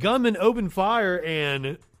 a gunman opened fire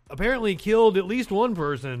and apparently killed at least 1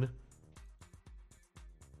 person.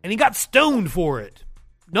 And he got stoned for it.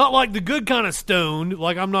 Not like the good kind of stoned,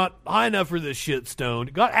 like I'm not high enough for this shit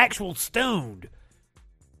stoned. Got actual stoned.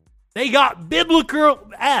 They got biblical...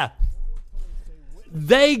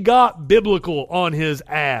 They got biblical on his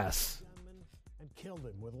ass. And killed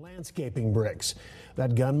him with landscaping bricks.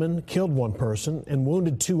 That gunman killed 1 person and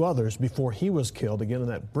wounded 2 others before he was killed again in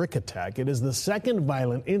that brick attack. It is the second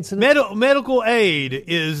violent incident. Medical aid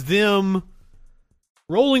is them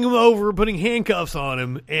rolling him over, putting handcuffs on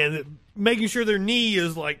him, and making sure their knee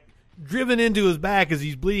is driven into his back as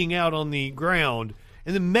he's bleeding out on the ground.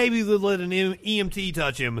 And then maybe they'll let an EMT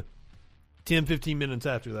touch him 10, 15 minutes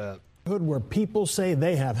after that. Where people say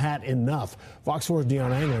they have had enough. Fox 4's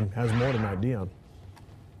Dion Anglin has more tonight. Dion.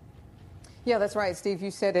 Yeah, that's right, Steve. You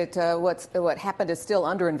said it. What happened is still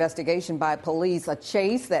under investigation by police. A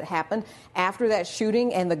chase that happened after that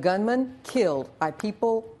shooting, and the gunman killed by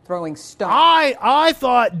people throwing stones. I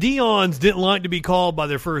thought Deons didn't like to be called by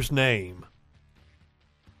their first name.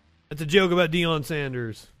 That's a joke about Deion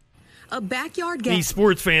Sanders. A backyard game. These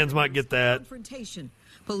sports fans might get that. Confrontation.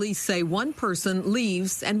 Police say 1 person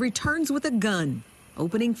leaves and returns with a gun,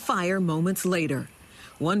 opening fire moments later.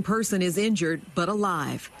 1 person is injured but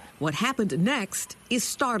alive. What happened next is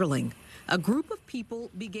startling. A group of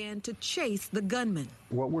people began to chase the gunman.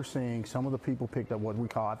 What we're seeing, some of the people picked up what we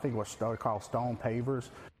call, I think what they call stone pavers.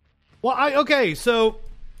 Well, okay, so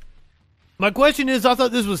my question is, I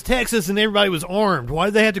thought this was Texas and everybody was armed. Why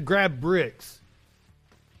did they have to grab bricks?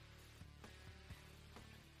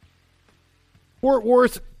 Fort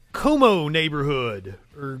Worth Como neighborhood,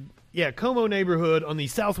 Como neighborhood on the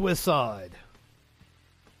southwest side.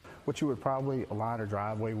 What you would probably align a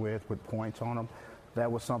driveway with points on them. That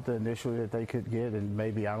was something initially that they could get, and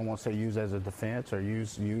maybe, I don't want to say use as a defense or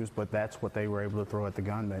use, but that's what they were able to throw at the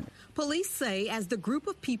gunman. Police say as the group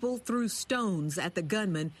of people threw stones at the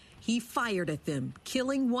gunman, he fired at them,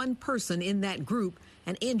 killing one person in that group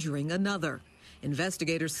and injuring another.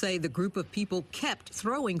 Investigators say the group of people kept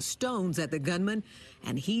throwing stones at the gunman,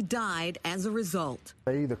 and he died as a result.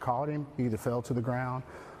 They either caught him, he either fell to the ground,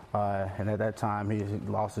 and at that time he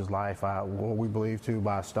lost his life, what we believe to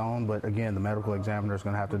by a stone, but again, the medical examiner is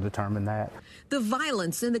going to have to determine that. The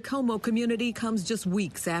violence in the Como community comes just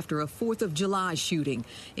weeks after a 4th of July shooting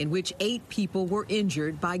in which 8 people were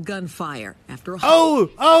injured by gunfire after a...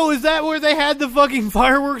 is that where they had the fucking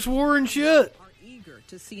fireworks war and shit?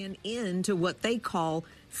 To see an end to what they call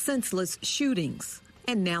senseless shootings.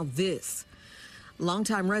 And now this.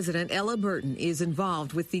 Longtime resident Ella Burton is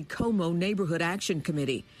involved with the Como Neighborhood Action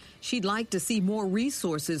Committee. She'd like to see more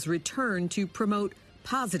resources returned to promote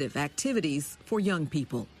positive activities for young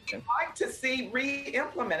people. I'd like to see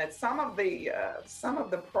re-implemented some of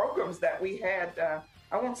the programs that we had,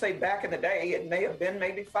 I won't say back in the day, it may have been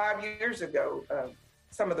maybe 5 years ago,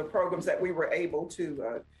 some of the programs that we were able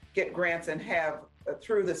to get grants and have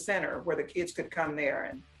through the center where the kids could come there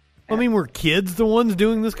and I mean, were kids the ones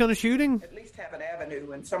doing this kind of shooting? At least have an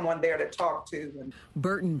avenue and someone there to talk to.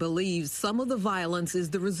 Burton believes some of the violence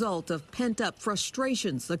is the result of pent-up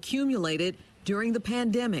frustrations accumulated during the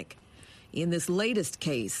pandemic. In this latest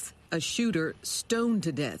case, a shooter stoned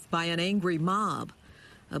to death by an angry mob.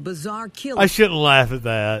 A bizarre killing. I shouldn't laugh at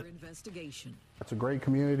that. Investigation. It's a great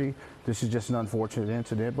community. This is just an unfortunate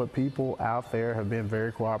incident, but people out there have been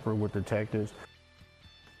very cooperative with detectives.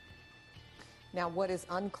 Now, what is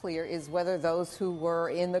unclear is whether those who were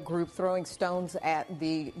in the group throwing stones at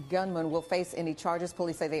the gunman will face any charges.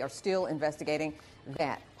 Police say they are still investigating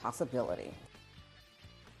that possibility.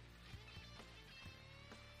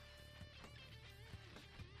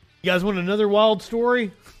 You guys want another wild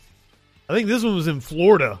story? I think this one was in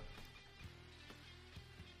Florida.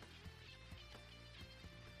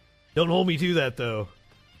 Don't hold me to that, though.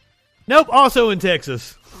 Nope, also in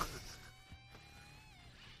Texas.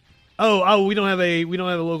 Oh, we don't have a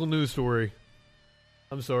local news story.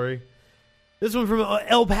 I'm sorry. This one from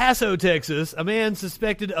El Paso, Texas. A man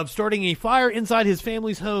suspected of starting a fire inside his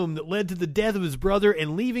family's home that led to the death of his brother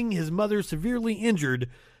and leaving his mother severely injured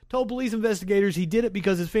told police investigators he did it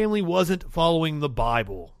because his family wasn't following the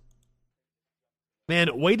Bible. Man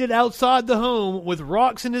waited outside the home with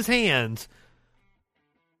rocks in his hands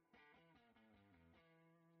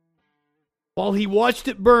while he watched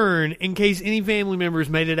it burn in case any family members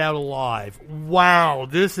made it out alive. Wow,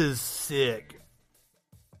 this is sick.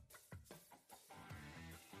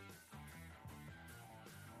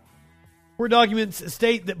 Court documents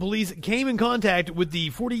state that police came in contact with the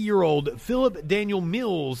 40-year-old Philip Daniel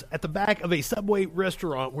Mills at the back of a Subway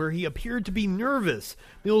restaurant where he appeared to be nervous.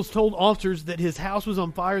 Mills told officers that his house was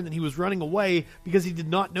on fire and that he was running away because he did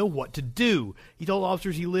not know what to do. He told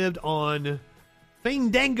officers he lived on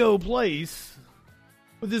Fandango Place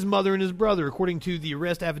with his mother and his brother. According to the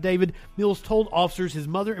arrest affidavit, Mills told officers his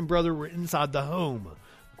mother and brother were inside the home.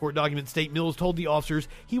 Court documents state Mills told the officers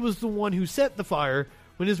he was the one who set the fire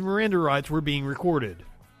when his Miranda rights were being recorded.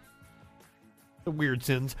 A weird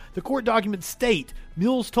sentence. The court documents state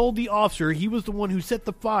Mills told the officer he was the one who set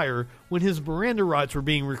the fire when his Miranda rights were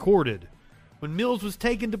being recorded. When Mills was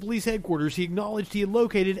taken to police headquarters, he acknowledged he had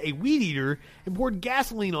located a weed eater and poured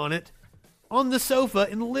gasoline on it on the sofa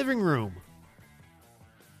in the living room.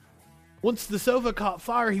 Once the sofa caught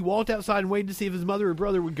fire, he walked outside and waited to see if his mother or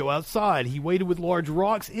brother would go outside. He waited with large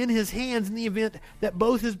rocks in his hands in the event that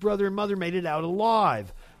both his brother and mother made it out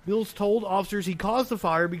alive. Mills told officers he caused the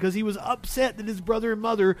fire because he was upset that his brother and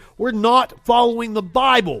mother were not following the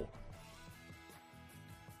Bible.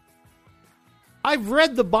 I've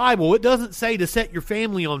read the Bible. It doesn't say to set your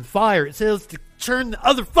family on fire. It says to turn the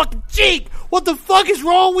other fucking cheek. What the fuck is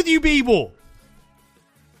wrong with you people?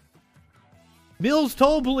 Mills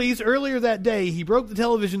told police earlier that day he broke the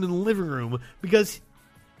television in the living room because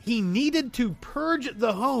he needed to purge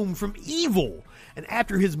the home from evil. And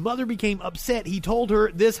after his mother became upset, he told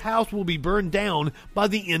her this house will be burned down by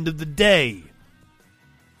the end of the day.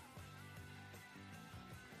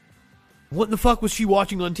 What in the fuck was she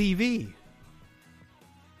watching on TV?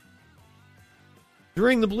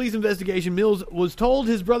 During the police investigation, Mills was told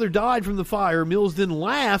his brother died from the fire. Mills then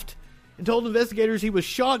laughed and told investigators he was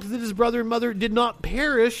shocked that his brother and mother did not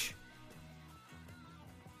perish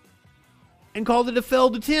and called it a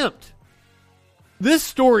failed attempt. This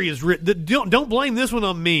story is written. Don't blame this one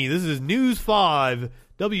on me. This is News 5,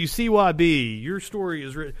 WCYB. Your story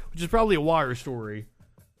is written, which is probably a wire story.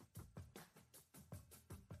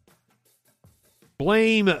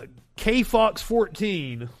 Blame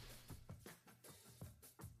KFox14.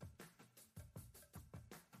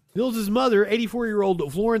 Mills' mother,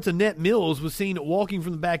 84-year-old Florence Annette Mills, was seen walking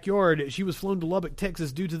from the backyard. She was flown to Lubbock,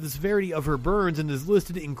 Texas due to the severity of her burns and is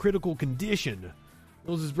listed in critical condition.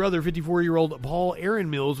 Mills' brother, 54-year-old Paul Aaron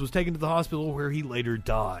Mills, was taken to the hospital where he later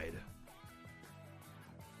died.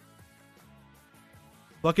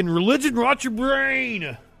 Fucking religion rots your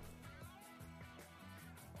brain!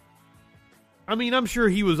 I mean, I'm sure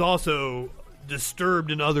he was also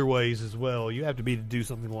disturbed in other ways as well. You have to be to do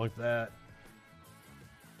something like that.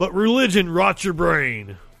 But religion rots your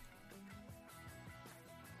brain.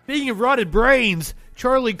 Speaking of rotted brains,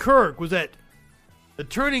 Charlie Kirk was at the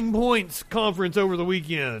Turning Points conference over the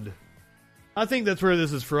weekend. I think that's where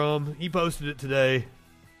this is from. He posted it today.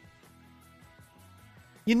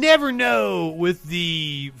 You never know with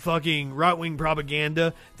the fucking right-wing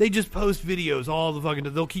propaganda. They just post videos all the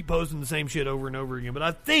fucking... They'll keep posting the same shit over and over again. But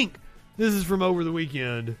I think this is from over the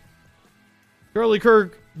weekend. Charlie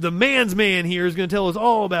Kirk, the man's man here, is going to tell us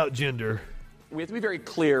all about gender. We have to be very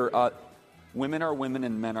clear. Women are women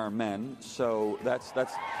and men are men. So that's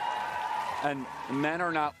and men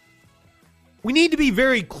are not. We need to be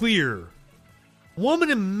very clear. Woman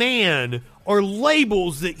and man are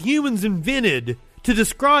labels that humans invented to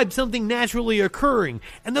describe something naturally occurring.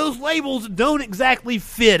 And those labels don't exactly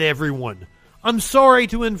fit everyone. I'm sorry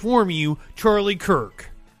to inform you, Charlie Kirk.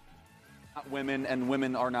 Women and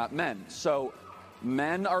women are not men. So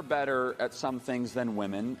men are better at some things than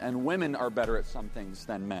women, and women are better at some things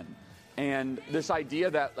than men. And this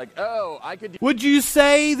idea that, like, oh, I could... Would you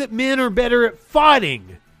say that men are better at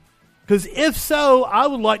fighting? Because if so, I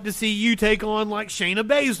would like to see you take on, like, Shayna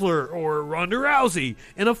Baszler or Ronda Rousey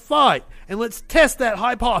in a fight. And let's test that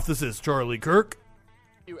hypothesis, Charlie Kirk.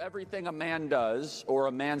 Do everything a man does, or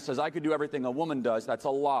a man says, I could do everything a woman does, that's a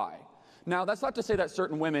lie. Now, that's not to say that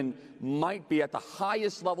certain women might be at the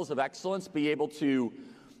highest levels of excellence, be able to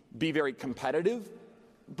be very competitive,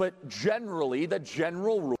 but generally, the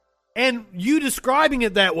general rule... And you describing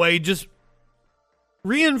it that way just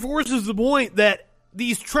reinforces the point that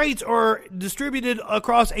these traits are distributed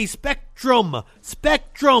across a spectrum.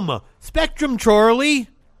 Spectrum, Charlie.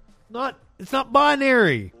 It's not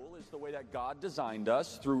binary. ...is the way that God designed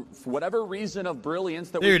us through for whatever reason of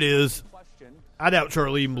brilliance that there it is. I doubt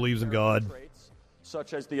Charlie even believes in God.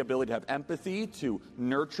 Such as the ability to have empathy, to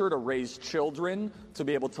nurture, to raise children, to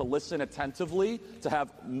be able to listen attentively, to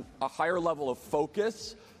have a higher level of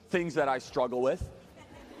focus, things that I struggle with.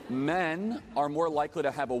 Men are more likely to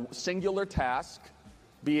have a singular task,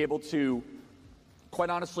 be able to, quite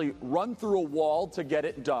honestly, run through a wall to get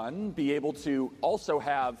it done, be able to also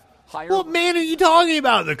have higher... What man are you talking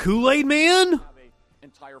about? The Kool-Aid Man?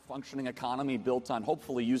 Entire functioning economy built on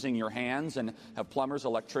hopefully using your hands, and have plumbers,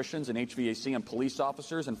 electricians, and HVAC, and police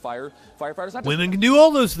officers, and firefighters. Women can do all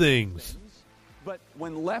those things. But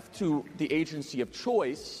when left to the agency of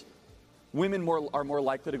choice, women are more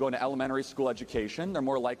likely to go into elementary school education. They're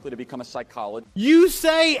more likely to become a psychologist. You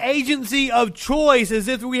say agency of choice as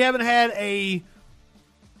if we haven't had a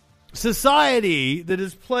society that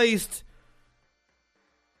has placed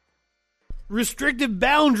restrictive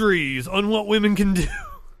boundaries on what women can do.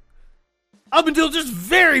 Up until just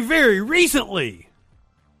very, very recently.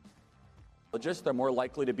 They're more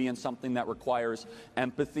likely to be in something that requires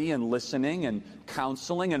empathy and listening and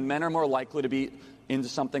counseling, and men are more likely to be into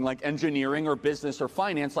something like engineering or business or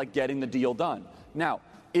finance, like getting the deal done. Now,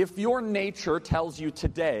 if your nature tells you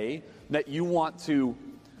today that you want to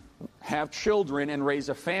have children and raise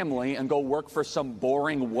a family and go work for some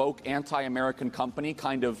boring, woke, anti-American company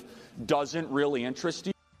kind of doesn't really interest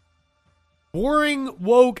you. Boring,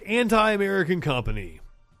 woke, anti-American company.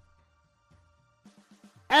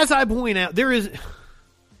 As I point out, there is...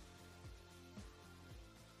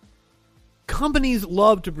 Companies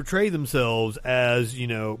love to portray themselves as,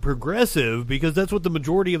 progressive because that's what the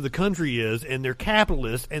majority of the country is, and they're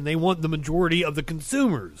capitalist, and they want the majority of the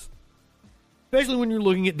consumers. Especially when you're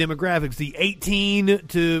looking at demographics. The 18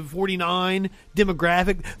 to 49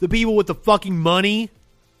 demographic, the people with the fucking money,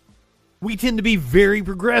 we tend to be very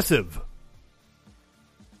progressive.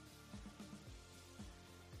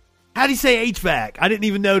 How'd he say HVAC? I didn't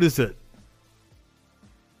even notice it.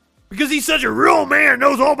 Because he's such a real man,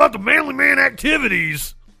 knows all about the manly man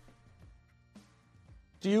activities.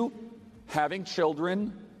 Do you having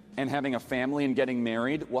children and having a family and getting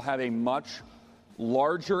married will have a much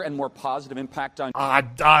larger and more positive impact on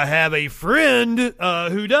I have a friend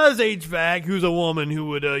who does HVAC who's a woman who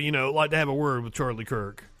would, like to have a word with Charlie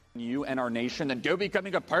Kirk. You and our nation than go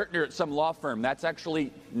becoming a partner at some law firm. That's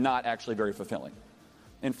actually not very fulfilling.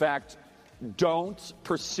 In fact, don't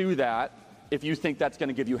pursue that if you think that's going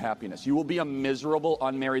to give you happiness. You will be a miserable,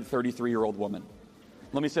 unmarried 33-year-old woman.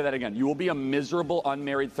 Let me say that again. You will be a miserable,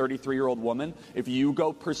 unmarried 33-year-old woman if you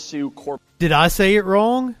go pursue corporate. Did I say it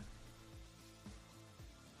wrong?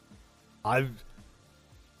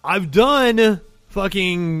 I've done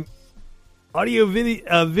fucking audio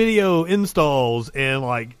video installs, and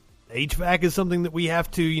like HVAC is something that we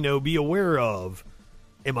have to, be aware of.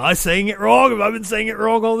 Am I saying it wrong? Have I been saying it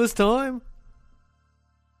wrong all this time?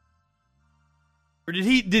 Or did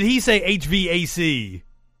he say HVAC?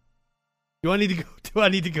 Do I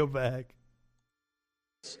need to go back?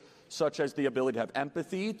 Such as the ability to have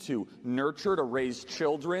empathy, to nurture, to raise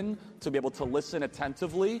children, to be able to listen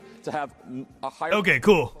attentively, to have a higher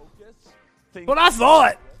cool. Focus. But I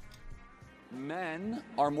thought men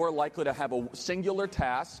are more likely to have a singular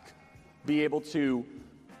task, be able to,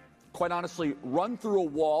 quite honestly, run through a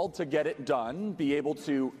wall to get it done, be able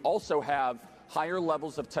to also have higher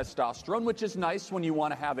levels of testosterone, which is nice when you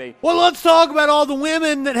want to have a... Well, let's talk about all the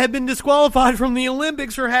women that have been disqualified from the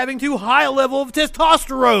Olympics for having too high a level of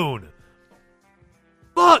testosterone.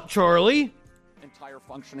 Fuck, Charlie. Entire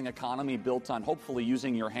functioning economy built on hopefully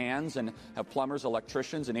using your hands, and have plumbers,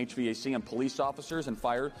 electricians, and HVAC, and police officers, and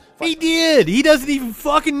fire... He did. He doesn't even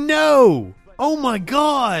fucking know. Oh, my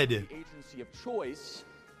God. Agency of choice,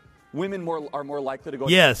 women are more likely to go...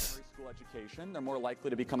 Yes. Education. They're more likely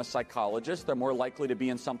to become a psychologist. They're more likely to be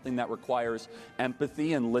in something that requires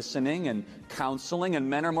empathy and listening and counseling, and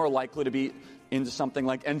men are more likely to be into something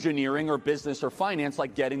like engineering or business or finance,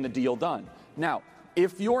 like getting the deal done. Now,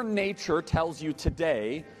 if your nature tells you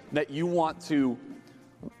today that you want to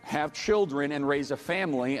have children and raise a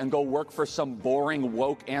family and go work for some boring,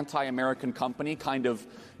 woke, anti-American company kind of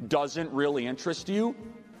doesn't really interest you,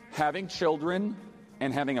 having children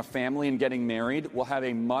and having a family and getting married will have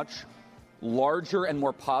a much larger and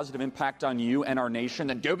more positive impact on you and our nation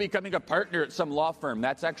than go becoming a partner at some law firm.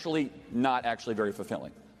 That's actually not very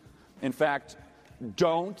fulfilling. In fact,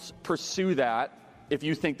 don't pursue that if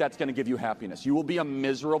you think that's going to give you happiness. You will be a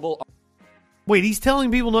miserable... Wait, he's telling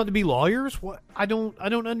people not to be lawyers? What? I don't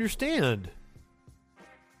understand.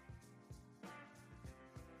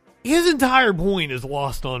 His entire point is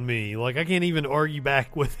lost on me. Like, I can't even argue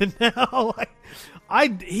back with it now.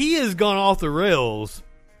 He has gone off the rails.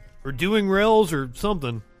 Or doing rails or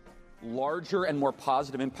something. Larger and more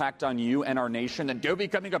positive impact on you and our nation than go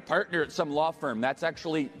becoming a partner at some law firm. That's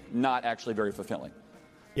actually not very fulfilling.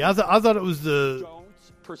 Yeah, I thought it was the... Don't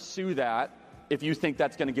pursue that if you think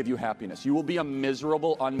that's going to give you happiness. You will be a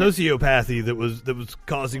miserable... Sociopathy that was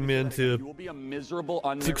causing men to... You will be a miserable...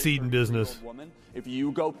 succeed in business. Woman if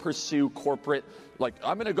you go pursue corporate... Like,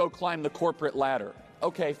 I'm going to go climb the corporate ladder.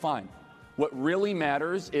 Okay, fine. What really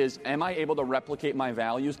matters is, am I able to replicate my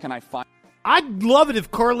values? Can I find... I'd love it if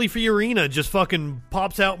Carly Fiorina just fucking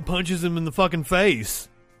pops out and punches him in the fucking face.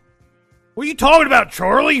 What are you talking about,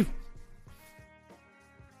 Charlie?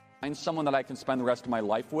 Find someone that I can spend the rest of my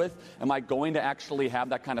life with? Am I going to actually have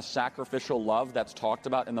that kind of sacrificial love that's talked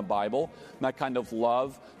about in the Bible? That kind of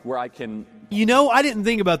love where I can... I didn't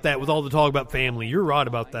think about that with all the talk about family. You're right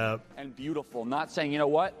about that. And beautiful. Not saying, you know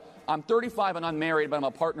what? I'm 35 and unmarried, but I'm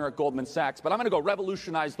a partner at Goldman Sachs, but I'm going to go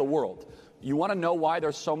revolutionize the world. You want to know why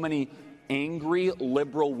there's so many angry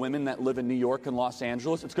liberal women that live in New York and Los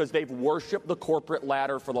Angeles? It's because they've worshipped the corporate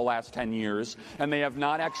ladder for the last 10 years, and they have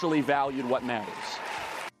not actually valued what matters.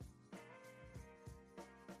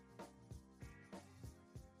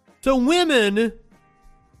 So women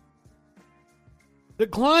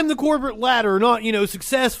that climb the corporate ladder are not,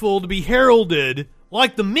 successful to be heralded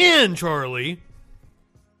like the men, Charlie.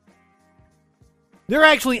 They're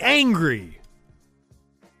actually angry.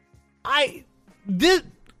 I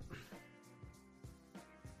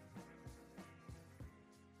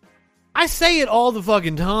say it all the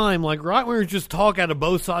fucking time. Like, right-wingers just talk out of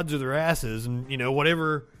both sides of their asses, and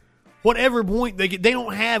whatever point they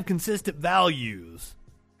don't have consistent values.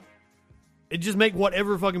 It just make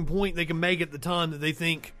whatever fucking point they can make at the time that they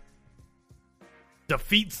think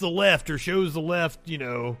defeats the left or shows the left,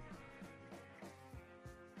 their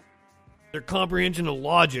comprehension of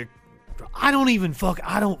logic. I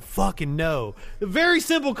don't fucking know. The very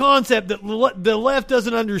simple concept that the left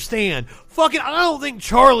doesn't understand. I don't think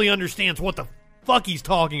Charlie understands what the fuck he's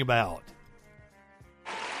talking about.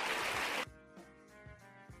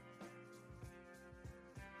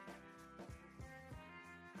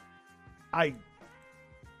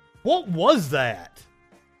 What was that?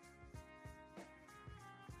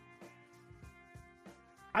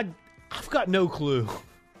 I've got no clue.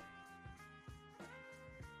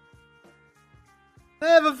 I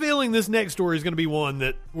have a feeling this next story is going to be one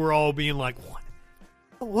that we're all being like, what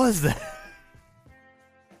was that?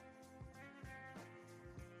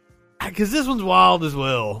 Because this one's wild as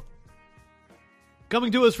well.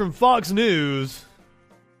 Coming to us from Fox News.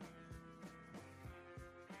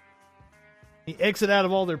 The exit out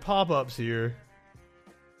of all their pop-ups here.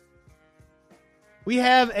 We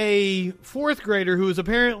have a fourth grader who is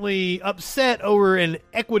apparently upset over an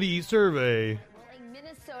equity survey.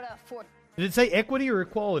 Did it say equity or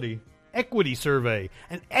equality? Equity survey.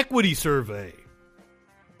 An equity survey.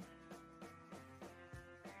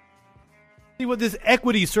 See what this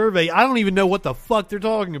equity survey, I don't even know what the fuck they're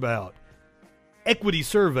talking about. Equity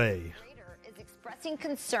survey. Expressing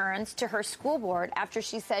concerns to her school board after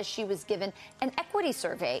she says she was given an equity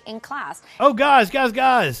survey in class. Oh, guys.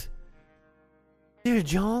 There's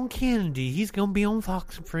John Kennedy. He's going to be on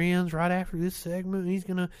Fox and Friends right after this segment. He's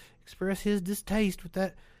going to express his distaste with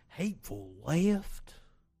that hateful left.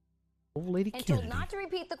 Old lady And Kennedy. told not to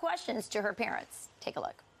repeat the questions to her parents. Take a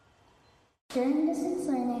look. During distance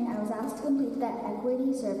learning, I was asked to complete that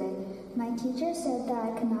equity survey. My teacher said that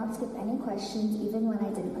I could not skip any questions even when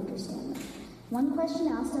I didn't understand them. One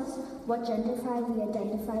question asked us what gender we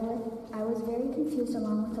identify with. I was very confused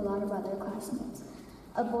along with a lot of other classmates.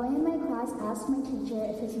 A boy in my class asked my teacher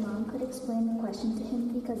if his mom could explain the question to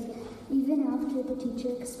him because even after the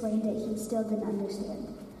teacher explained it, he still didn't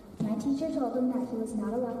understand. My teacher told him that he was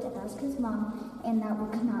not allowed to ask his mom and that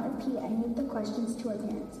we could not repeat any of the questions to our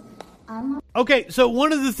parents. Okay, so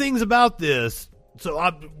one of the things about this,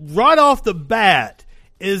 right off the bat,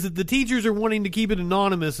 is that the teachers are wanting to keep it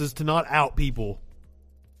anonymous as to not out people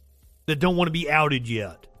that don't want to be outed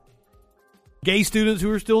yet. Gay students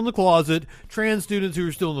who are still in the closet, trans students who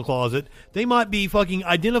are still in the closet, they might be fucking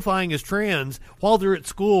identifying as trans while they're at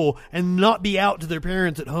school and not be out to their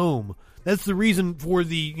parents at home. That's the reason for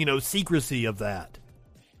the, secrecy of that.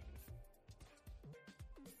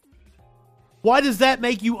 Why does that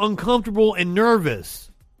make you uncomfortable and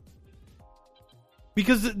nervous?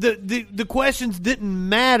 Because the questions didn't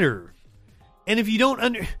matter. And if you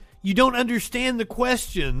don't understand the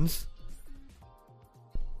questions,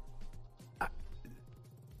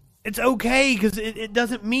 it's okay because it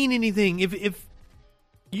doesn't mean anything. If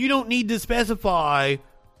you don't need to specify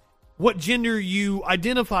what gender you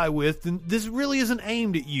identify with, then this really isn't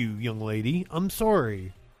aimed at you, young lady. I'm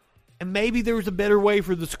sorry. And maybe there was a better way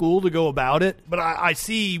for the school to go about it, but I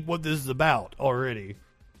see what this is about already.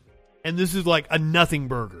 And this is like a nothing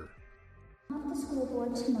burger. I want the school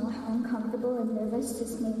board to know how uncomfortable and nervous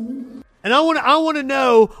this made me. And I want to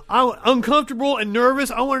know, I'm uncomfortable and nervous.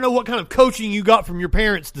 I want to know what kind of coaching you got from your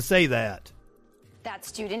parents to say that. That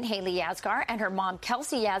student, Haley Yazgar, and her mom,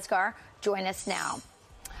 Kelsey Yazgar, join us now.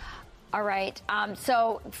 All right. I'm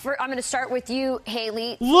going to start with you,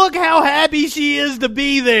 Haley. Look how happy she is to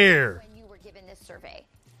be there. When you were given this survey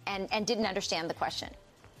and didn't understand the question.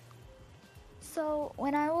 So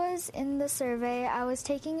when I was in the survey, I was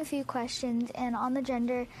taking a few questions, and on the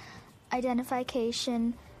gender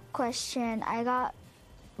identification question, I got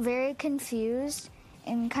very confused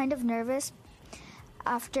and kind of nervous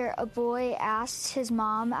after a boy asked his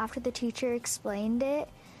mom, after the teacher explained it,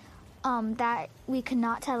 that we could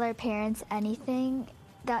not tell our parents anything.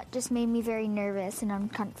 That just made me very nervous and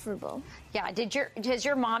uncomfortable. Yeah. Has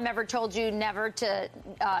your mom ever told you never to,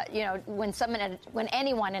 when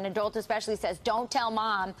anyone, an adult especially, says, don't tell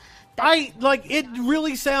mom? It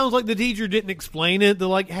really sounds like the teacher didn't explain it. They're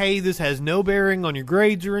like, hey, this has no bearing on your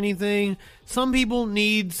grades or anything. Some people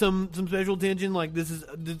need some special attention. Like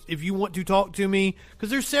if you want to talk to me,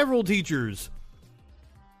 because there's several teachers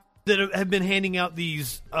that have been handing out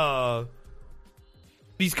these kind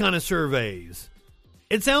of surveys.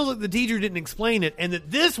 It sounds like the teacher didn't explain it, and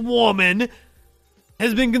that this woman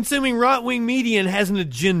has been consuming right-wing media and has an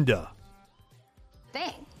agenda.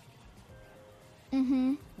 Thing.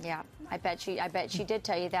 Mm-hmm. Yeah, I bet she did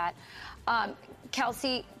tell you that.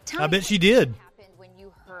 Kelsey, I bet she did. What happened when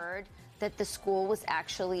you heard that the school was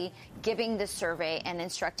actually giving the survey and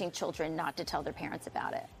instructing children not to tell their parents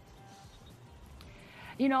about it?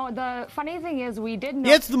 The funny thing is we didn't know...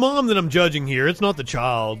 Yeah, it's the mom that I'm judging here. It's not the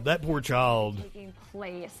child. That poor child. ...taking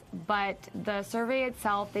place, but the survey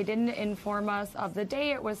itself, they didn't inform us of the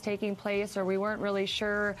day it was taking place, or we weren't really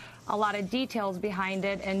sure a lot of details behind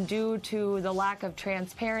it, and due to the lack of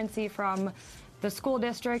transparency from the school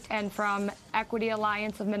district and from Equity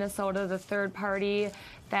Alliance of Minnesota, the third party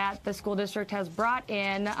that the school district has brought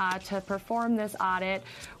in to perform this audit.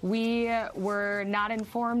 We were not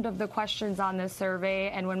informed of the questions on this survey,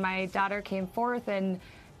 and when my daughter came forth and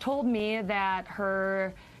told me that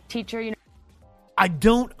her teacher, I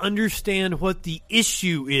don't understand what the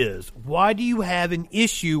issue is. Why do you have an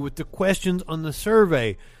issue with the questions on the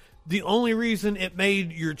survey? The only reason it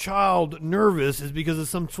made your child nervous is because of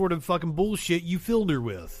some sort of fucking bullshit you filled her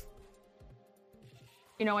with.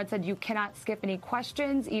 It said you cannot skip any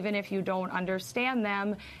questions, even if you don't understand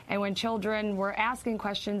them. And when children were asking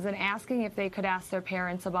questions and asking if they could ask their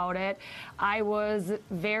parents about it, I was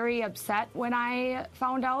very upset when I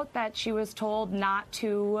found out that she was told not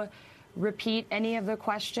to repeat any of the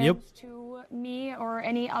questions to me or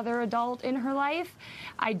any other adult in her life.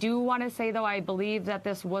 I do want to say, though, I believe that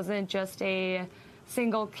this wasn't just a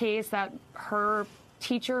single case that her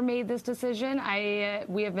teacher made this decision.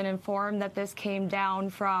 We have been informed that this came down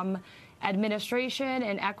from administration,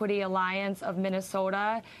 and Equity Alliance of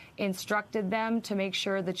Minnesota instructed them to make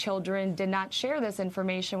sure the children did not share this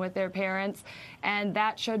information with their parents, and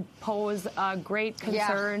that should pose a great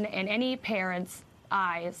concern in any parent's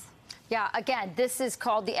eyes. Yeah, again, this is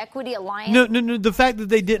called the Equity Alliance. No. The fact that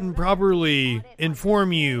they didn't properly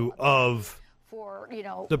inform you of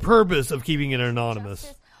the purpose of keeping it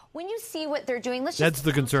anonymous. When you see what they're doing, that's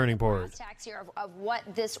the concerning part. Here of what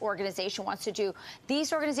this organization wants to do.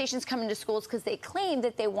 These organizations come into schools because they claim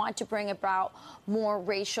that they want to bring about more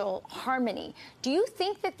racial harmony. Do you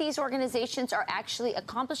think that these organizations are actually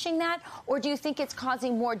accomplishing that, or do you think it's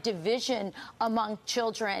causing more division among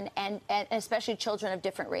children and especially children of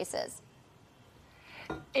different races?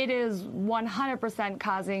 It is 100%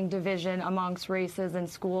 causing division amongst races in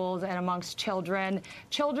schools and amongst children.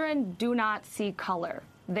 Children do not see color.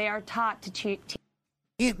 They are taught to cheat.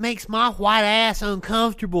 It makes my white ass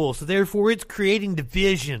uncomfortable, so therefore it's creating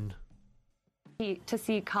division. To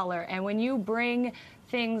see color. And when you bring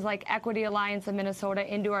things like Equity Alliance of Minnesota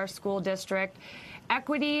into our school district,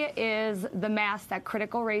 equity is the mask that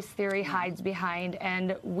critical race theory hides behind,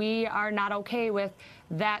 and we are not okay with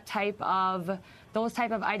those type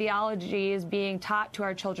of ideologies being taught to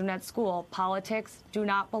our children at school. Politics do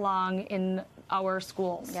not belong in our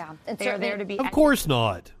schools. Yeah, they are there to be. Of course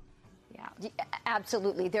not. Yeah,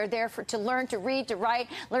 absolutely. They're there to learn, to read, to write,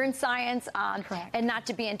 learn science, and not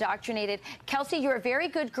to be indoctrinated. Kelsey, you're a very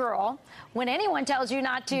good girl. When anyone tells you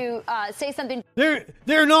not to say something,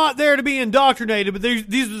 they're not there to be indoctrinated. But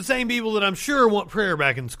these are the same people that I'm sure want prayer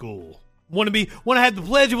back in school. Want to have the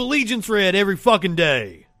Pledge of Allegiance read every fucking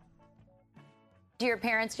day. To your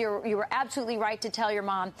parents, you were absolutely right to tell your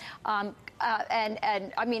mom. And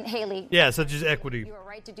I mean, Haley. Yeah, such as equity. You were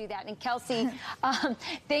right to do that. And Kelsey,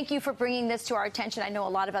 thank you for bringing this to our attention. I know a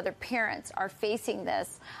lot of other parents are facing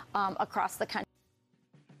this across the country.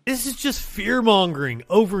 This is just fear-mongering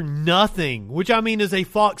over nothing, which I mean is a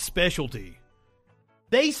Fox specialty.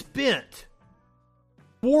 They spent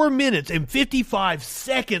 4 minutes and 55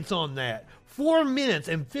 seconds on that. 4 minutes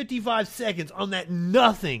and 55 seconds on that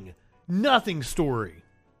nothing story.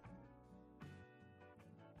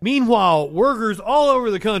 Meanwhile, workers all over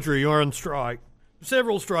the country are on strike.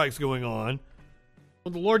 Several strikes going on. One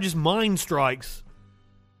of the largest mine strikes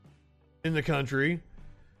in the country.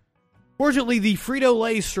 Fortunately, the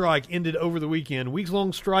Frito-Lay strike ended over the weekend.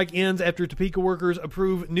 Weeks-long strike ends after Topeka workers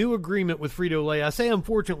approve new agreement with Frito-Lay. I say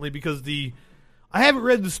unfortunately because I haven't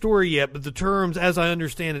read the story yet, but the terms, as I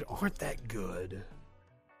understand it, aren't that good.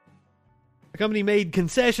 The company made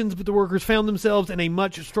concessions, but the workers found themselves in a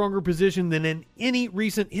much stronger position than in any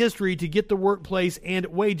recent history to get the workplace and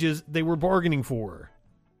wages they were bargaining for.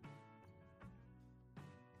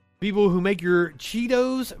 People who make your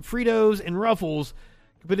Cheetos, Fritos, and Ruffles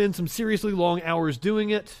put in some seriously long hours doing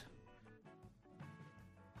it.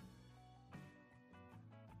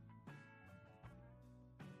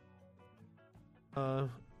 I'm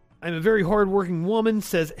a very hard-working woman,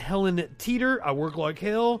 says Helen Teeter. I work like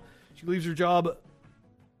hell. She leaves her job.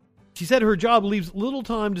 She said her job leaves little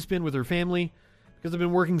time to spend with her family because I've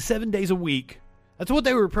been working 7 days a week. That's what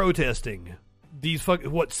they were protesting. These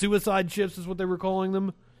suicide shifts is what they were calling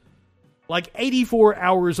them. Like 84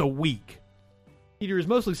 hours a week. Peter is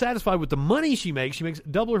mostly satisfied with the money she makes. She makes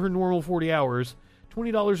double her normal 40 hours,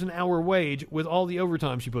 $20 an hour wage with all the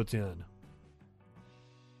overtime she puts in.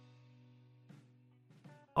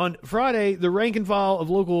 On Friday, the rank and file of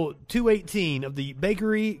Local 218 of the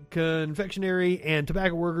Bakery, Confectionery, and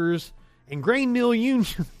Tobacco Workers and Grain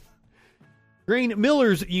Millers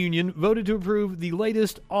Union voted to approve the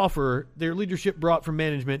latest offer their leadership brought from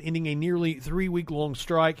management, ending a nearly 3-week-long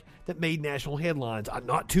strike that made national headlines.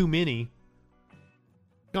 Not too many.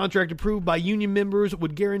 Contract approved by union members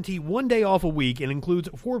would guarantee 1 day off a week and includes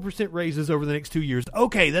 4% raises over the next 2 years.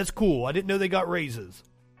 Okay, that's cool. I didn't know they got raises.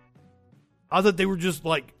 I thought they were just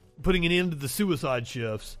like putting an end to the suicide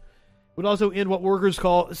shifts. It would also end what workers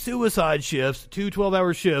call suicide shifts, 2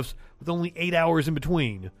 12-hour shifts with only 8 hours in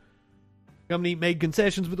between. The company made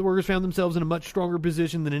concessions, but the workers found themselves in a much stronger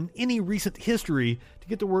position than in any recent history to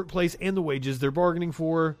get the workplace and the wages they're bargaining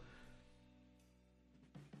for.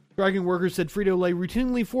 Striking workers said Frito-Lay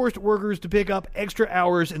routinely forced workers to pick up extra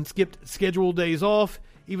hours and skipped scheduled days off,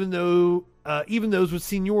 even those with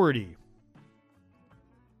seniority.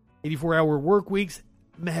 84-hour work weeks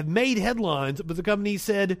have made headlines, but the company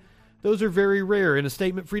said those are very rare. In a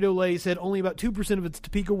statement, Frito-Lay said only about 2% of its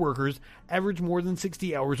Topeka workers average more than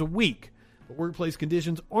 60 hours a week. But workplace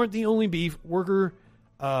conditions aren't the only beef workers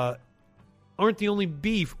had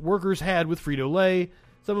with Frito-Lay.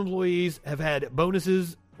 Some employees have had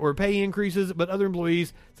bonuses or pay increases, but other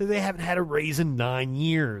employees say they haven't had a raise in 9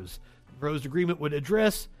 years. The proposed agreement would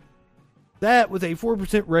address that with a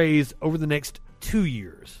 4% raise over the next 2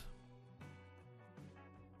 years.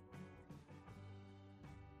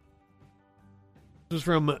 This is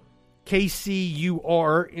from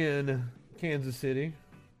KCUR in Kansas City.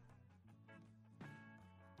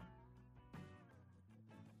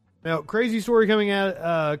 Now, crazy story coming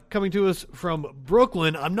to us from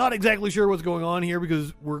Brooklyn. I'm not exactly sure what's going on here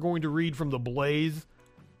because we're going to read from The Blaze,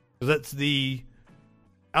 because that's the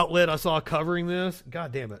outlet I saw covering this.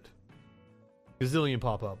 God damn it. Gazillion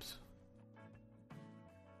pop-ups.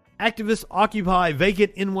 Activists occupy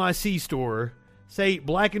vacant NYC store. Say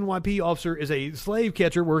black NYP officer is a slave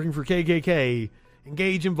catcher working for KKK.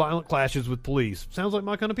 Engage in violent clashes with police. Sounds like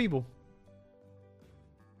my kind of people.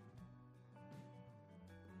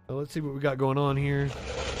 So let's see what we got going on here.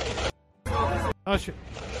 Oh, shit.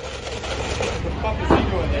 What the fuck is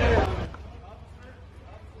he doing there?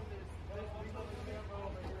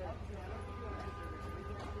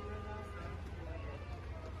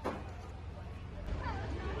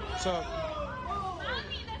 So...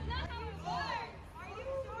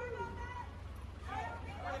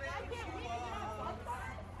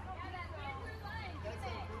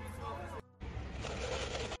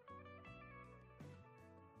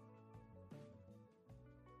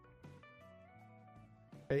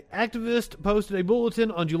 An activist posted a bulletin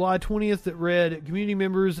on July 20th that read, community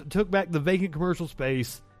members took back the vacant commercial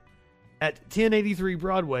space at 1083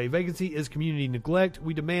 Broadway. Vacancy is community neglect.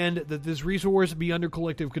 We demand that this resource be under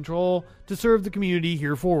collective control to serve the community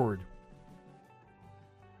here forward.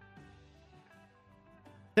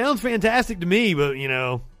 Sounds fantastic to me, but, you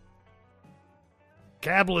know,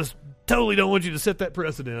 capitalists totally don't want you to set that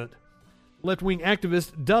precedent. Left-wing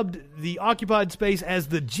activists dubbed the occupied space as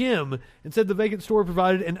the gym and said the vacant store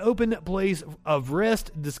provided an open place of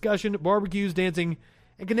rest, discussion, barbecues, dancing,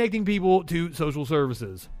 and connecting people to social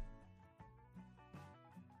services.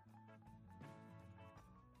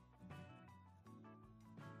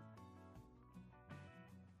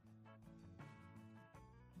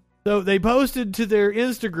 So they posted to their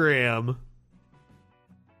Instagram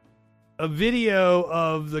a video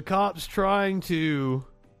of the cops trying to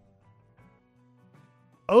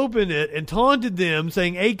open it and taunted them,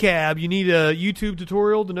 saying, "ACAB, you need a YouTube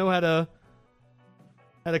tutorial to know how to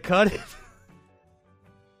cut it."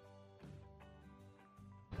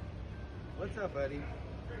 What's up, buddy?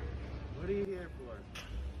 What are you here for?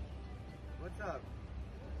 What's up?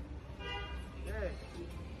 Hey.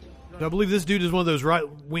 I believe this dude is one of those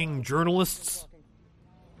right-wing journalists.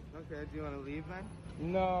 Okay, do you want to leave, man?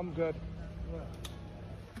 No, I'm good.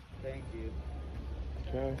 Thank you.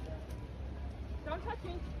 Okay. Don't touch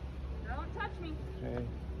me. Don't touch me. Okay.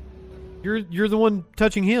 You're the one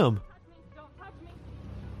touching him. Don't touch me.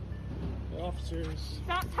 The officers.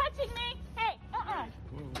 Stop touching me. Hey,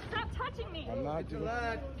 Stop touching me. I'm not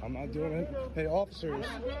doing it. Hey, officers.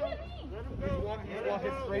 He's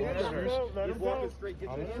walking straight at us. He's walking straight.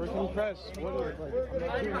 I'm freaking pressed. What is it like? I'm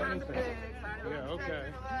not doing anything. Yeah, okay.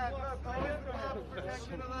 Look at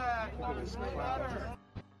this clown.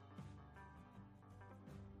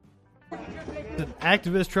 An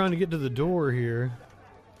activist trying to get to the door here.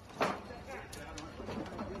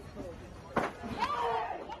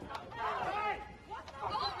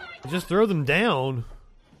 Just throw them down.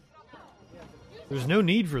 There's no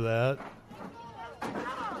need for that.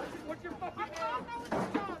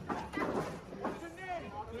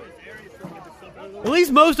 At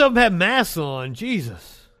least most of them have masks on.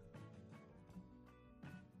 Jesus.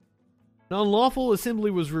 An unlawful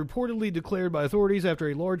assembly was reportedly declared by authorities after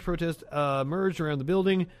a large protest emerged around the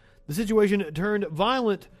building. The situation turned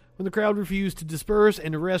violent when the crowd refused to disperse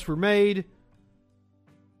and arrests were made.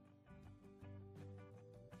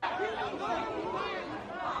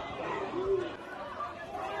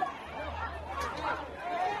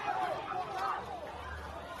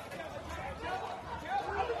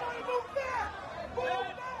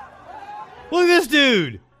 Look at this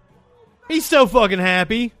dude. He's so fucking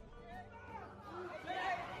happy.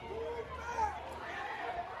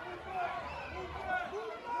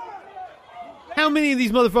 How many of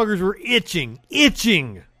these motherfuckers were itching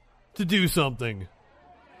to do something?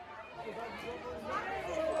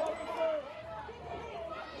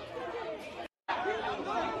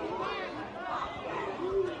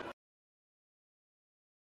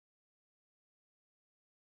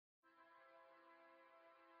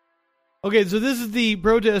 Okay, so this is the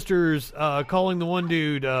protesters calling the one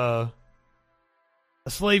dude a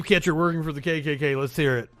slave catcher working for the KKK. Let's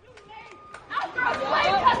hear it. After a slave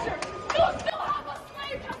catcher, you still have a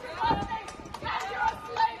slave catcher on me. Yes, you're a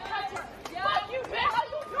slave catcher. Fuck you, bitch. How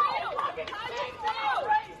you fucking feel?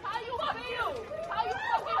 How you feel? How you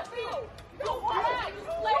fucking feel? You rag,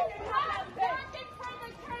 slave catcher. Working for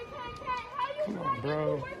the KKK. How you fucking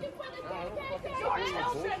working for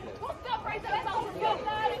the KKK? Well, stop right there.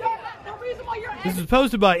 That's the reason why you're This is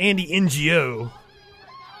posted by Andy NGO.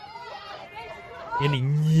 Andy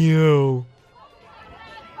NGO.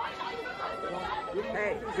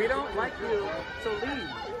 Hey, we don't like you, so leave.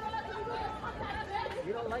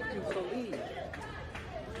 We don't like you, so leave.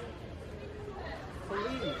 So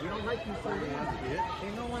leave. We don't like you, so leave.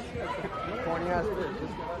 Ain't no one here. Corny ass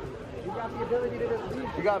bitch. You got the ability to just leave.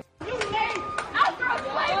 You got.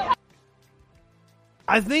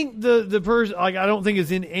 I think the person, like, I don't think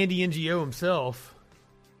it's in Andy NGO himself.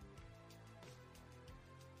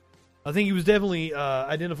 I think he was definitely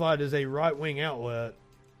identified as a right-wing outlet.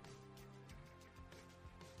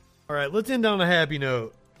 All right, let's end on a happy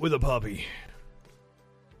note with a puppy.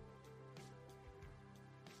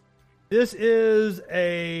 This is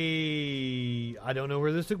I don't know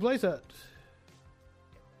where this took place at.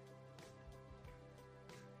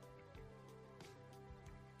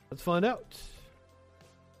 Let's find out.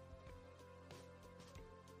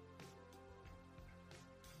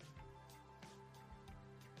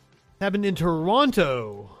 Happened in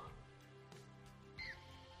Toronto.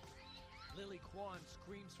 Lily Kwan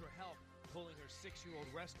screams for help, pulling her 6-year-old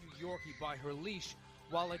rescue Yorkie by her leash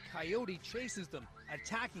while a coyote chases them,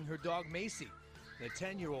 attacking her dog Macy. The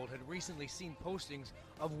 10-year-old had recently seen postings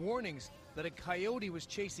of warnings that a coyote was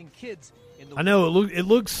chasing kids in the... I know, it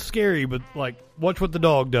looks scary, but, like, watch what the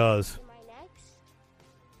dog does.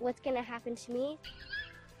 What's going to happen to me?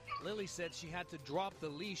 Lily said she had to drop the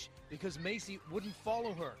leash because Macy wouldn't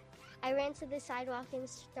follow her. I ran to the sidewalk and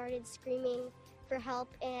started screaming for help,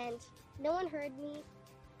 and no one heard me.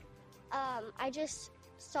 I just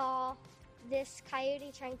saw this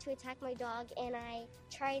coyote trying to attack my dog, and I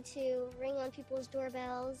tried to ring on people's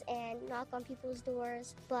doorbells and knock on people's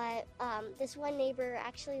doors, but this one neighbor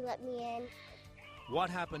actually let me in. What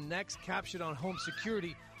happened next, captured on home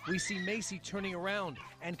security, we see Macy turning around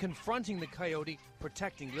and confronting the coyote,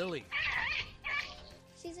 protecting Lily.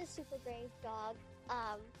 She's a super brave dog.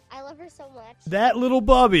 I love her so much. That little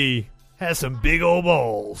bubby has some big old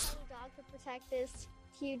balls. The dog could protect this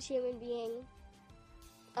huge human being,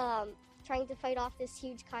 trying to fight off this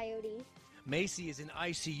huge coyote. Macy is in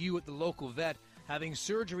ICU at the local vet, having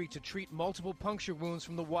surgery to treat multiple puncture wounds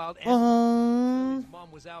from the wild animal. His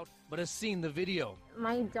mom was out, but has seen the video.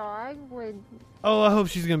 My dog would... Oh, I hope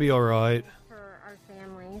she's going to be all right. ...for our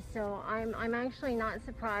family, so I'm actually not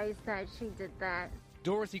surprised that she did that.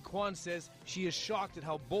 Dorothy Kwan says she is shocked at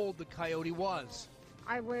how bold the coyote was.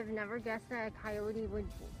 I would have never guessed that a coyote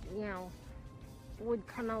would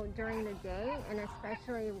come out during the day, and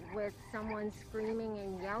especially with someone screaming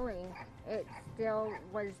and yelling, it still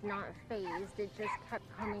was not fazed. It just kept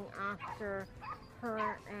coming after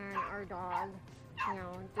her and our dog,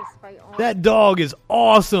 despite all... That dog is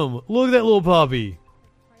awesome. Look at that little puppy.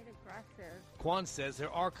 Quite aggressive. Kwan says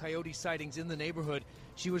there are coyote sightings in the neighborhood.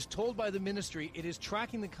 She was told by the ministry it is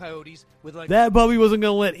tracking the coyotes with like... That puppy wasn't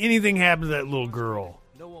going to let anything happen to that little girl.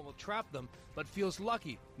 No one will trap them, but feels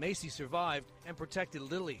lucky Macy survived and protected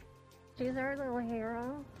Lily. She's our little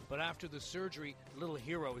hero. But after the surgery, little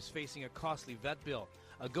hero is facing a costly vet bill.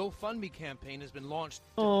 A GoFundMe campaign has been launched.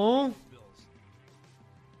 Aww.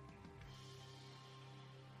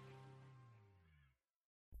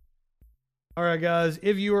 All right, guys,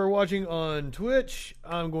 if you are watching on Twitch,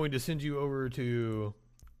 I'm going to send you over to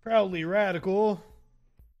Proudly Radical.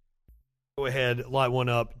 Go ahead, light one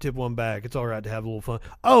up, tip one back. It's all right to have a little fun.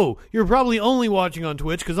 Oh, you're probably only watching on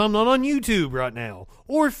Twitch because I'm not on YouTube right now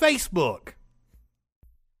or Facebook.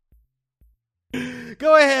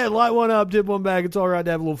 Go ahead, light one up, tip one back. It's all right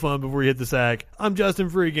to have a little fun before you hit the sack. I'm Justin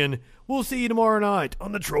Freakin. We'll see you tomorrow night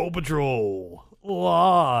on the Troll Patrol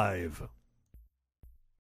live.